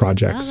past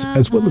projects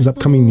as well as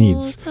upcoming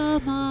needs.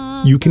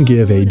 You can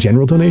give a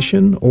general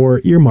donation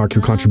or earmark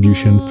your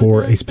contribution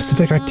for a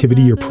specific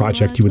activity or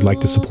project you would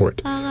like to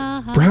support.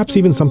 Perhaps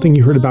even something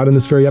you heard about in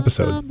this very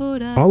episode.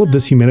 All of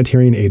this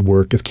humanitarian aid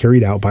work is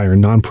carried out by our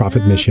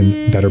nonprofit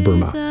mission, Better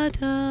Burma.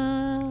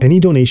 Any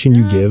donation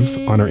you give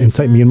on our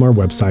Insight Myanmar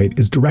website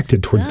is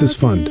directed towards this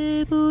fund.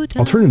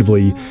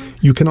 Alternatively,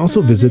 you can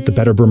also visit the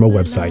Better Burma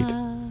website,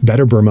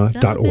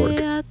 betterburma.org.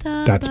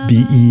 That's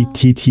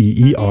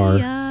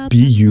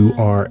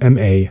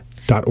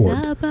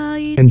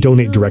BETTERBURMA.org, and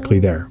donate directly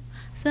there.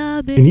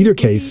 In either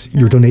case,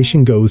 your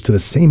donation goes to the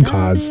same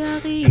cause,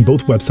 and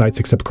both websites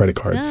accept credit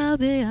cards.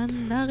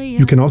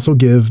 You can also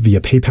give via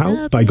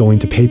PayPal by going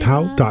to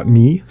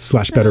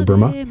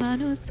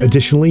paypal.me/betterburma.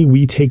 Additionally,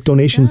 we take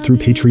donations through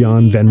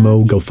Patreon,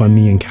 Venmo,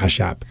 GoFundMe, and Cash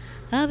App.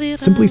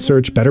 Simply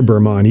search Better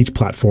Burma on each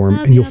platform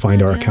and you'll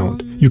find our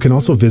account. You can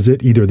also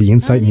visit either the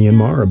Insight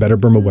Myanmar or Better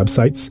Burma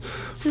websites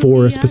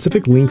for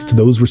specific links to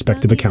those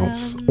respective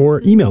accounts,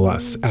 or email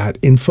us at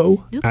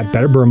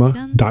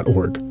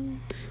info@betterburma.org.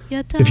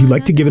 If you'd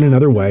like to give in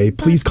another way,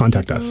 please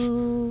contact us.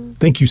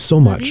 Thank you so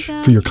much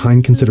for your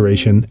kind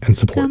consideration and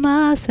support.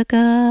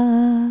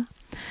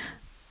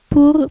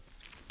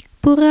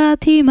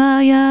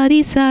 Puratimaya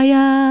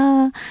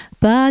Disaya,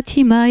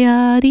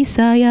 Pachimaya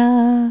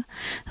Disaya,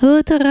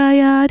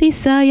 Uttaraya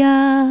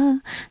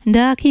Disaya,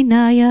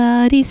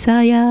 Dakinaya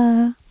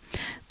Disaya,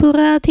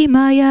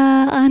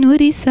 Puratimaya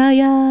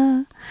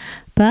Anudisaya,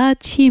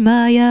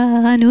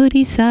 Pachimaya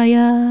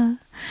Anudisaya,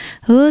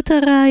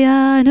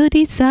 Uttaraya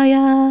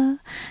Anudisaya,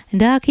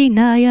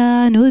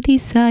 Dakinaya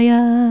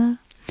Anudisaya,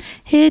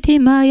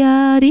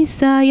 Hetimaya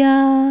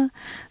Disaya,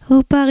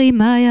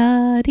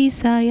 Uparimaya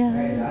Disaya.